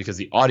there is because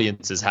the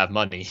audiences have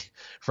money,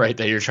 right,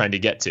 that you're trying to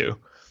get to.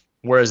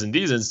 Whereas in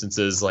these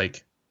instances,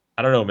 like,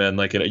 I don't know, man,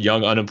 like a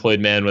young unemployed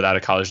man without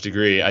a college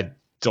degree, I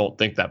don't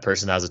think that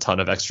person has a ton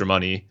of extra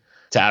money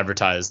to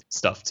advertise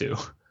stuff to.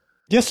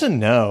 Yes and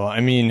no. I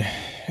mean,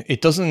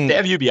 it doesn't... They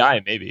have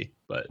UBI maybe,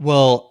 but...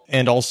 Well,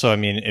 and also, I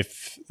mean,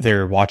 if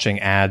they're watching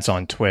ads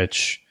on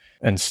Twitch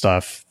and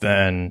stuff,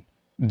 then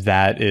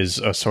that is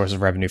a source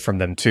of revenue from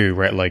them too,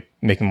 right? Like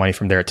making money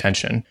from their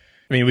attention.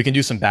 I mean, we can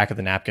do some back of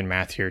the napkin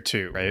math here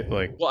too, right?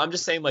 Like, well, I'm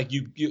just saying, like,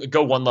 you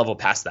go one level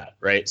past that,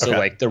 right? So, okay.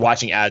 like, they're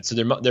watching ads, so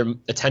their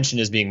attention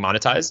is being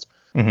monetized,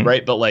 mm-hmm.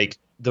 right? But, like,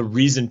 the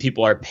reason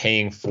people are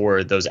paying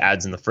for those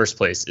ads in the first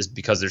place is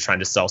because they're trying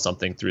to sell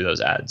something through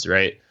those ads,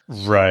 right?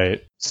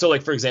 Right. So,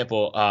 like, for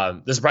example,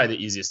 this is probably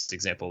the easiest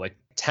example. Like,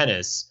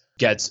 tennis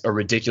gets a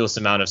ridiculous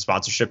amount of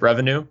sponsorship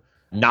revenue,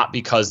 not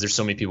because there's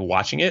so many people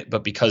watching it,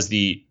 but because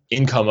the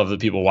income of the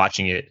people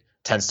watching it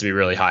tends to be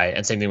really high.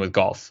 And same thing with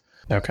golf.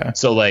 Okay.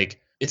 So, like,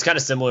 it's kind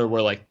of similar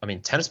where, like, I mean,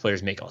 tennis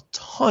players make a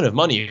ton of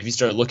money. If you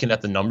start looking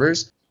at the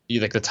numbers,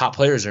 like the top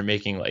players are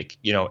making like,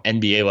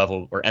 NBA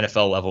level or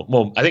NFL level.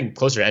 Well, I think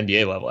closer to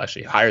NBA level,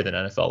 actually higher than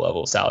NFL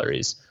level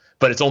salaries,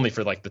 but it's only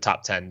for like the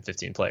top 10,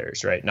 15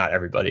 players, right? Not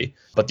everybody.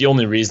 But the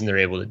only reason they're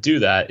able to do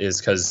that is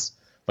because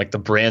like the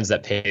brands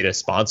that pay to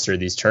sponsor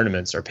these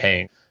tournaments are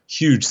paying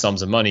huge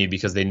sums of money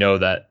because they know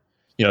that,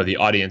 the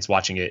audience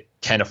watching it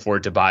can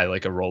afford to buy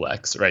like a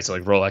Rolex, right? So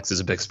like Rolex is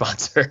a big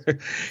sponsor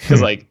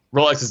because like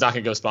Rolex is not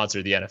going to go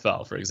sponsor the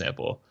NFL, for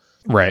example.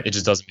 Right. It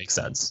just doesn't make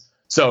sense.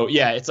 So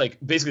yeah, it's like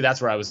basically that's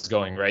where I was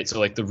going, right?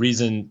 So like the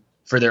reason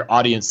for their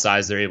audience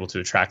size they're able to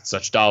attract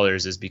such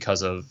dollars is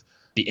because of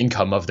the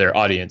income of their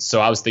audience.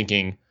 So I was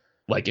thinking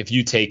like if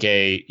you take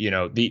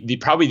the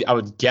probably I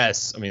would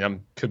guess, I mean I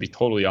could be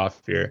totally off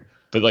here,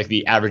 but like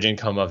the average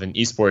income of an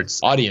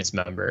esports audience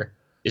member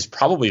is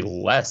probably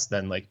less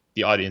than like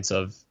the audience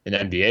of an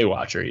NBA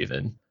watcher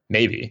even.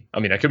 Maybe. I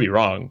mean, I could be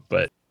wrong,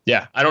 but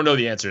yeah, I don't know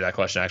the answer to that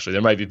question, actually.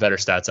 There might be better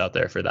stats out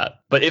there for that.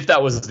 But if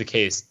that was the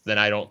case, then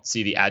I don't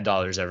see the ad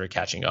dollars ever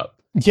catching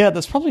up. Yeah,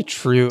 that's probably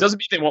true. Doesn't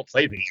mean they won't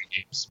play video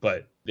games,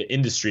 but the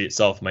industry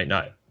itself might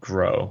not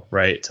grow,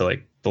 right, to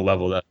like the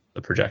level that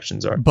the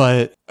projections are.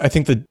 But I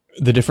think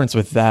the difference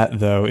with that,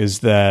 though, is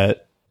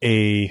that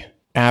a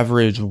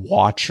average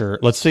watcher,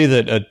 let's say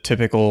that a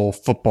typical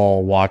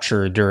football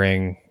watcher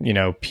during,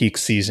 peak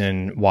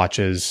season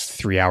watches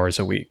 3 hours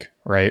a week,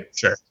 right?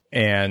 Sure.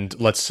 And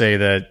let's say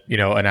that,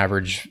 an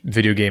average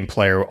video game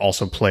player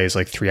also plays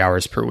like 3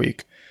 hours per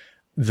week.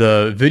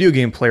 The video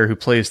game player who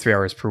plays 3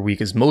 hours per week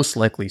is most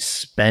likely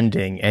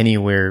spending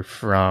anywhere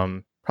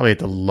from probably at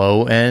the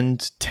low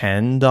end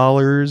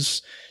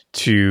 $10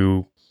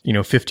 to,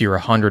 $50 or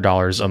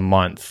 $100 a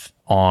month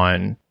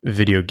on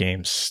video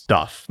game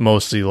stuff,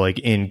 mostly like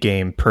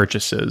in-game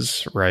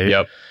purchases, right?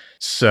 Yep.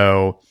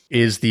 So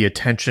is the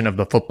attention of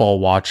the football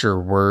watcher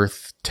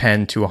worth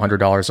 $10 to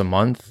 $100 a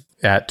month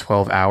at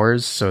 12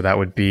 hours? So that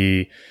would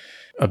be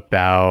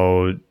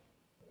that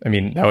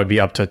would be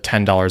up to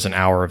 $10 an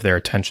hour of their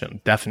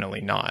attention.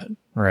 Definitely not,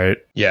 right?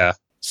 Yeah.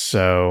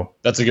 So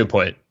that's a good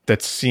point.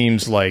 That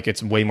seems like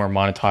it's way more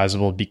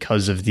monetizable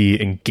because of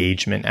the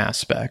engagement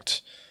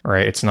aspect,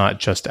 right? It's not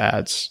just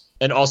ads.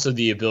 And also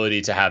the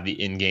ability to have the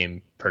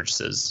in-game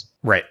purchases.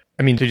 Right.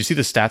 I mean, did you see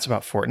the stats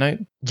about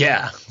Fortnite?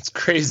 Yeah, it's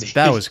crazy.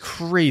 That was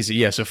crazy.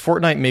 Yeah, so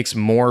Fortnite makes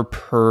more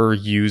per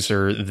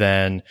user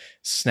than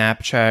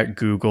Snapchat,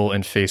 Google,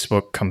 and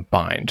Facebook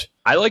combined.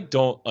 I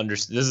don't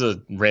understand. This is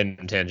a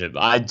random tangent,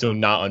 but I do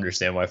not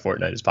understand why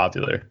Fortnite is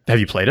popular. Have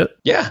you played it?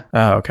 Yeah.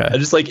 Oh, okay. I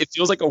just it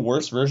feels like a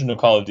worse version of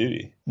Call of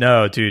Duty.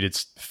 No, dude,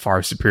 it's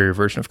far superior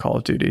version of Call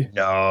of Duty.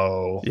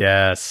 No.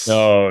 Yes.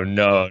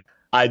 No.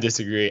 I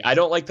disagree. I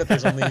don't like that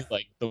there's only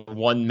like the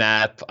one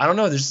map. I don't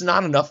know. There's just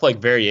not enough like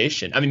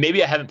variation. I mean,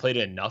 maybe I haven't played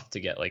it enough to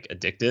get like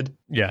addicted.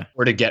 Yeah.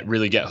 Or to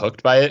really get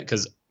hooked by it.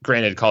 Because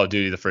granted, Call of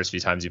Duty, the first few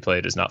times you play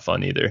it is not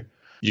fun either.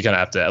 You kind of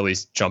have to at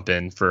least jump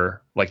in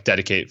for like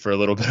dedicate for a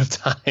little bit of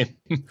time.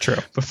 True.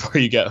 Before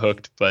you get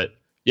hooked. But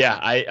yeah,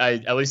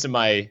 I at least in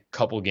my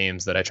couple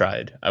games that I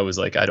tried, I was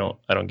like, I don't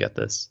get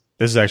this.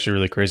 This is actually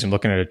really crazy. I'm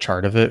looking at a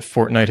chart of it.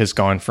 Fortnite has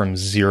gone from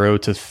 0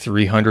 to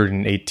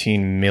 $318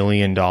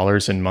 million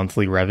in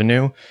monthly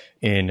revenue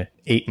in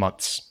 8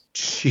 months.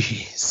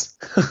 Jeez.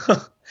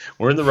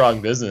 We're in the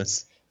wrong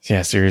business.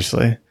 Yeah,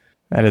 seriously.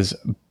 That is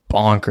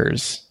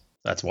bonkers.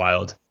 That's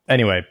wild.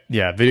 Anyway,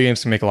 yeah, video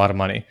games can make a lot of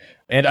money.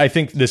 And I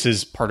think this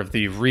is part of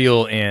the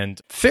real and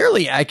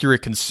fairly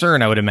accurate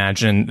concern, I would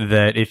imagine,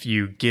 that if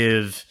you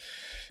give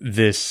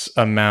this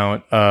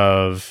amount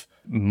of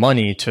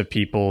money to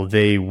people,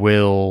 they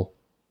will,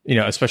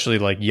 especially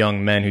like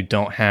young men who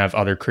don't have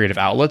other creative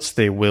outlets,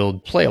 they will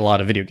play a lot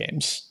of video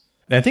games.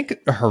 And I think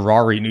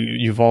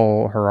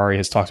Yuval Harari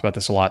has talked about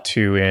this a lot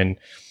too. And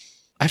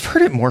I've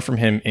heard it more from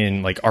him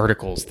in like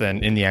articles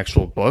than in the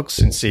actual books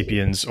in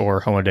Sapiens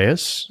or Homo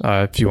Deus,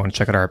 if you want to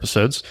check out our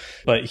episodes.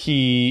 But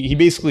he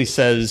basically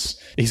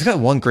says, he's got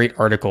one great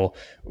article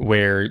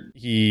where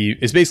he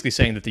is basically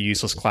saying that the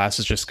useless class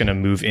is just going to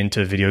move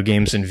into video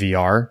games in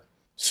VR,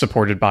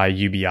 supported by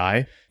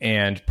UBI.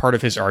 And part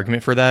of his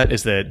argument for that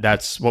is that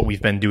that's what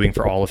we've been doing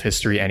for all of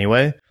history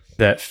anyway,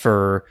 that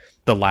for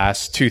the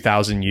last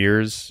 2,000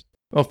 years,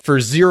 well, for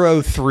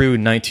 0 through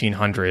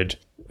 1900,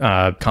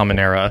 Common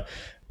Era,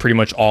 pretty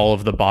much all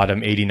of the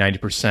bottom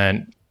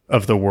 80-90%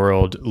 of the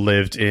world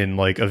lived in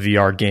like a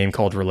VR game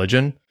called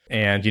religion.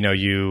 And, you know,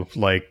 you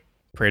like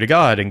pray to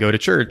God and go to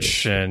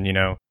church and, you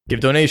know, give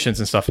donations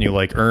and stuff. And you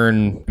like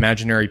earn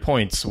imaginary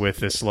points with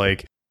this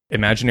like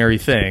imaginary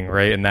thing,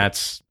 right? And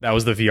that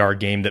was the VR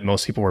game that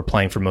most people were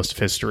playing for most of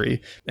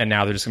history. And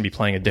now they're just going to be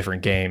playing a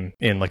different game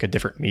in like a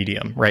different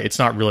medium, right? It's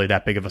not really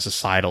that big of a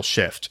societal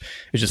shift.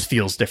 It just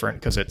feels different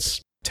because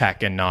it's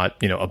tech and not,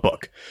 you know, a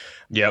book.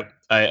 Yep.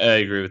 I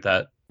agree with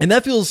that. And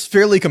that feels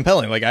fairly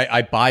compelling. Like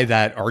I buy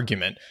that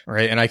argument,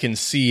 right? And I can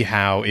see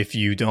how if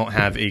you don't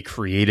have a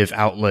creative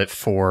outlet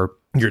for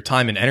your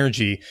time and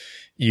energy,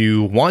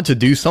 you want to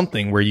do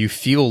something where you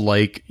feel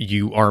like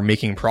you are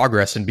making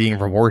progress and being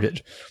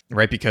rewarded,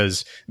 right?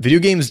 Because video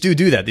games do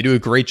that. They do a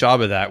great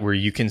job of that, where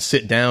you can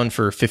sit down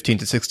for 15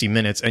 to 60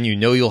 minutes and you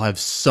know you'll have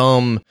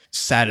some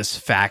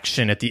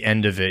satisfaction at the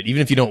end of it.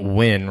 Even if you don't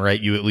win, right?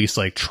 You at least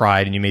like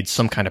tried and you made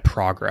some kind of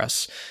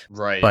progress.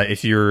 Right. But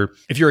if you're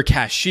a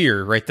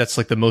cashier, right, that's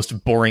like the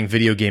most boring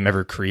video game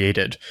ever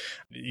created.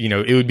 You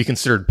know, it would be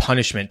considered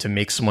punishment to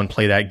make someone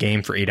play that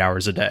game for 8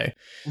 hours a day.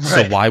 Right.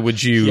 So why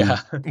would you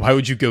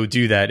go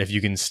do that if you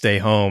can stay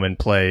home and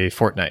play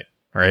Fortnite,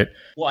 right?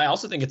 Well, I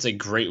also think it's a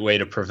great way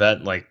to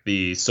prevent like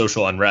the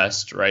social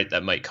unrest, right,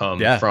 that might come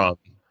from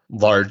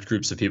large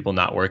groups of people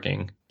not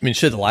working. I mean,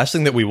 shit, the last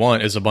thing that we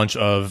want is a bunch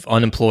of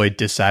unemployed,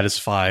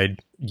 dissatisfied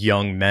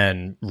young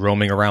men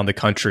roaming around the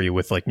country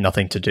with like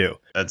nothing to do.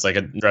 That's like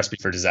a recipe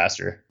for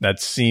disaster.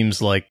 That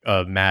seems like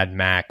a Mad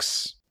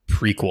Max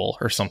prequel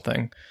or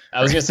something.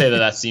 I was going to say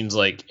that seems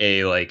like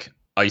a like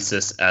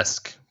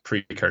ISIS-esque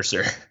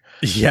precursor.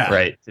 Yeah.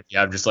 Right. If you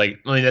have just like,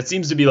 I mean, that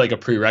seems to be like a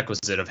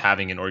prerequisite of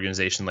having an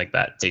organization like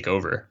that take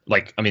over.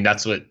 Like, I mean,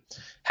 that's what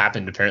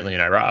happened apparently in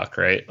Iraq,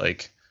 right?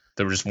 Like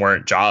there just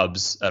weren't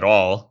jobs at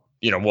all,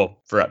 you know, well,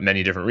 for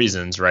many different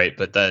reasons, right?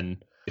 But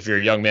then if you're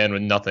a young man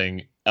with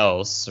nothing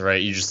else,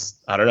 right, you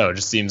just, I don't know, it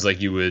just seems like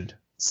you would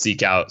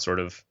seek out sort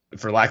of,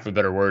 for lack of a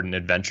better word, an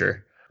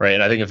adventure, right?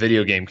 And I think a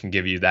video game can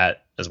give you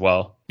that as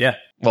well. Yeah.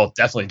 Well, it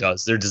definitely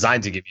does. They're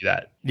designed to give you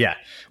that. Yeah.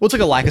 Well, it's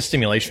like a lack of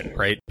stimulation,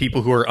 right?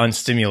 People who are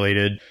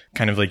unstimulated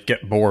kind of like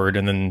get bored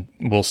and then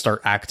will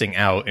start acting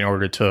out in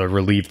order to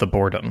relieve the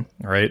boredom,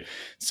 right?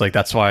 It's like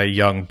that's why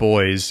young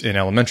boys in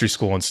elementary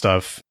school and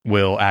stuff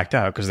will act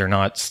out because they're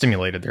not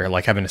stimulated. They're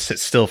like having to sit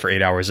still for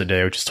 8 hours a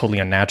day, which is totally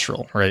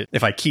unnatural, right?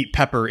 If I keep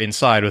Pepper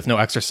inside with no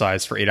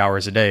exercise for 8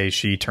 hours a day,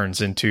 she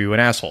turns into an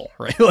asshole,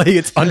 right? Like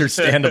it's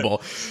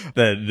understandable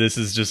that this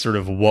is just sort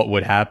of what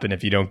would happen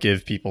if you don't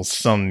give people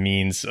some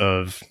means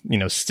of, you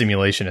know,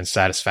 stimulation and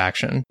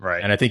satisfaction.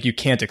 Right. And I think you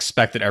can't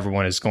expect that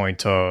everyone is going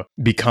to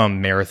become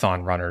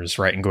marathon runners,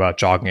 right? And go out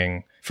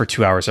jogging for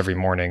 2 hours every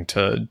morning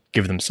to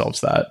give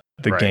themselves that.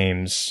 The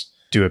games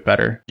do it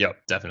better.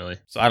 Yep, definitely.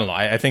 So I don't know.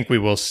 I think we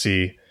will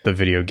see the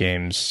video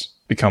games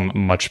become a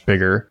much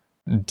bigger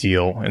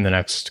deal in the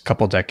next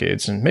couple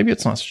decades. And maybe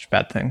it's not such a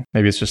bad thing.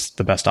 Maybe it's just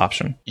the best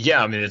option.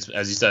 Yeah, I mean, it's,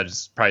 as you said,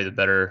 it's probably the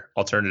better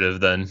alternative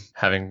than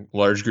having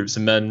large groups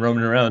of men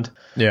roaming around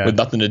with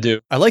nothing to do.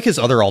 I like his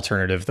other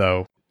alternative,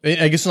 though.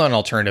 I guess it's not an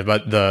alternative,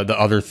 but the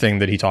other thing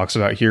that he talks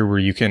about here where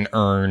you can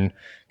earn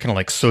kind of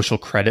like social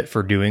credit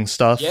for doing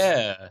stuff.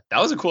 Yeah, that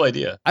was a cool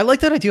idea. I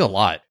like that idea a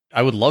lot.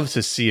 I would love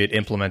to see it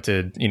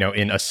implemented, you know,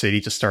 in a city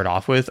to start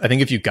off with. I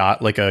think if you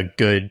got like a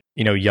good,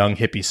 you know, young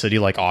hippie city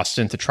like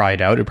Austin to try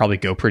it out, it'd probably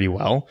go pretty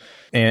well.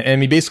 And I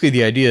mean, basically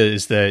the idea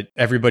is that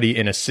everybody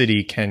in a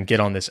city can get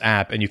on this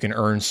app and you can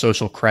earn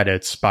social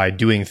credits by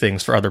doing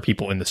things for other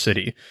people in the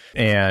city.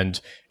 And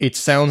it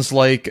sounds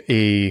like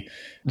a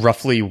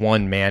roughly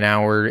 1 man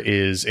hour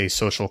is a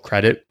social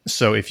credit.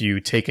 So if you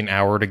take an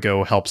hour to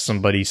go help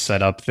somebody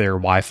set up their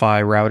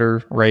Wi-Fi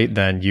router, right,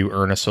 then you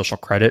earn a social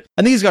credit.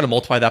 I think he's got to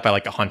multiply that by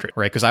like 100,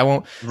 right? Because I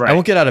won't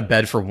get out of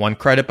bed for 1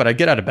 credit, but I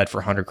get out of bed for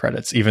 100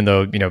 credits, even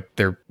though, you know,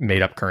 they're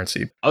made up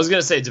currency. I was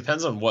going to say, it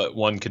depends on what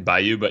one could buy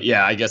you, but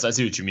yeah, I guess I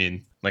see what you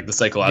mean. Like the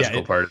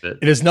psychological part of it.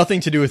 It has nothing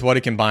to do with what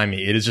it can buy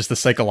me. It is just the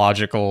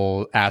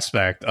psychological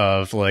aspect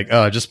of like,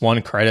 just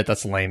 1 credit,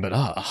 that's lame, but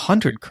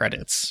 100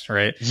 credits,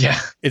 right? Yeah.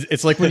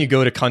 It's like when you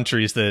go to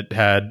countries that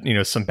had, you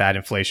know, some bad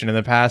inflation in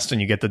the past and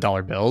you get the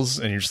dollar bills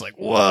and you're just like,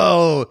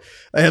 whoa,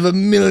 I have $1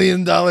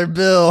 million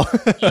bill.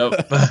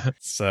 Yep.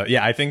 So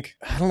yeah, I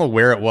don't know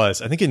where it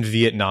was. I think in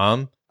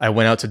Vietnam, I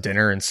went out to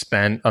dinner and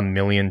spent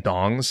 1,000,000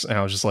 dongs, and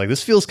I was just like,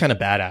 this feels kind of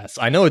badass.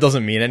 I know it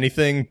doesn't mean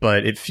anything,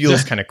 but it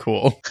feels kind of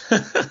cool.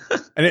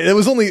 And it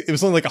was only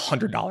like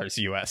 $100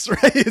 US,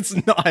 right? It's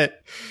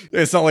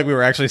not like we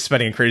were actually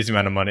spending a crazy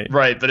amount of money.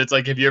 Right, but it's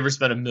like, have you ever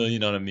spent $1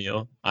 million on a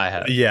meal? I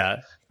have.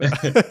 Yeah.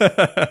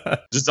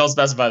 Just don't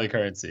specify the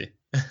currency.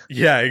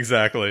 Yeah,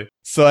 exactly.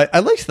 So I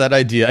liked that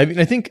idea. I mean,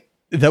 I think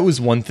that was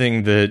one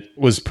thing that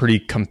was pretty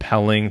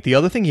compelling. The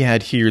other thing he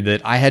had here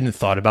that I hadn't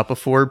thought about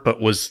before, but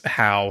was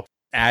how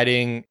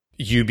adding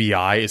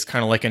UBI is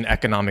kind of like an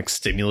economic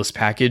stimulus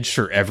package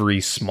for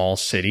every small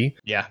city.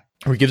 Yeah.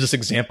 Where he gives this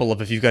example of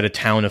if you've got a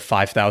town of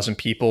 5,000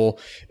 people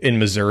in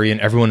Missouri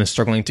and everyone is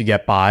struggling to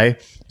get by,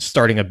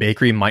 starting a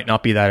bakery might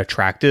not be that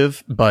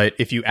attractive. But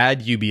if you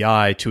add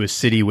UBI to a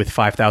city with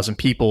 5,000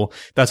 people,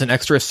 that's an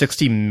extra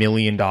 $60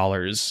 million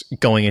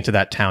going into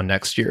that town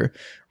next year,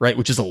 right?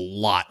 Which is a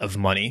lot of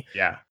money.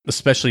 Yeah.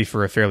 Especially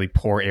for a fairly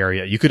poor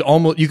area. You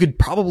could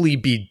probably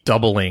be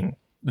doubling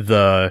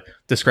the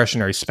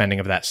discretionary spending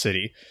of that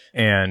city.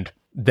 And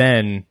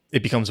then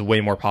it becomes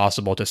way more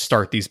possible to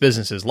start these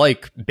businesses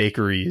like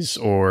bakeries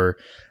or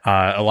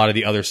a lot of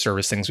the other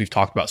service things we've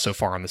talked about so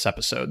far on this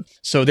episode.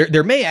 So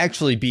there may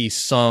actually be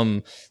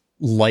some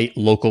light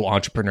local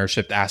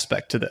entrepreneurship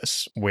aspect to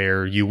this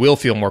where you will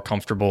feel more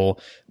comfortable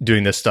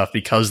doing this stuff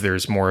because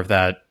there's more of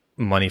that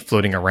money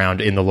floating around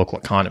in the local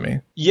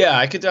economy. Yeah,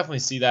 I could definitely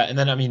see that. And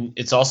then, I mean,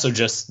 it's also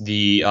just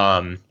the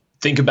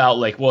think about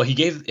like, well, I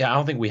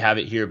don't think we have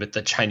it here, but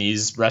the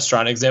Chinese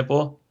restaurant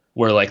example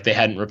where like they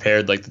hadn't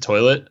repaired like the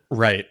toilet.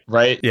 Right.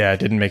 Yeah, it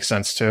didn't make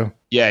sense too.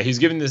 Yeah, he's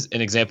giving this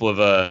an example of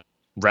a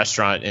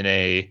restaurant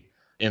in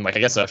like, I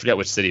guess I forget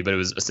which city, but it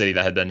was a city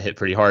that had been hit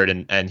pretty hard.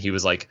 And he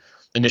was like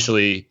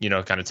initially,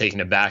 kind of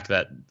taken aback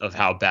of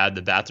how bad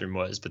the bathroom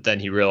was. But then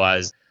he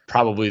realized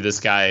probably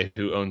this guy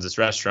who owns this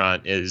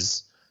restaurant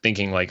is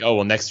thinking like, oh,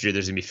 well, next year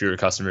there's gonna be fewer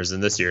customers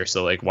than this year.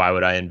 So like, why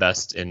would I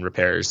invest in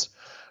repairs?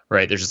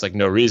 Right. There's just like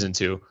no reason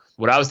to.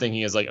 What I was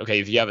thinking is like, okay,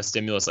 if you have a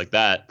stimulus like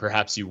that,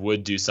 perhaps you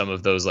would do some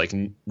of those like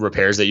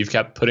repairs that you've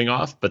kept putting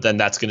off. But then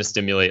that's going to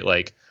stimulate,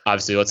 like,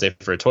 obviously, let's say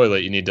for a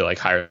toilet, you need to like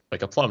hire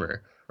like a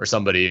plumber or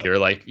somebody or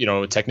like,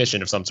 a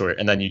technician of some sort.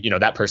 And then,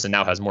 that person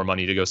now has more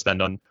money to go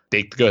spend on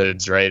baked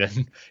goods. Right.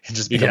 And it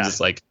just becomes this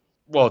like,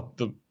 well,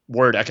 the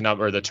word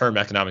economic or the term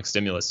economic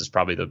stimulus is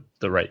probably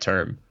the right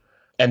term.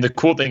 And the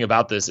cool thing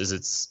about this is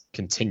it's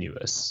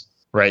continuous.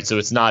 Right. So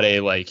it's not a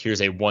like,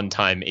 here's a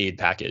one-time aid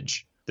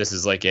package. This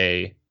is like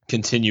a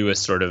continuous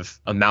sort of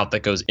amount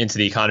that goes into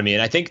the economy.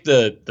 And I think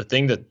the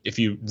thing that if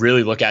you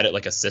really look at it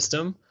like a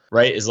system,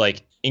 right, is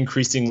like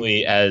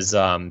increasingly as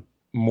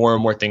more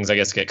and more things, I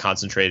guess, get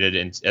concentrated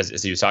in,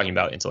 as he was talking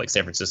about, into like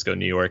San Francisco,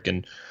 New York,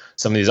 and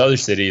some of these other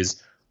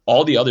cities,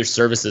 all the other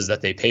services that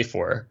they pay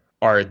for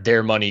are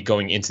their money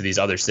going into these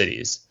other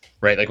cities,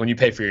 right? Like when you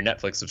pay for your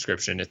Netflix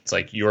subscription, it's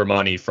like your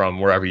money from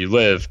wherever you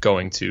live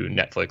going to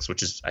Netflix,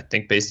 which is, I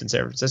think, based in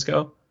San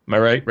Francisco. Am I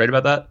right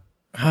about that?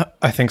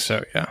 I think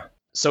so, yeah.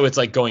 So it's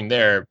like going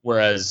there,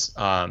 whereas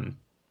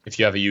if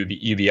you have a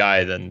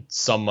UBI, then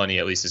some money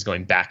at least is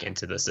going back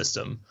into the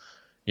system,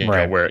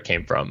 right, where it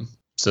came from.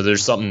 So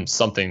there's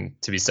something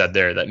to be said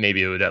there that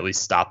maybe it would at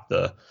least stop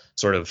the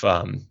sort of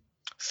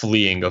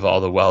fleeing of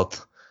all the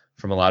wealth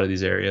from a lot of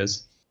these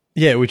areas.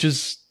 Yeah, which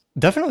is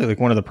definitely like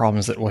one of the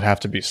problems that would have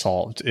to be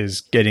solved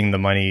is getting the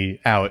money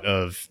out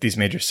of these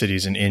major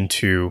cities and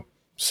into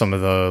some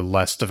of the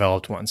less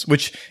developed ones,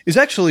 which is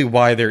actually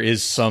why there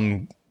is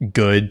some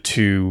good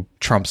to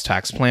Trump's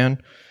tax plan,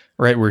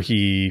 right? Where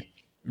he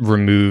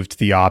removed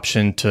the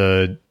option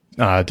to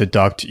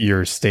deduct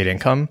your state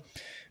income,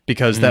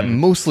 because that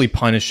mostly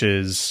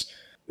punishes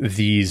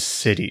these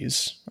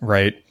cities,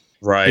 right?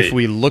 Right. If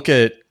we look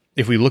at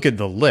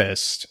the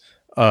list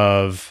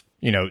of,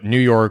 New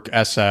York,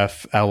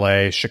 SF,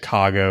 LA,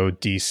 Chicago,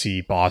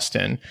 DC,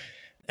 Boston,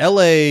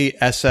 LA,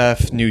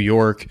 SF, New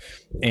York,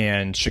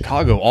 and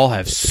Chicago all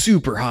have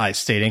super high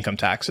state income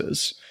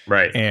taxes.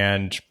 Right.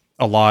 And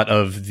a lot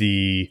of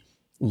the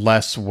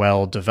less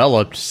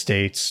well-developed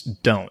states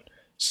don't.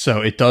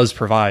 So it does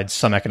provide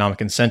some economic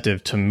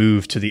incentive to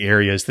move to the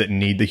areas that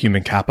need the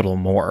human capital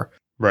more.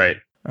 Right.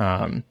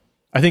 I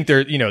think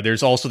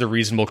there's also the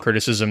reasonable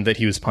criticism that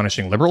he was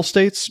punishing liberal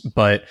states,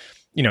 but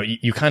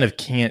you kind of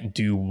can't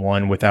do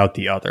one without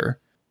the other.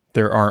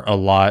 There aren't a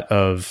lot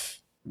of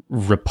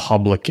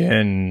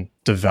Republican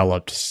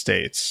developed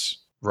states.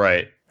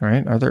 Right.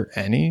 Right? Are there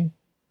any?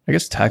 I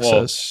guess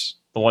Texas.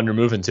 Well, the one you're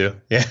moving to.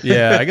 Yeah.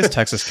 Yeah, I guess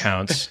Texas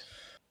counts.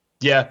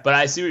 Yeah, but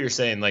I see what you're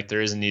saying. Like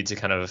there is a need to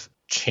kind of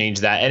change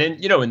that.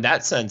 And in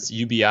that sense,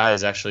 UBI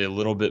is actually a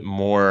little bit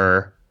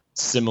more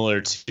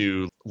similar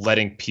to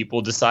letting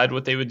people decide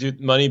what they would do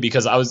with money,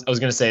 because I was going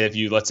to say, if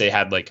you, let's say,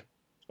 had like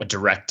a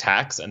direct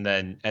tax and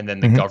then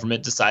the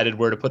government decided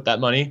where to put that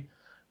money,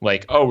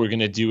 like, oh, we're going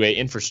to do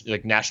a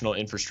national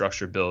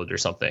infrastructure build or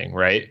something,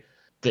 right?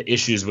 The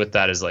issues with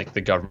that is like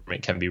the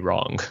government can be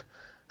wrong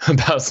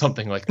about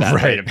something like that,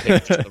 right? And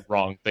pick the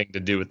wrong thing to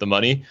do with the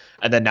money,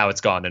 and then now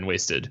it's gone and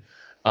wasted.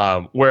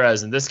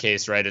 Whereas in this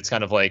case, right, it's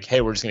kind of like,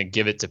 hey, we're just going to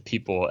give it to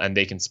people and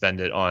they can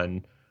spend it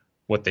on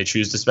what they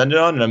choose to spend it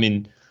on. And I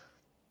mean,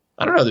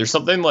 I don't know. There's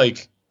something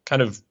like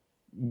kind of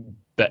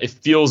that it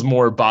feels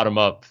more bottom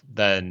up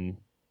than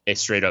a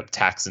straight up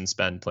tax and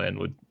spend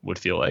plan would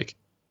feel like.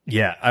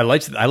 Yeah, I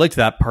liked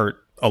that part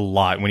a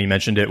lot when you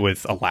mentioned it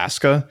with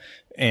Alaska.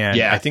 And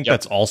Yeah, I think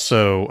that's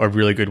also a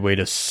really good way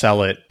to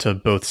sell it to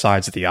both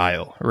sides of the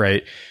aisle,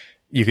 right?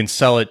 You can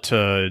sell it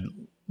to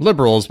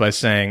liberals by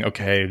saying,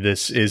 okay,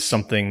 this is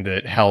something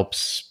that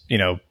helps,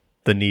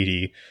 the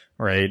needy,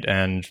 right?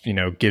 And,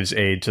 gives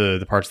aid to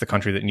the parts of the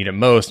country that need it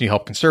most. And you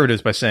help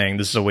conservatives by saying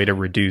this is a way to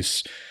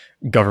reduce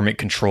government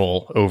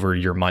control over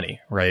your money,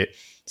 right?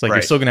 It's like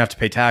you're still going to have to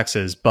pay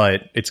taxes,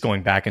 but it's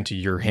going back into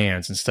your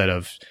hands instead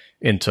of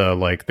into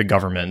like the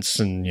government's,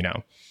 and,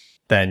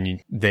 then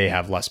they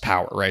have less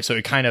power, right? So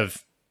it kind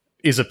of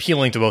is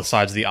appealing to both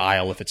sides of the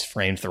aisle if it's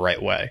framed the right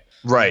way.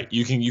 Right.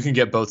 You can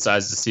get both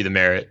sides to see the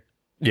merit.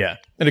 Yeah.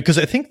 And because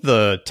I think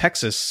the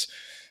Texas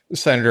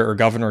senator or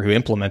governor who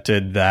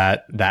implemented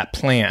that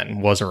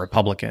plan was a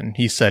Republican.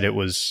 He said it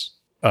was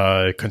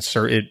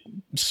it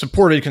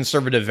supported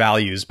conservative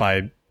values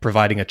by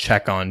providing a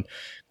check on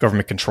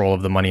government control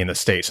of the money in the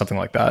state, something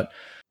like that.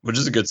 Which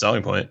is a good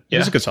selling point. Yeah.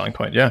 It's a good selling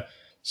point, yeah.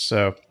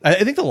 So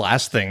I think the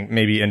last thing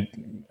maybe,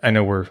 and I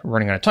know we're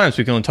running out of time, so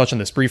we can only touch on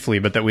this briefly,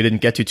 but that we didn't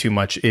get to too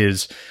much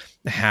is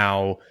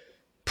how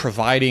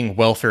providing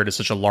welfare to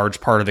such a large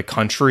part of the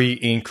country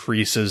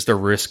increases the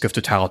risk of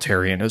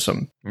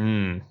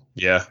totalitarianism.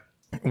 Yeah.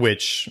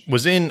 Which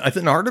was in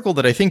an article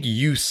that I think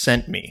you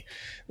sent me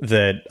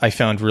that I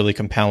found really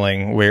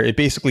compelling, where it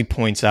basically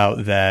points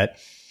out that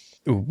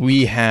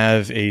we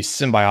have a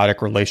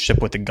symbiotic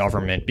relationship with the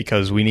government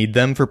because we need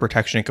them for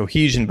protection and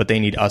cohesion, but they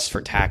need us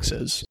for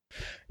taxes.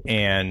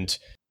 And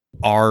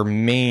our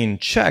main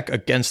check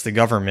against the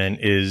government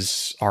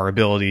is our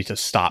ability to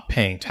stop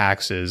paying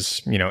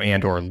taxes,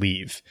 and or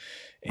leave.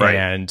 Right.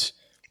 And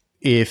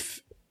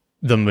if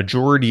the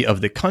majority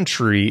of the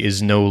country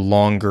is no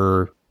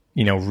longer,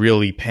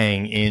 really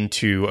paying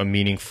into a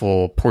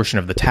meaningful portion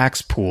of the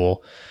tax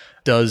pool,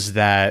 does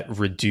that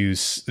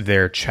reduce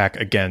their check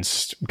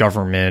against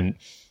government,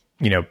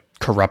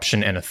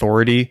 corruption and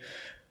authority?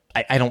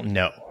 I don't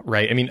know,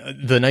 right? I mean,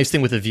 the nice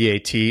thing with the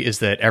VAT is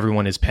that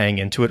everyone is paying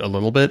into it a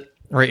little bit,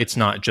 right? It's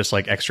not just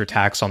like extra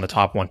tax on the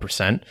top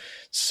 1%.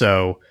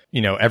 So,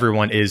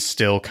 everyone is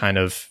still kind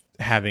of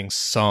having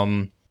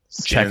some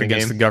check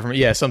against the government.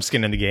 Yeah, some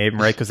skin in the game,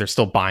 right? Because they're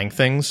still buying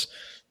things.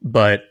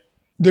 But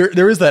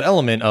there is that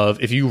element of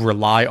if you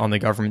rely on the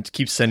government to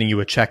keep sending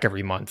you a check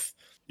every month,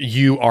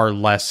 you are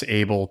less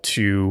able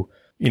to,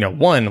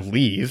 one,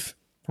 leave,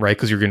 right?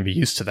 Because you're going to be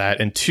used to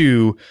that. And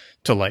two,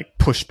 to like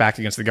push back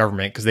against the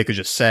government because they could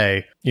just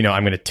say,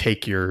 I'm going to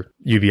take your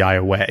UBI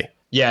away.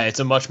 Yeah,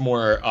 it's a much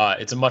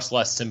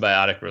less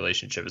symbiotic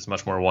relationship. It's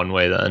much more one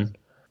way then.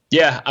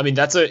 Yeah, I mean,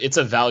 it's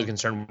a valid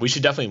concern. We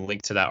should definitely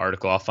link to that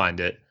article. I'll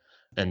find it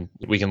and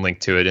we can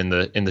link to it in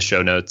the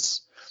show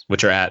notes,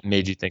 which are at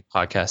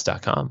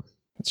madeyouthinkpodcast.com.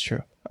 That's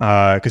true.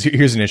 Because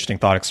here's an interesting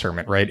thought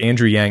experiment, right?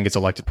 Andrew Yang gets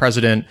elected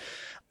president.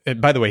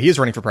 By the way, he is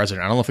running for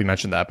president. I don't know if we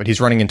mentioned that, but he's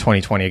running in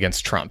 2020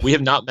 against Trump. We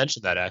have not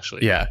mentioned that,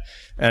 actually. Yeah.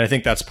 And I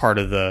think that's part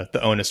of the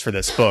onus for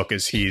this book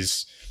is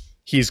he's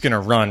going to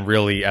run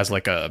really as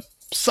like a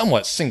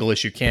somewhat single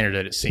issue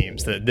candidate, it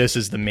seems. That this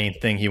is the main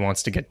thing he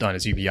wants to get done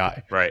is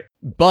UBI. Right.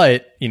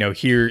 But,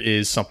 here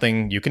is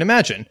something you can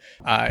imagine.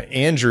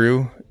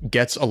 Andrew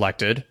gets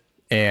elected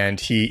and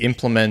he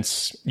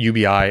implements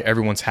UBI.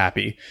 Everyone's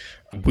happy.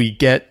 We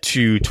get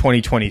to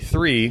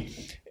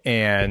 2023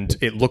 and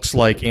it looks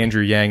like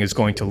Andrew Yang is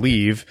going to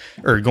leave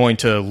or going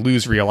to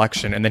lose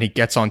re-election. And then he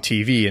gets on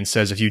TV and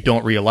says, if you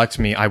don't re-elect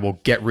me, I will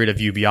get rid of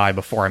UBI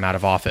before I'm out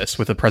of office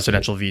with a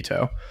presidential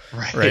veto.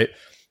 Right.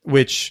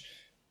 Which,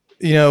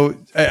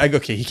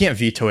 okay, he can't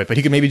veto it, but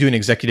he could maybe do an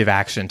executive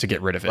action to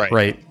get rid of it.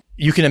 Right.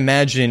 You can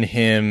imagine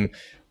him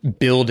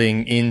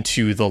building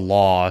into the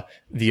law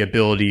the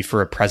ability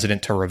for a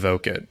president to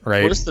revoke it,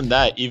 right? Worse than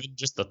that, even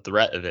just the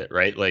threat of it,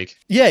 right? Like,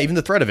 yeah, even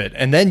the threat of it.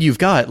 And then you've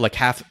got like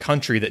half the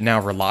country that now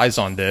relies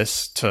on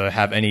this to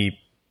have any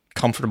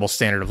comfortable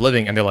standard of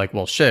living. And they're like,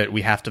 well, shit,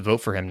 we have to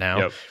vote for him now.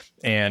 Yep.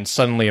 And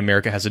suddenly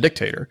America has a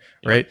dictator,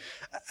 right?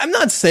 I'm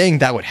not saying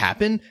that would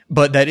happen,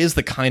 but that is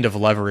the kind of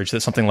leverage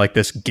that something like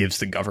this gives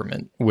the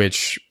government,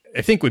 which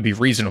I think would be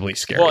reasonably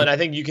scary. Well, and I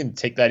think you can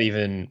take that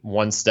even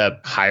one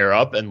step higher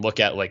up and look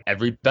at like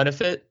every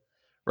benefit,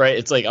 right?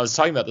 It's like I was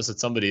talking about this with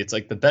somebody. It's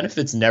like the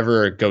benefits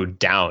never go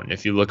down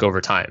if you look over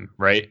time,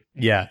 right?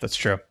 Yeah, that's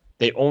true.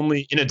 They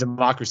only, in a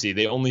democracy,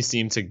 they only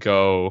seem to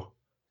go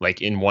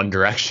like in one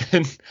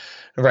direction,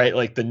 right?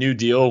 Like the New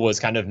Deal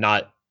was kind of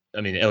not, I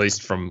mean, at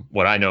least from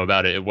what I know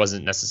about it, it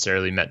wasn't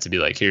necessarily meant to be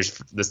like, here's,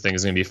 this thing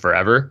is going to be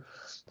forever.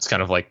 It's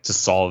kind of like to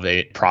solve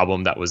a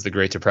problem that was the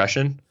Great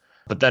Depression.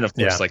 But then of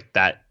course, like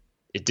that,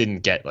 it didn't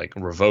get like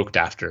revoked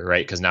after,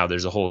 right? Because now there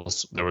was a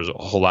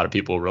whole lot of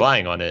people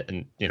relying on it,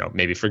 and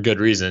maybe for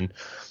good reason.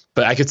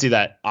 But I could see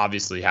that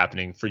obviously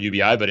happening for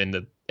UBI, but in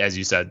the, as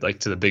you said, like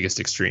to the biggest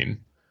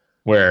extreme,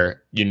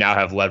 where you now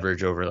have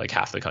leverage over like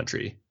half the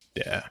country.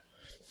 Yeah,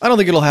 I don't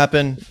think it'll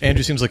happen.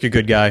 Andrew seems like a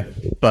good guy,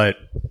 but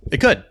it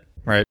could,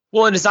 right?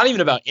 Well, and it's not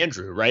even about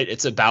Andrew, right?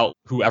 It's about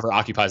whoever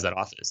occupies that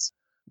office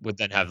would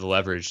then have the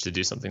leverage to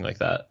do something like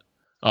that.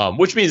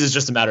 Which means it's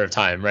just a matter of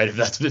time, right? If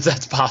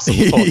that's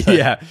possible,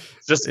 Yeah.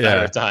 it's just a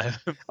matter of time.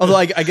 Although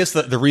I guess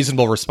the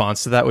reasonable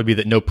response to that would be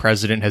that no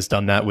president has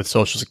done that with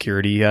Social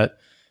Security yet,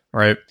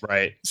 right?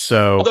 Right.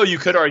 So, although you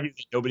could argue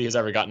that nobody has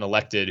ever gotten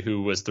elected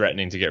who was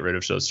threatening to get rid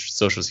of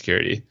Social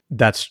Security.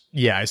 I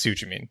see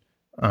what you mean.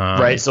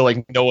 Right. So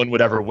like no one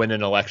would ever win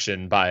an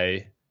election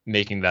by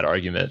making that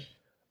argument.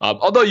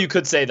 Although you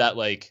could say that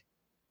like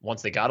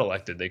once they got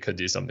elected, they could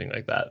do something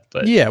like that.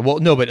 But yeah, well,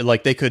 no, but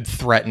like they could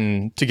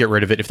threaten to get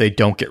rid of it if they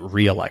don't get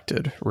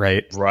reelected,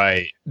 right?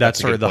 Right. That's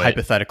sort of the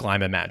hypothetical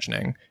I'm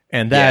imagining.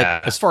 And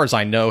that, as far as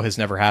I know, has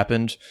never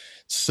happened.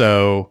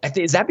 So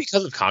is that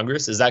because of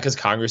Congress? Is that because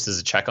Congress is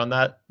a check on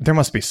that? There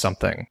must be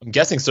something. I'm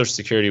guessing Social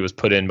Security was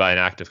put in by an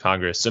act of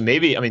Congress. So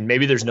maybe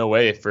there's no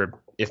way if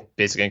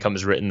basic income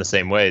is written the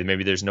same way,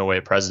 maybe there's no way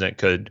a president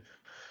could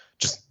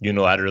just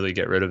unilaterally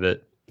get rid of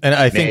it. And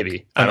I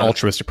think an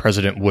altruistic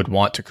president would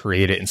want to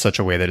create it in such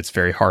a way that it's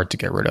very hard to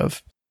get rid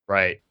of.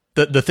 Right.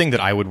 The thing that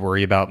I would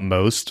worry about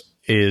most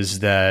is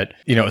that,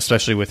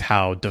 especially with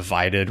how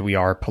divided we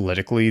are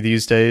politically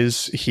these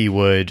days, he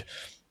would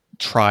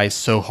try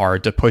so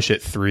hard to push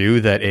it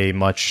through that a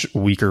much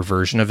weaker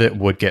version of it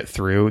would get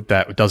through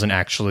that doesn't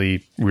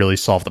actually really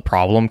solve the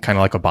problem, kind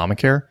of like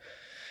Obamacare.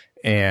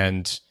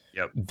 And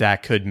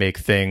that could make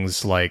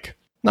things like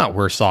not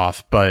worse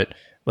off, but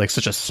like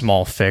such a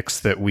small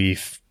fix that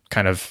we've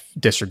kind of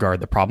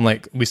disregard the problem.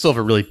 Like we still have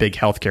a really big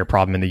healthcare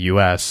problem in the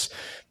US,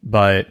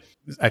 but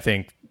I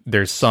think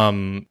there's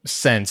some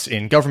sense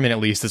in government, at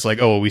least, it's like,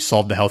 oh, we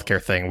solved the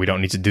healthcare thing. We don't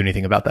need to do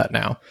anything about that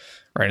now.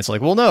 Right. It's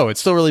like, well, no, it's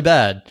still really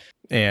bad.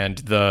 And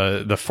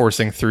the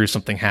forcing through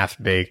something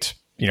half baked,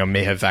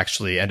 may have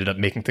actually ended up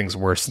making things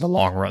worse in the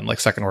long run, like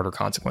second order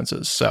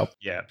consequences. So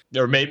yeah,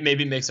 or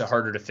maybe makes it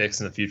harder to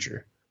fix in the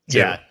future. Too.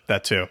 Yeah,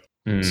 that too.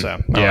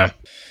 So yeah,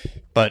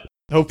 but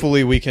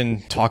hopefully we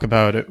can talk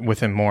about it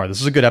with him more.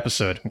 This is a good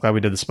episode. I'm glad we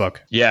did this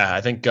book. Yeah,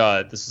 I think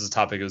this is a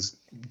topic that was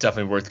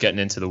definitely worth getting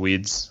into the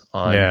weeds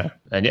on. Yeah,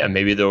 and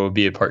maybe there will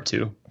be a part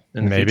 2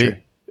 in the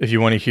future. If you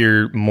want to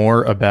hear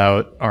more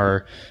about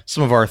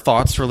some of our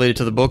thoughts related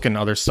to the book and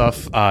other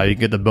stuff, you can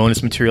get the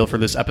bonus material for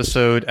this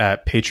episode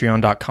at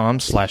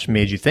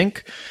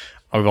patreon.com/madeyouthink.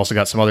 We've also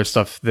got some other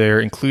stuff there,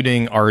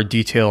 including our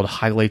detailed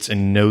highlights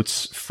and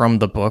notes from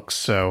the book.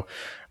 So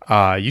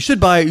you should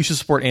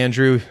support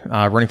Andrew.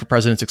 Running for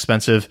president's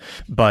expensive,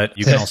 but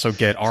you can also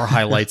get our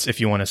highlights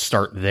if you want to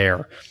start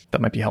there.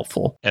 That might be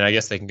helpful. And I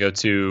guess they can go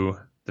to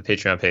the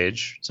Patreon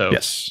page. So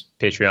yes,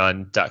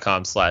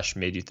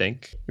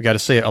 patreon.com/madeyouthink. We got to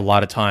say it a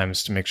lot of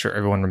times to make sure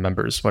everyone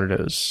remembers what it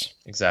is.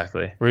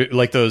 Exactly. We're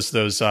like those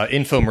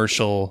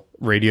infomercial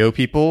radio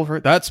people.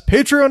 That's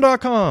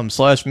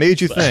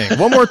patreon.com/madeyouthink.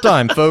 One more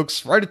time,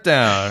 folks. Write it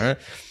down.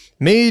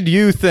 Made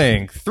you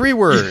think. 3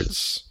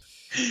 words.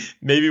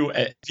 Maybe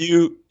if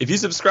you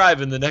subscribe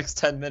in the next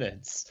 10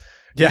 minutes,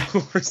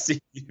 you'll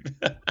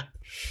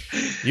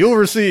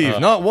receive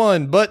not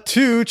 1 but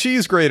 2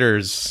 cheese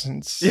graters.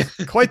 It's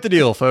quite the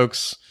deal,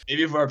 folks.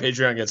 Maybe if our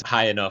Patreon gets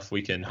high enough,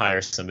 we can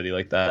hire somebody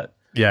like that.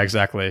 Yeah,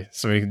 exactly.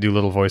 So we can do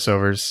little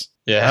voiceovers.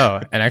 Yeah.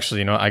 Oh, and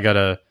actually, I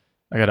gotta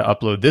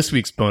upload this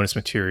week's bonus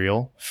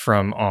material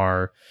from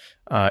our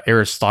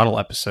Aristotle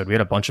episode. We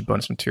had a bunch of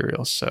bonus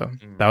materials, so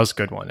that was a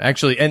good one.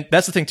 Actually, and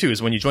that's the thing too,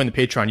 is when you join the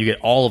Patreon, you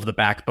get all of the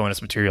back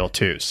bonus material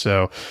too.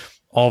 So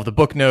all of the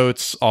book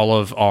notes, all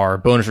of our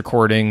bonus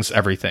recordings,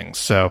 everything.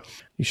 So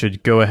you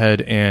should go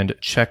ahead and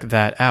check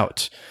that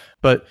out.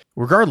 But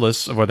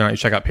regardless of whether or not you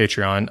check out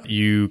Patreon,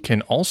 you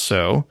can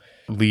also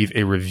leave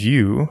a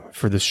review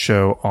for this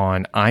show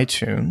on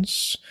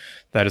iTunes.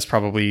 That is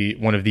probably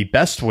one of the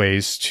best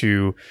ways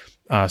to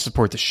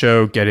support the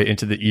show, get it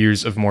into the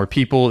ears of more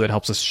people. It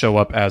helps us show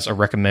up as a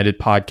recommended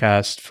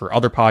podcast for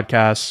other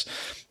podcasts.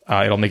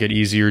 It'll make it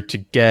easier to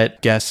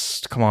get guests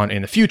to come on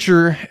in the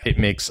future. It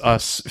makes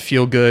us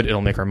feel good.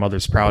 It'll make our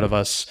mothers proud of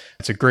us.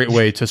 It's a great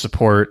way to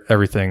support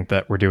everything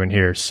that we're doing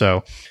here.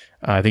 So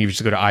I think if you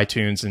just go to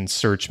iTunes and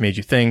search Made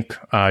You Think,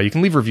 you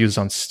can leave reviews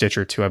on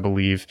Stitcher too, I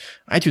believe.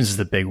 iTunes is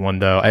the big one,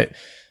 though.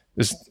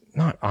 There's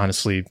not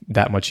honestly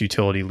that much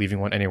utility leaving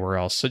one anywhere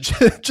else. So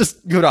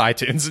just go to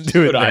iTunes and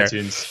do it there.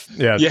 iTunes.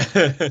 Yeah.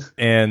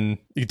 And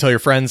you can tell your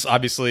friends,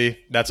 obviously.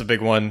 That's a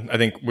big one. I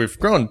think we've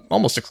grown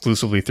almost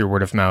exclusively through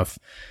word of mouth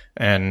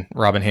and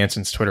Robin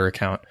Hansen's Twitter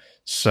account.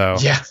 So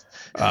yeah.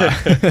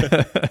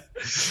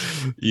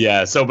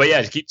 Yeah. So, but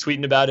yeah, keep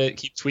tweeting about it.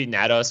 Keep tweeting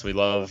at us. We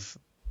love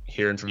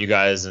hearing from you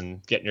guys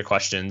and getting your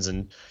questions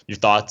and your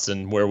thoughts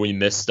and where we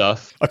miss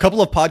stuff. A couple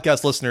of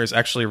podcast listeners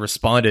actually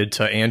responded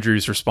to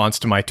Andrew's response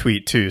to my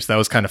tweet too, so that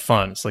was kind of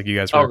fun. It's like you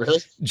guys were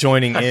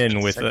joining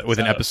in with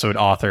an episode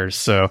author,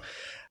 so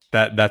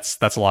that's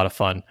a lot of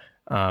fun.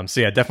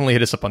 So yeah, definitely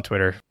hit us up on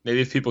Twitter.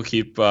 Maybe if people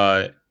keep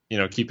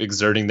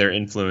exerting their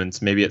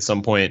influence, maybe at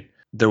some point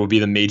there will be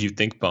the Made You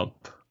Think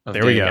bump of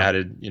there we go.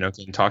 Added,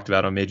 getting talked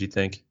about on Made You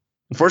Think.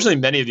 Unfortunately,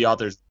 many of the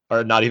authors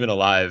are not even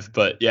alive,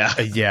 but yeah.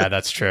 Yeah,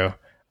 that's true.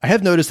 I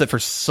have noticed that for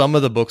some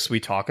of the books we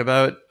talk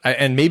about,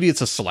 and maybe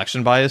it's a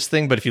selection bias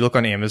thing, but if you look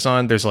on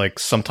Amazon, there's like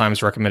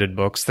sometimes recommended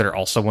books that are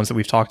also ones that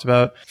we've talked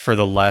about for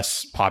the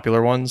less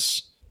popular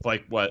ones.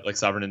 Like what? Like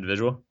Sovereign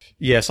Individual?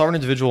 Yeah, Sovereign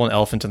Individual and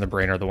Elephant in the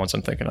Brain are the ones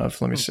I'm thinking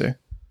of. Let me see.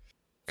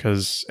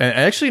 Because, and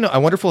actually, no, I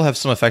wonder if we'll have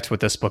some effect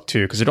with this book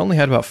too, because it only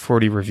had about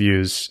 40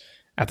 reviews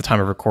at the time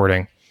of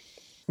recording.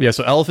 Yeah,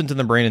 so Elephant in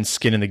the Brain and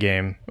Skin in the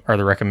Game are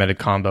the recommended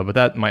combo, but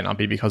that might not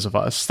be because of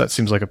us. That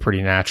seems like a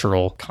pretty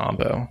natural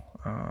combo.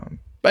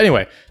 But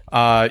anyway,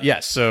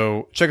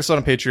 so check us out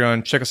on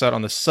Patreon. Check us out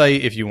on the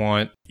site if you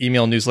want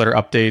email newsletter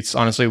updates.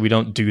 Honestly, we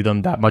don't do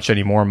them that much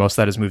anymore. Most of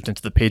that has moved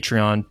into the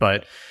Patreon,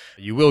 but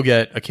you will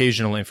get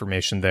occasional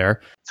information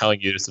there. Telling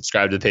you to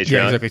subscribe to the Patreon.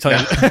 Yeah,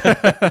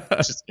 exactly.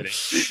 Just kidding.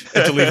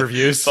 And to leave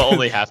reviews. But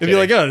only half. If you're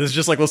like, oh, this is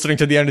just like listening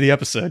to the end of the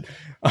episode.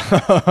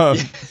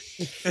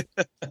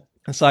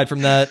 Aside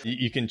from that,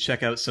 you can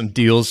check out some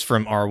deals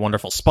from our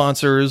wonderful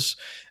sponsors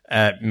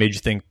at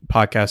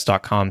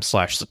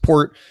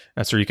majorthinkpodcast.com/support.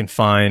 That's where you can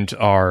find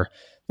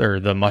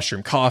the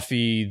mushroom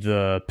coffee,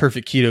 the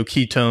perfect keto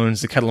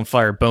ketones, the kettle and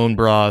fire bone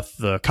broth,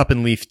 the cup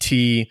and leaf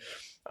tea.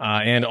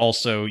 And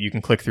also you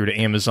can click through to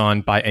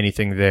Amazon, buy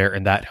anything there,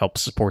 and that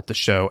helps support the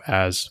show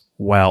as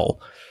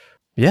well.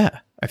 Yeah,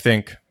 I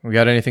think we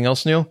got anything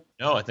else, Neil?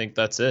 No, I think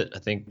that's it. I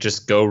think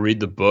just go read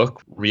the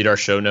book, read our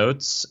show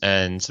notes,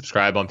 and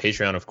subscribe on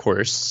Patreon, of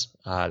course.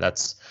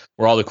 That's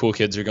where all the cool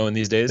kids are going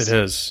these days. It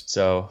is.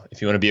 So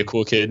if you want to be a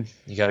cool kid,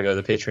 you got to go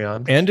to the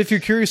Patreon. And if you're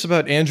curious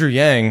about Andrew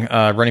Yang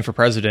running for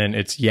president,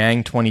 it's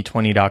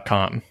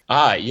yang2020.com.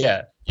 Yeah.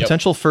 Yep.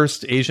 Potential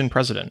first Asian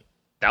president.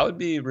 That would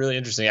be really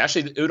interesting.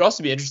 Actually, it would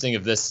also be interesting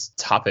if this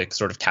topic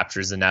sort of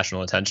captures the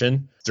national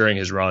attention during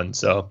his run.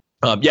 So,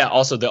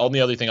 also, the only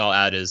other thing I'll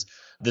add is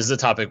this is a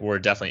topic we're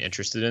definitely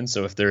interested in.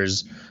 So if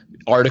there's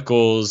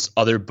articles,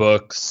 other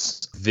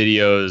books,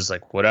 videos,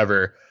 like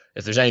whatever,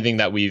 if there's anything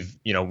that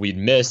we'd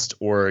missed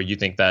or you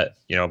think that,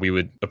 we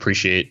would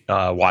appreciate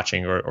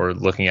watching or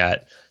looking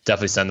at,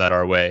 definitely send that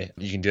our way.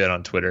 You can do it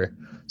on Twitter.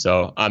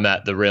 So I'm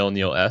at the Rail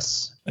Neil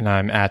S. And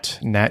I'm at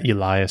Nat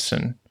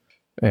Eliason.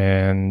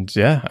 And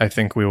yeah, I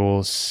think we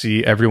will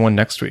see everyone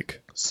next week.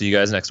 See you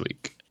guys next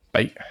week.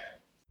 Bye.